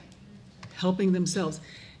else, helping themselves.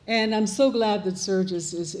 And I'm so glad that Serge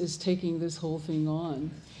is taking this whole thing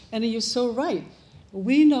on. And you're so right.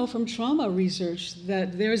 We know from trauma research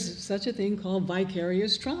that there's such a thing called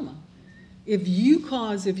vicarious trauma. If you're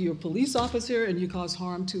a police officer and you cause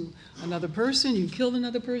harm to another person, you killed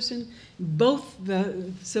another person, both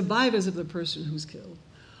the survivors of the person who's killed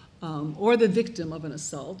or the victim of an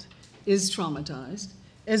assault is traumatized,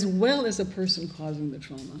 as well as a person causing the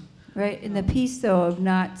trauma. Right, and the piece, though, of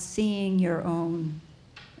not seeing your own,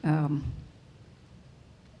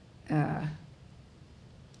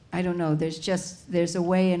 I don't know, there's a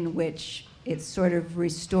way in which it's sort of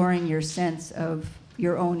restoring your sense of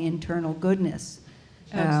your own internal goodness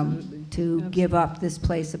to give up this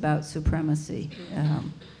place about supremacy.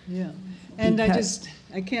 Yeah, and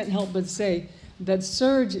I can't help but say that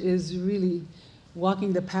Serge is really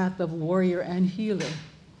walking the path of warrior and healer.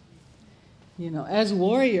 You know, as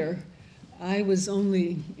warrior, I was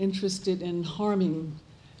only interested in harming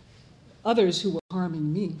others who were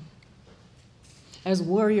harming me. As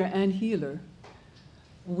warrior and healer,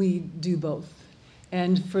 we do both.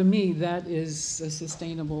 And for me, that is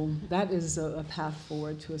a path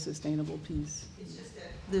forward to a sustainable peace. It's just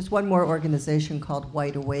that there's one more organization called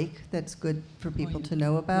White Awake that's good for people to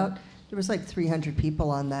know about. There was like 300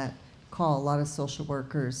 people on that call, a lot of social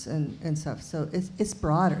workers and stuff. So it's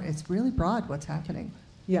broader. It's really broad what's happening.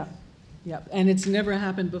 Yeah, yeah, and it's never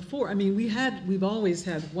happened before. I mean, we've always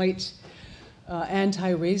had white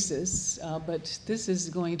anti-racists, but this is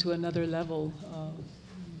going to another level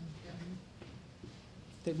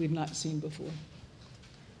that we've not seen before.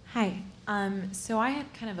 Hi. So I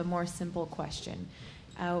had kind of a more simple question.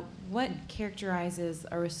 What characterizes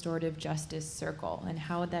a restorative justice circle, and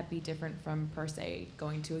how would that be different from, per se,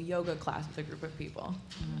 going to a yoga class with a group of people?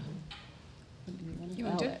 You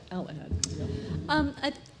want to do it? I'll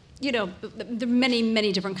add. You know, there are many,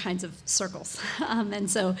 many different kinds of circles.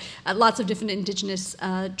 And so lots of different indigenous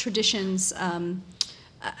traditions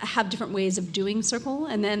have different ways of doing circle,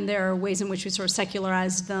 and then there are ways in which we sort of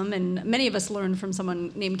secularized them, and many of us learned from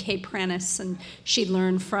someone named Kay Pranis, and she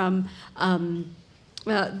learned from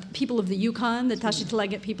people of the Yukon, the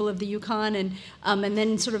Tashitilegit people of the Yukon, and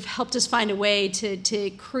then sort of helped us find a way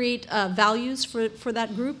to create values for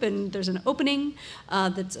that group. And there's an opening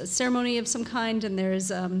that's a ceremony of some kind, and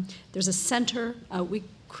there's a center. We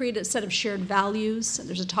create a set of shared values.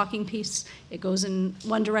 There's a talking piece. It goes in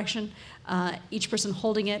one direction. Each person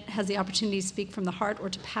holding it has the opportunity to speak from the heart or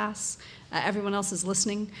to pass. Everyone else is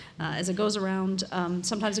listening as it goes around.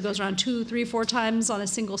 Sometimes it goes around 2, 3, 4 times on a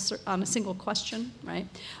single question, right?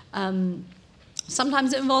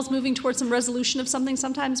 Sometimes it involves moving towards some resolution of something.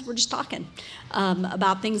 Sometimes we're just talking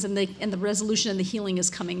about things, and the resolution and the healing is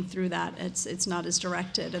coming through that. It's not as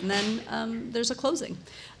directed. And then there's a closing.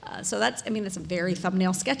 So that's a very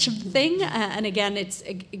thumbnail sketch of the thing. And again, it's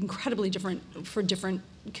incredibly different for different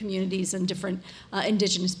communities and different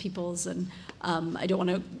indigenous peoples. And I don't want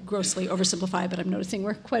to grossly oversimplify, but I'm noticing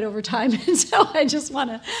we're quite over time. And so I just want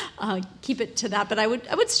to keep it to that. But I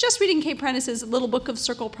would suggest reading Kay Pranis's Little Book of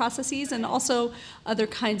Circle Processes, and also other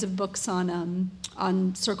kinds of books on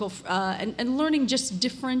circle and learning just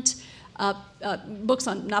different books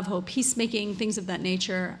on Navajo peacemaking, things of that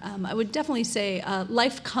nature. I would definitely say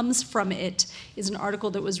Life Comes From It is an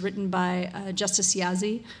article that was written by Justice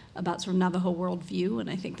Yazzie about sort of Navajo worldview, and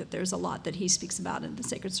I think that there's a lot that he speaks about in the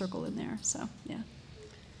Sacred Circle in there, so yeah.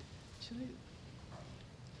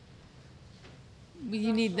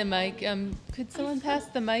 You need the mic. Could someone pass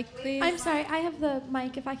the mic, please? I'm sorry, I have the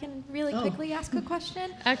mic. If I can really quickly ask a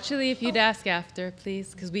question. Actually, if you'd ask after,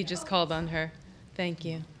 please, because we just called on her. Thank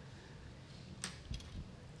you.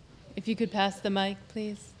 If you could pass the mic,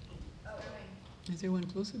 please. Is there one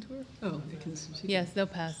closer to her? Oh, they can. Yes, they'll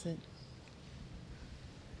pass it.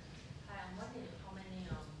 Hi, I'm wondering how many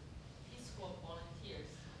Peace Corps volunteers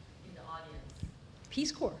in the audience.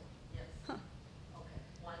 Peace Corps? Yes. Huh. Okay.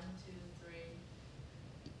 1, 2, 3.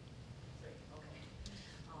 3. Okay.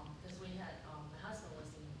 Because we had my husband was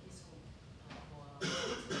in Peace Corps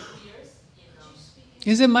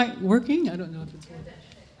Is it mic working? I don't know if it's working.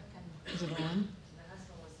 Is it on?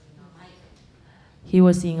 He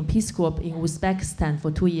was in a Peace Corps in Uzbekistan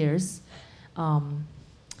for 2 years,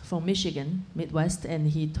 from Michigan, Midwest, and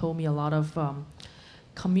he told me a lot of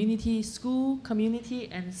community, school, community,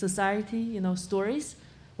 and society, stories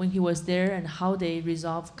when he was there and how they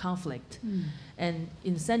resolve conflict. And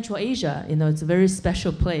in Central Asia, it's a very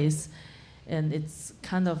special place, and it's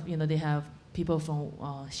kind of, they have people from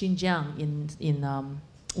Xinjiang in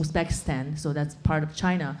Uzbekistan, so that's part of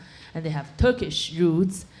China, and they have Turkish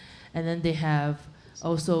roots, and then they have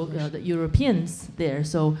also the Europeans there.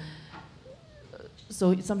 So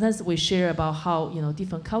sometimes we share about how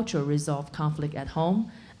different cultures resolve conflict at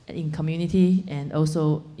home, in community, and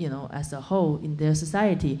also as a whole in their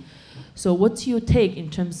society. So what's your take in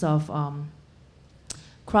terms of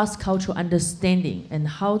cross-cultural understanding, and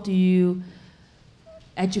how do you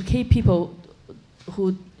educate people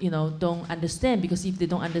who don't understand? Because if they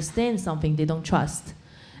don't understand something, they don't trust,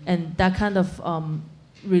 and that kind of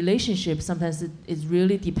relationship sometimes it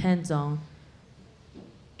really depends on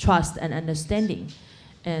trust and understanding.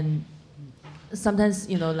 And sometimes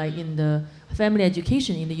like in the family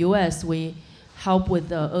education in the US, we help with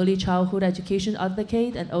the early childhood education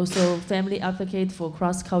advocate and also family advocate for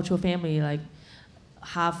cross-cultural family, like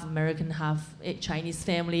half American, half Chinese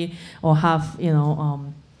family, or half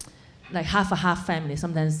like half a half family.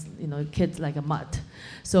 Sometimes kids like a mutt.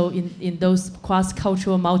 So in those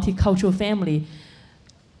cross-cultural, multicultural family,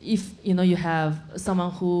 if you have someone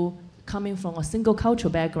who coming from a single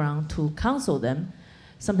cultural background to counsel them,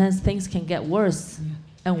 sometimes things can get worse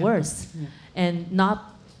and worse, and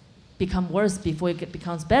not become worse before it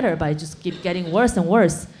becomes better, but it just keep getting worse and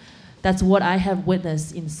worse. That's what I have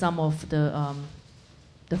witnessed in some of the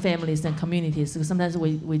families and communities. So sometimes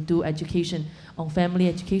we do education on family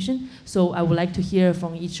education. So I would like to hear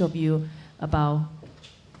from each of you about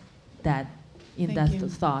that,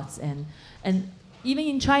 thoughts. And even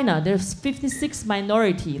in China, there's 56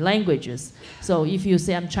 minority languages. So if you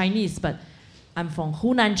say I'm Chinese, but I'm from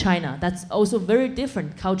Hunan, China, that's also very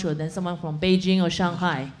different culture than someone from Beijing or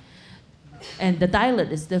Shanghai. And the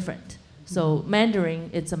dialect is different. So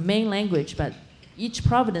Mandarin, it's a main language, but each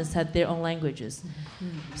province had their own languages.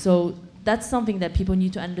 So that's something that people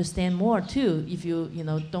need to understand more too. If you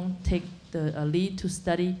don't take the lead to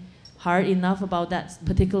study hard enough about that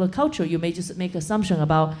particular culture, you may just make assumption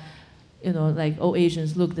about like all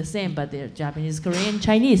Asians look the same, but they're Japanese, Korean,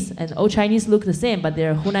 Chinese, and all Chinese look the same, but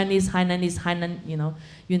they're Hunanese, Hainanese,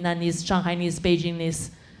 Yunnanese, Shanghainese,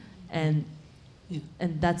 Beijingese, and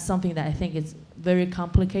that's something that I think is very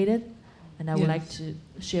complicated, and I would like to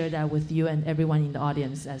share that with you and everyone in the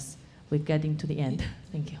audience as we're getting to the end.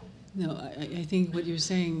 Thank you. No, I think what you're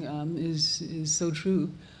saying is so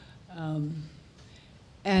true.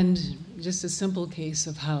 And just a simple case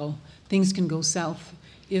of how things can go south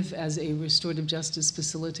if, as a restorative justice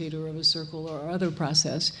facilitator of a circle or other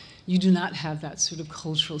process, you do not have that sort of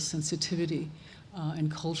cultural sensitivity and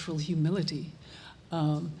cultural humility.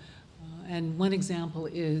 And one example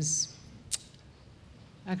is,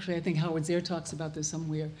 actually I think Howard Zehr talks about this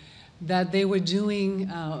somewhere, that they were doing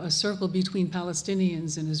a circle between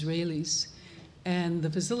Palestinians and Israelis, and the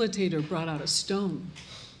facilitator brought out a stone.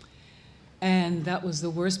 And that was the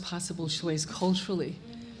worst possible choice culturally,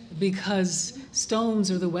 because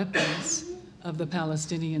stones are the weapons of the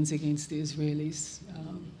Palestinians against the Israelis.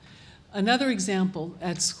 Another example,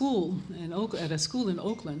 at a school in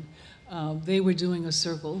Oakland, they were doing a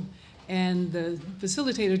circle, and the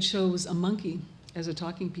facilitator chose a monkey as a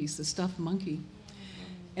talking piece, the stuffed monkey.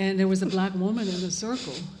 And there was a black woman in the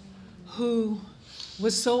circle who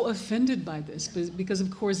was so offended by this, because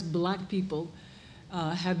of course black people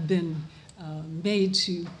have been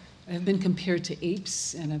have been compared to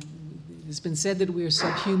apes, and it's been said that we are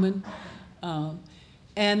subhuman.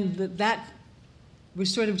 And that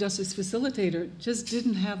restorative justice facilitator just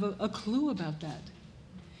didn't have a clue about that.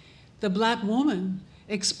 The black woman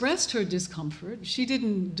expressed her discomfort. She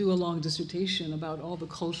didn't do a long dissertation about all the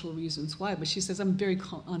cultural reasons why, but she says, I'm very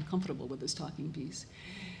uncomfortable with this talking piece.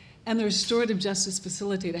 And the restorative justice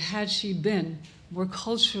facilitator, had she been more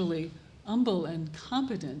culturally humble and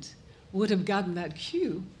competent, would have gotten that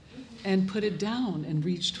cue and put it down and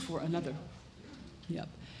reached for another. Yep.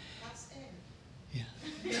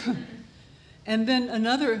 Yeah. And then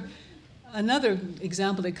another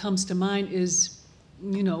example that comes to mind is,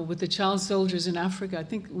 with the child soldiers in Africa. I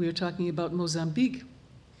think we were talking about Mozambique.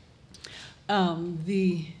 I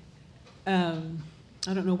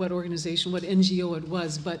don't know what organization, what NGO it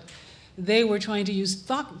was, but they were trying to use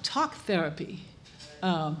talk therapy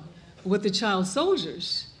with the child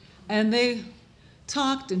soldiers. And they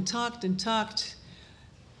talked and talked and talked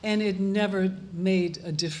and it never made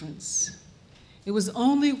a difference. It was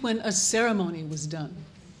only when a ceremony was done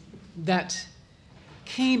that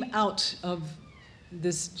came out of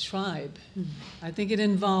this tribe. I think it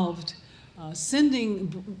involved sending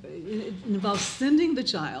the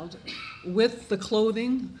child with the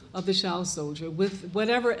clothing of the child soldier, with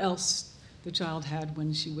whatever else the child had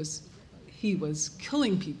when he was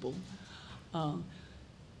killing people,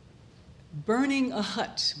 burning a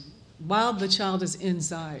hut while the child is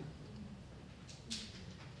inside,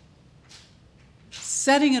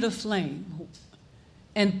 setting it aflame,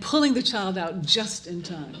 and pulling the child out just in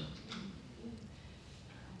time.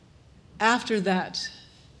 After that,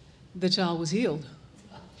 the child was healed,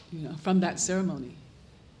 from that ceremony.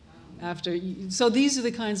 So these are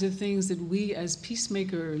the kinds of things that we as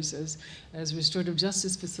peacemakers, as restorative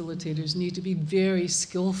justice facilitators, need to be very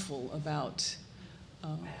skillful about.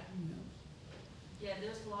 Yeah,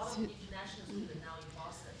 there's a lot of international students now in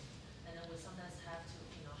Boston, and then we sometimes have to,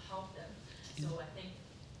 help them. So I think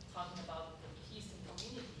talking about the peace and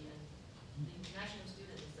community, and the international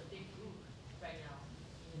student is a big group right now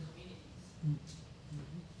in the communities.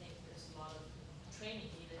 I think there's a lot of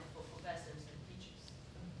training needed for professors and teachers.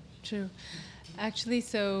 True. Actually,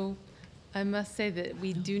 so I must say that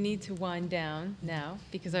we do need to wind down now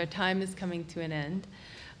because our time is coming to an end.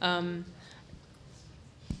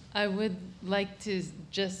 I would like to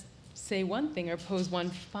just say one thing or pose one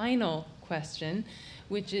final question,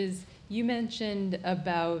 which is you mentioned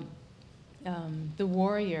about the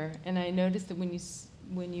warrior, and I noticed that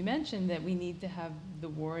when you mentioned that we need to have the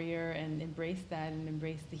warrior and embrace that and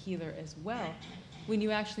embrace the healer as well, when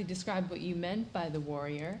you actually described what you meant by the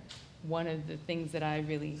warrior, one of the things that I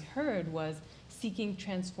really heard was seeking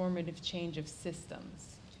transformative change of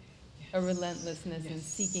systems, a relentlessness in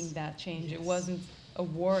seeking that change. It wasn't a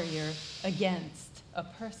warrior against a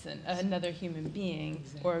person, another human being,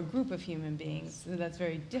 or a group of human beings. So that's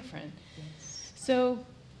very different. So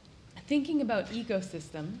thinking about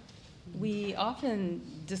ecosystem, we often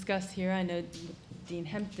discuss here, I know Dean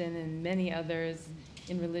Hempton and many others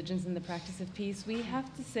in Religions and the Practice of Peace, we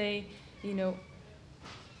have to say,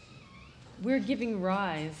 we're giving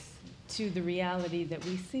rise to the reality that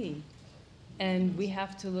we see. And we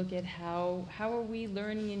have to look at how are we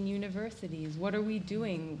learning in universities? What are we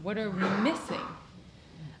doing? What are we missing?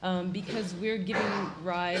 Because we're giving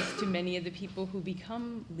rise to many of the people who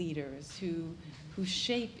become leaders, who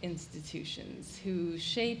shape institutions, who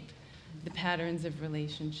shape the patterns of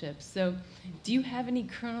relationships. So do you have any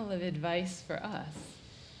kernel of advice for us?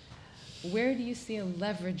 Where do you see a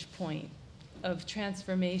leverage point of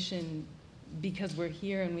transformation, because we're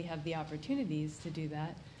here and we have the opportunities to do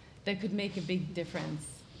that, that could make a big difference?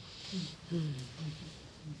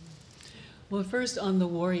 Well, first on the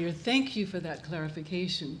warrior, thank you for that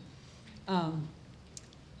clarification.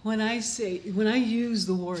 When I use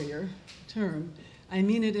the warrior term, I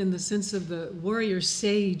mean it in the sense of the warrior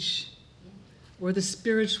sage or the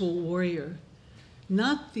spiritual warrior,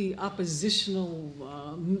 not the oppositional,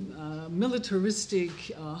 militaristic,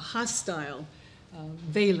 hostile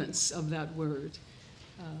valence of that word.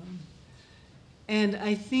 And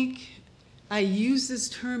I think I use this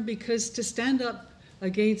term because to stand up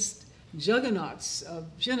against juggernauts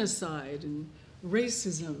of genocide and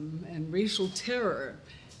racism and racial terror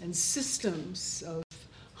and systems of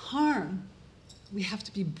harm, we have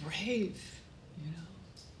to be brave,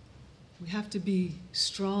 We have to be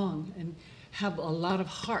strong and have a lot of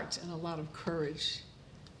heart and a lot of courage.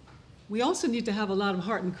 We also need to have a lot of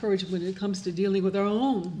heart and courage when it comes to dealing with our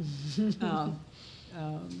own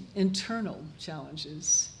internal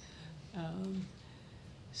challenges.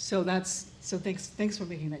 So thanks for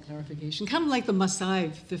making that clarification. Kind of like the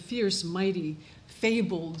Maasai, the fierce, mighty,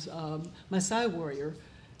 fabled Maasai warrior.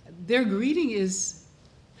 Their greeting is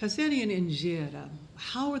Kaseri and Njera.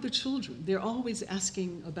 How are the children? They're always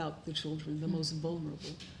asking about the children, the most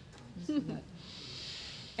vulnerable.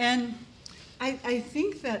 And I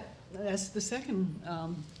think that's the second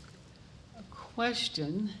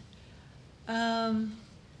question. How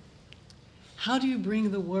do you bring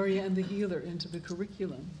the warrior and the healer into the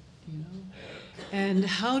curriculum? And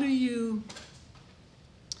how do you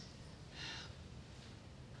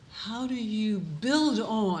build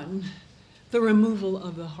on the removal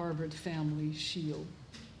of the Harvard family shield?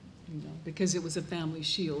 Because it was a family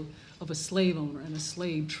shield of a slave owner and a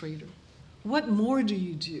slave trader. What more do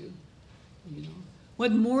you do?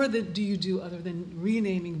 What more do you do other than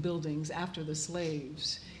renaming buildings after the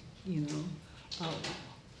slaves?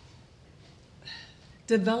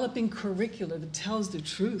 Developing curricula that tells the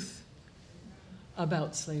truth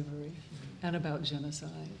about slavery and about genocide.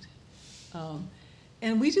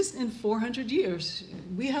 And we just, in 400 years,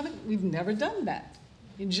 we've never done that.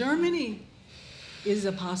 In Germany is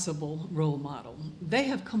a possible role model. They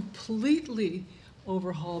have completely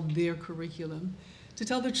overhauled their curriculum to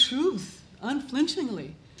tell the truth,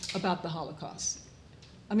 unflinchingly, about the Holocaust.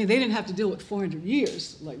 I mean, they didn't have to deal with 400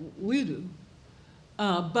 years like we do.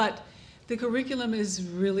 But the curriculum is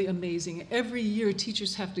really amazing. Every year,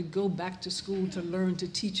 teachers have to go back to school to learn to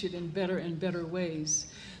teach it in better and better ways.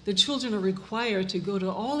 The children are required to go to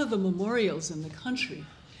all of the memorials in the country,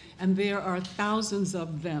 and there are thousands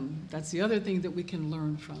of them. That's the other thing that we can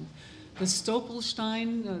learn from. The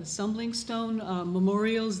Stoppelstein, Stumbling Stone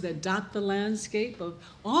memorials that dot the landscape of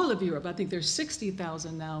all of Europe. I think there's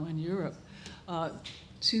 60,000 now in Europe.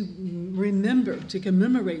 To remember, to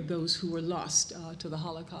commemorate those who were lost to the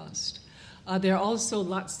Holocaust. There are also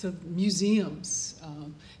lots of museums.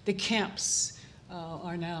 The camps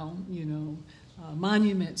are now,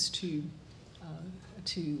 monuments to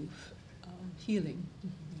healing.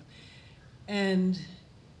 And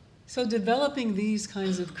so developing these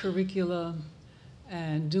kinds of curricula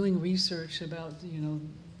and doing research about,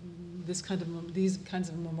 these kinds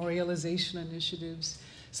of memorialization initiatives,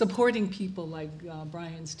 supporting people like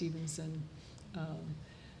Brian Stevenson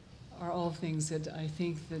are all things that I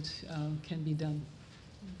think that can be done.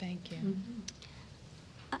 Thank you. Mm-hmm.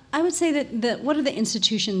 I would say that what are the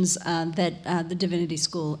institutions that the Divinity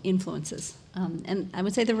School influences? And I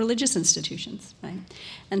would say the religious institutions, right?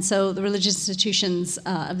 And so the religious institutions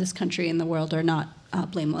of this country and the world are not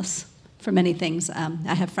blameless for many things.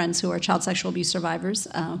 I have friends who are child sexual abuse survivors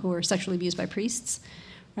who were sexually abused by priests.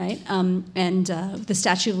 Right, and the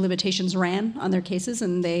statute of limitations ran on their cases,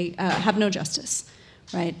 and they have no justice.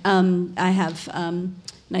 Right, I have, and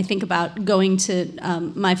I think about going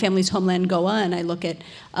to my family's homeland, Goa, and I look at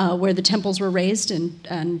where the temples were raised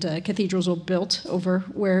and cathedrals were built over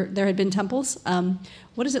where there had been temples.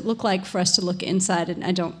 What does it look like for us to look inside? And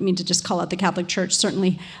I don't mean to just call out the Catholic Church.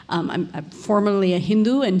 Certainly, I'm formerly a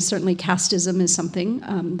Hindu, and certainly casteism is something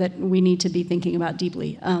that we need to be thinking about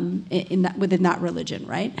deeply within that religion,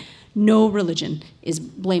 right? No religion is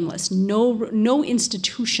blameless. No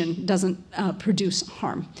institution doesn't produce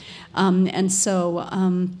harm.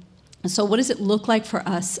 So what does it look like for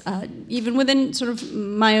us, even within sort of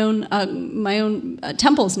my own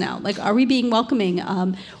temples now? Like, are we being welcoming?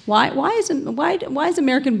 Why is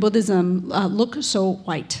American Buddhism look so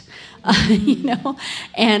white?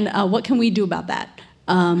 And what can we do about that?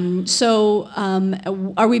 Are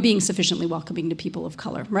we being sufficiently welcoming to people of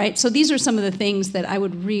color, right? So these are some of the things that I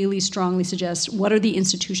would really strongly suggest. What are the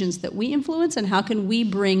institutions that we influence, and how can we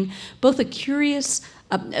bring both a curious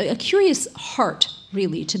heart,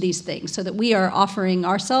 really, to these things, so that we are offering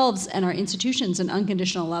ourselves and our institutions an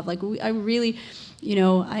unconditional love. Like, I really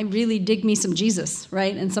dig me some Jesus,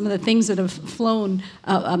 right? And some of the things that have flown,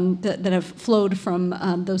 that have flowed from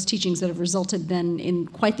those teachings that have resulted then in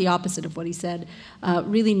quite the opposite of what he said,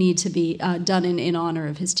 really need to be done in honor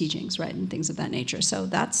of his teachings, right? And things of that nature. So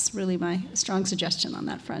that's really my strong suggestion on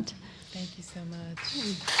that front. Thank you so much.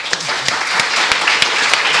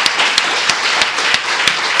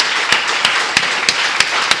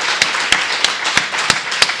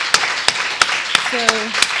 So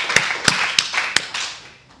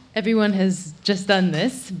everyone has just done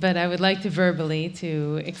this, but I would like to verbally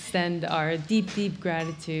extend our deep, deep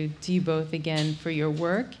gratitude to you both again for your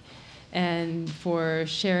work and for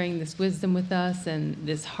sharing this wisdom with us and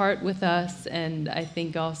this heart with us, and I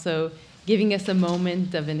think also giving us a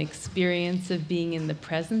moment of an experience of being in the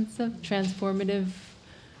presence of transformative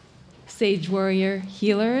sage warrior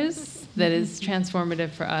healers that is transformative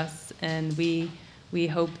for us, and we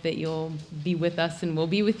hope that you'll be with us and we'll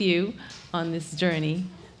be with you on this journey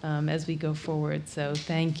as we go forward. So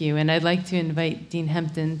thank you. And I'd like to invite Dean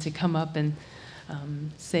Hempton to come up and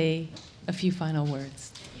say a few final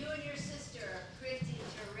words. You and your sister are pretty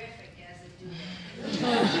terrific as a duo.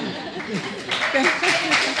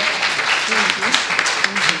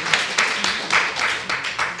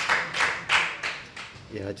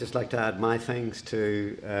 Yeah, I'd just like to add my thanks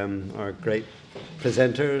to our great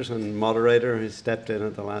presenters and moderator who stepped in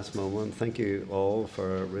at the last moment. Thank you all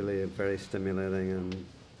for really a very stimulating and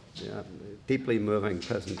deeply moving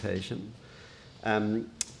presentation. I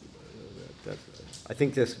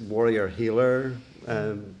think this warrior healer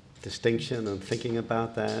distinction and thinking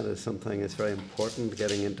about that is something that's very important,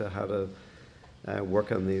 getting into how to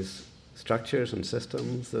work on these structures and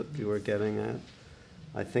systems that you were getting at.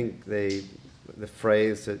 I think the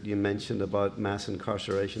phrase that you mentioned about mass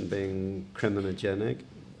incarceration being criminogenic,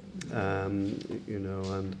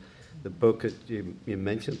 and the book that you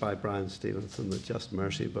mentioned by Brian Stevenson, the Just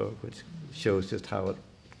Mercy book, which shows just how it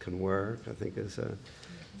can work, I think is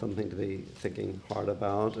something to be thinking hard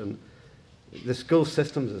about. And the school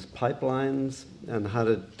systems as pipelines and how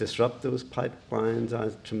to disrupt those pipelines. I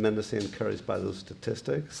was tremendously encouraged by those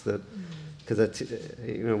statistics, that because that's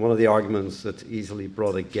one of the arguments that's easily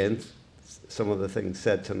brought against some of the things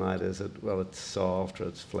said tonight is that, well, it's soft or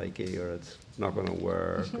it's flaky or it's not going to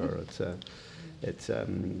work or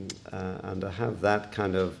and to have that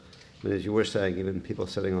kind of, I mean, as you were saying, even people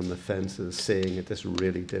sitting on the fences seeing it, this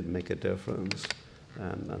really did make a difference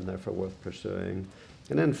and therefore worth pursuing.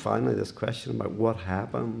 And then finally, this question about what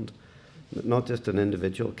happened, not just in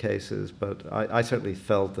individual cases, but I certainly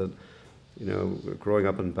felt that, growing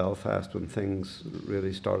up in Belfast when things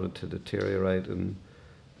really started to deteriorate in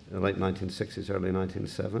the late 1960s, early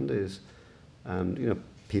 1970s, and,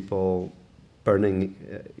 people burning,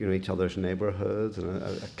 each other's neighborhoods and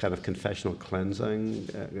a kind of confessional cleansing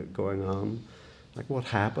going on. Like, what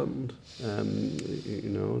happened,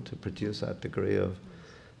 to produce that degree of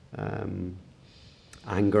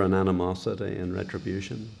anger and animosity and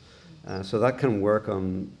retribution. So that can work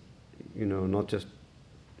on, not just,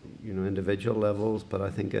 individual levels, but I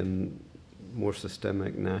think in more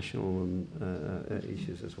systemic national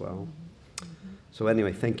issues as well. So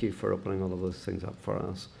anyway, thank you for opening all of those things up for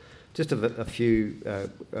us. Just a few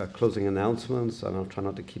closing announcements, and I'll try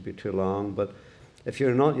not to keep you too long, but if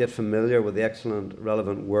you're not yet familiar with the excellent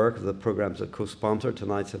relevant work of the programs that co-sponsor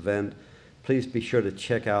tonight's event, please be sure to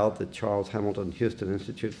check out the Charles Hamilton Houston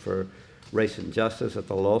Institute for Race and Justice at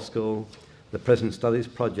the Law School, the Prison Studies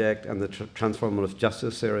Project, and the Transformative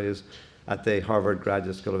Justice Series at the Harvard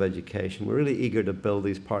Graduate School of Education. We're really eager to build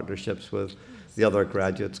these partnerships with the other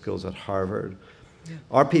graduate schools at Harvard. Yeah.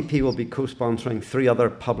 RPP will be co-sponsoring 3 other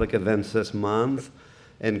public events this month,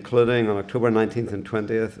 including on October 19th and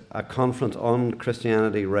 20th, a conference on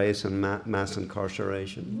Christianity, race, and mass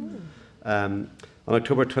incarceration. On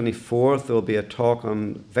October 24th, there will be a talk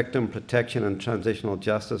on victim protection and transitional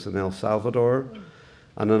justice in El Salvador.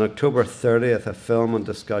 And on October 30th, a film and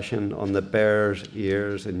discussion on the Bears'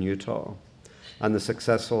 Ears in Utah and the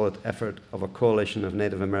successful effort of a coalition of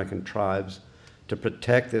Native American tribes to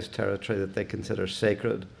protect this territory that they consider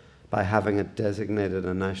sacred by having it designated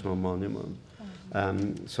a national monument.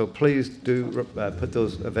 So please do put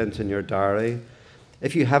those events in your diary.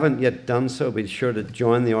 If you haven't yet done so, be sure to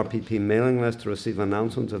join the RPP mailing list to receive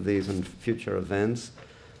announcements of these and future events.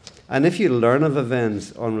 And if you learn of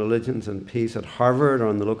events on religions and peace at Harvard or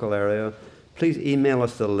in the local area, please email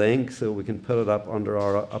us the link so we can put it up under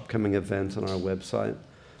our upcoming events on our website.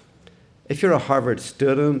 If you're a Harvard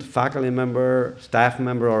student, faculty member, staff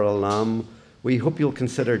member, or alum, we hope you'll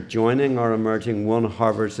consider joining our emerging One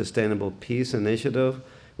Harvard Sustainable Peace initiative,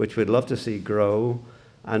 which we'd love to see grow,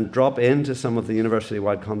 and drop into some of the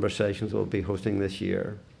university-wide conversations we'll be hosting this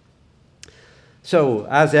year. So,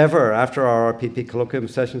 as ever, after our RPP colloquium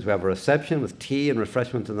sessions, we have a reception with tea and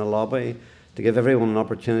refreshments in the lobby to give everyone an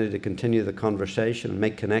opportunity to continue the conversation,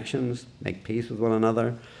 make connections, make peace with one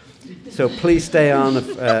another. So please stay on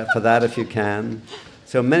for that if you can.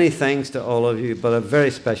 So many thanks to all of you, but a very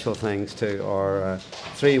special thanks to our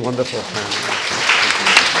 3 wonderful panelists.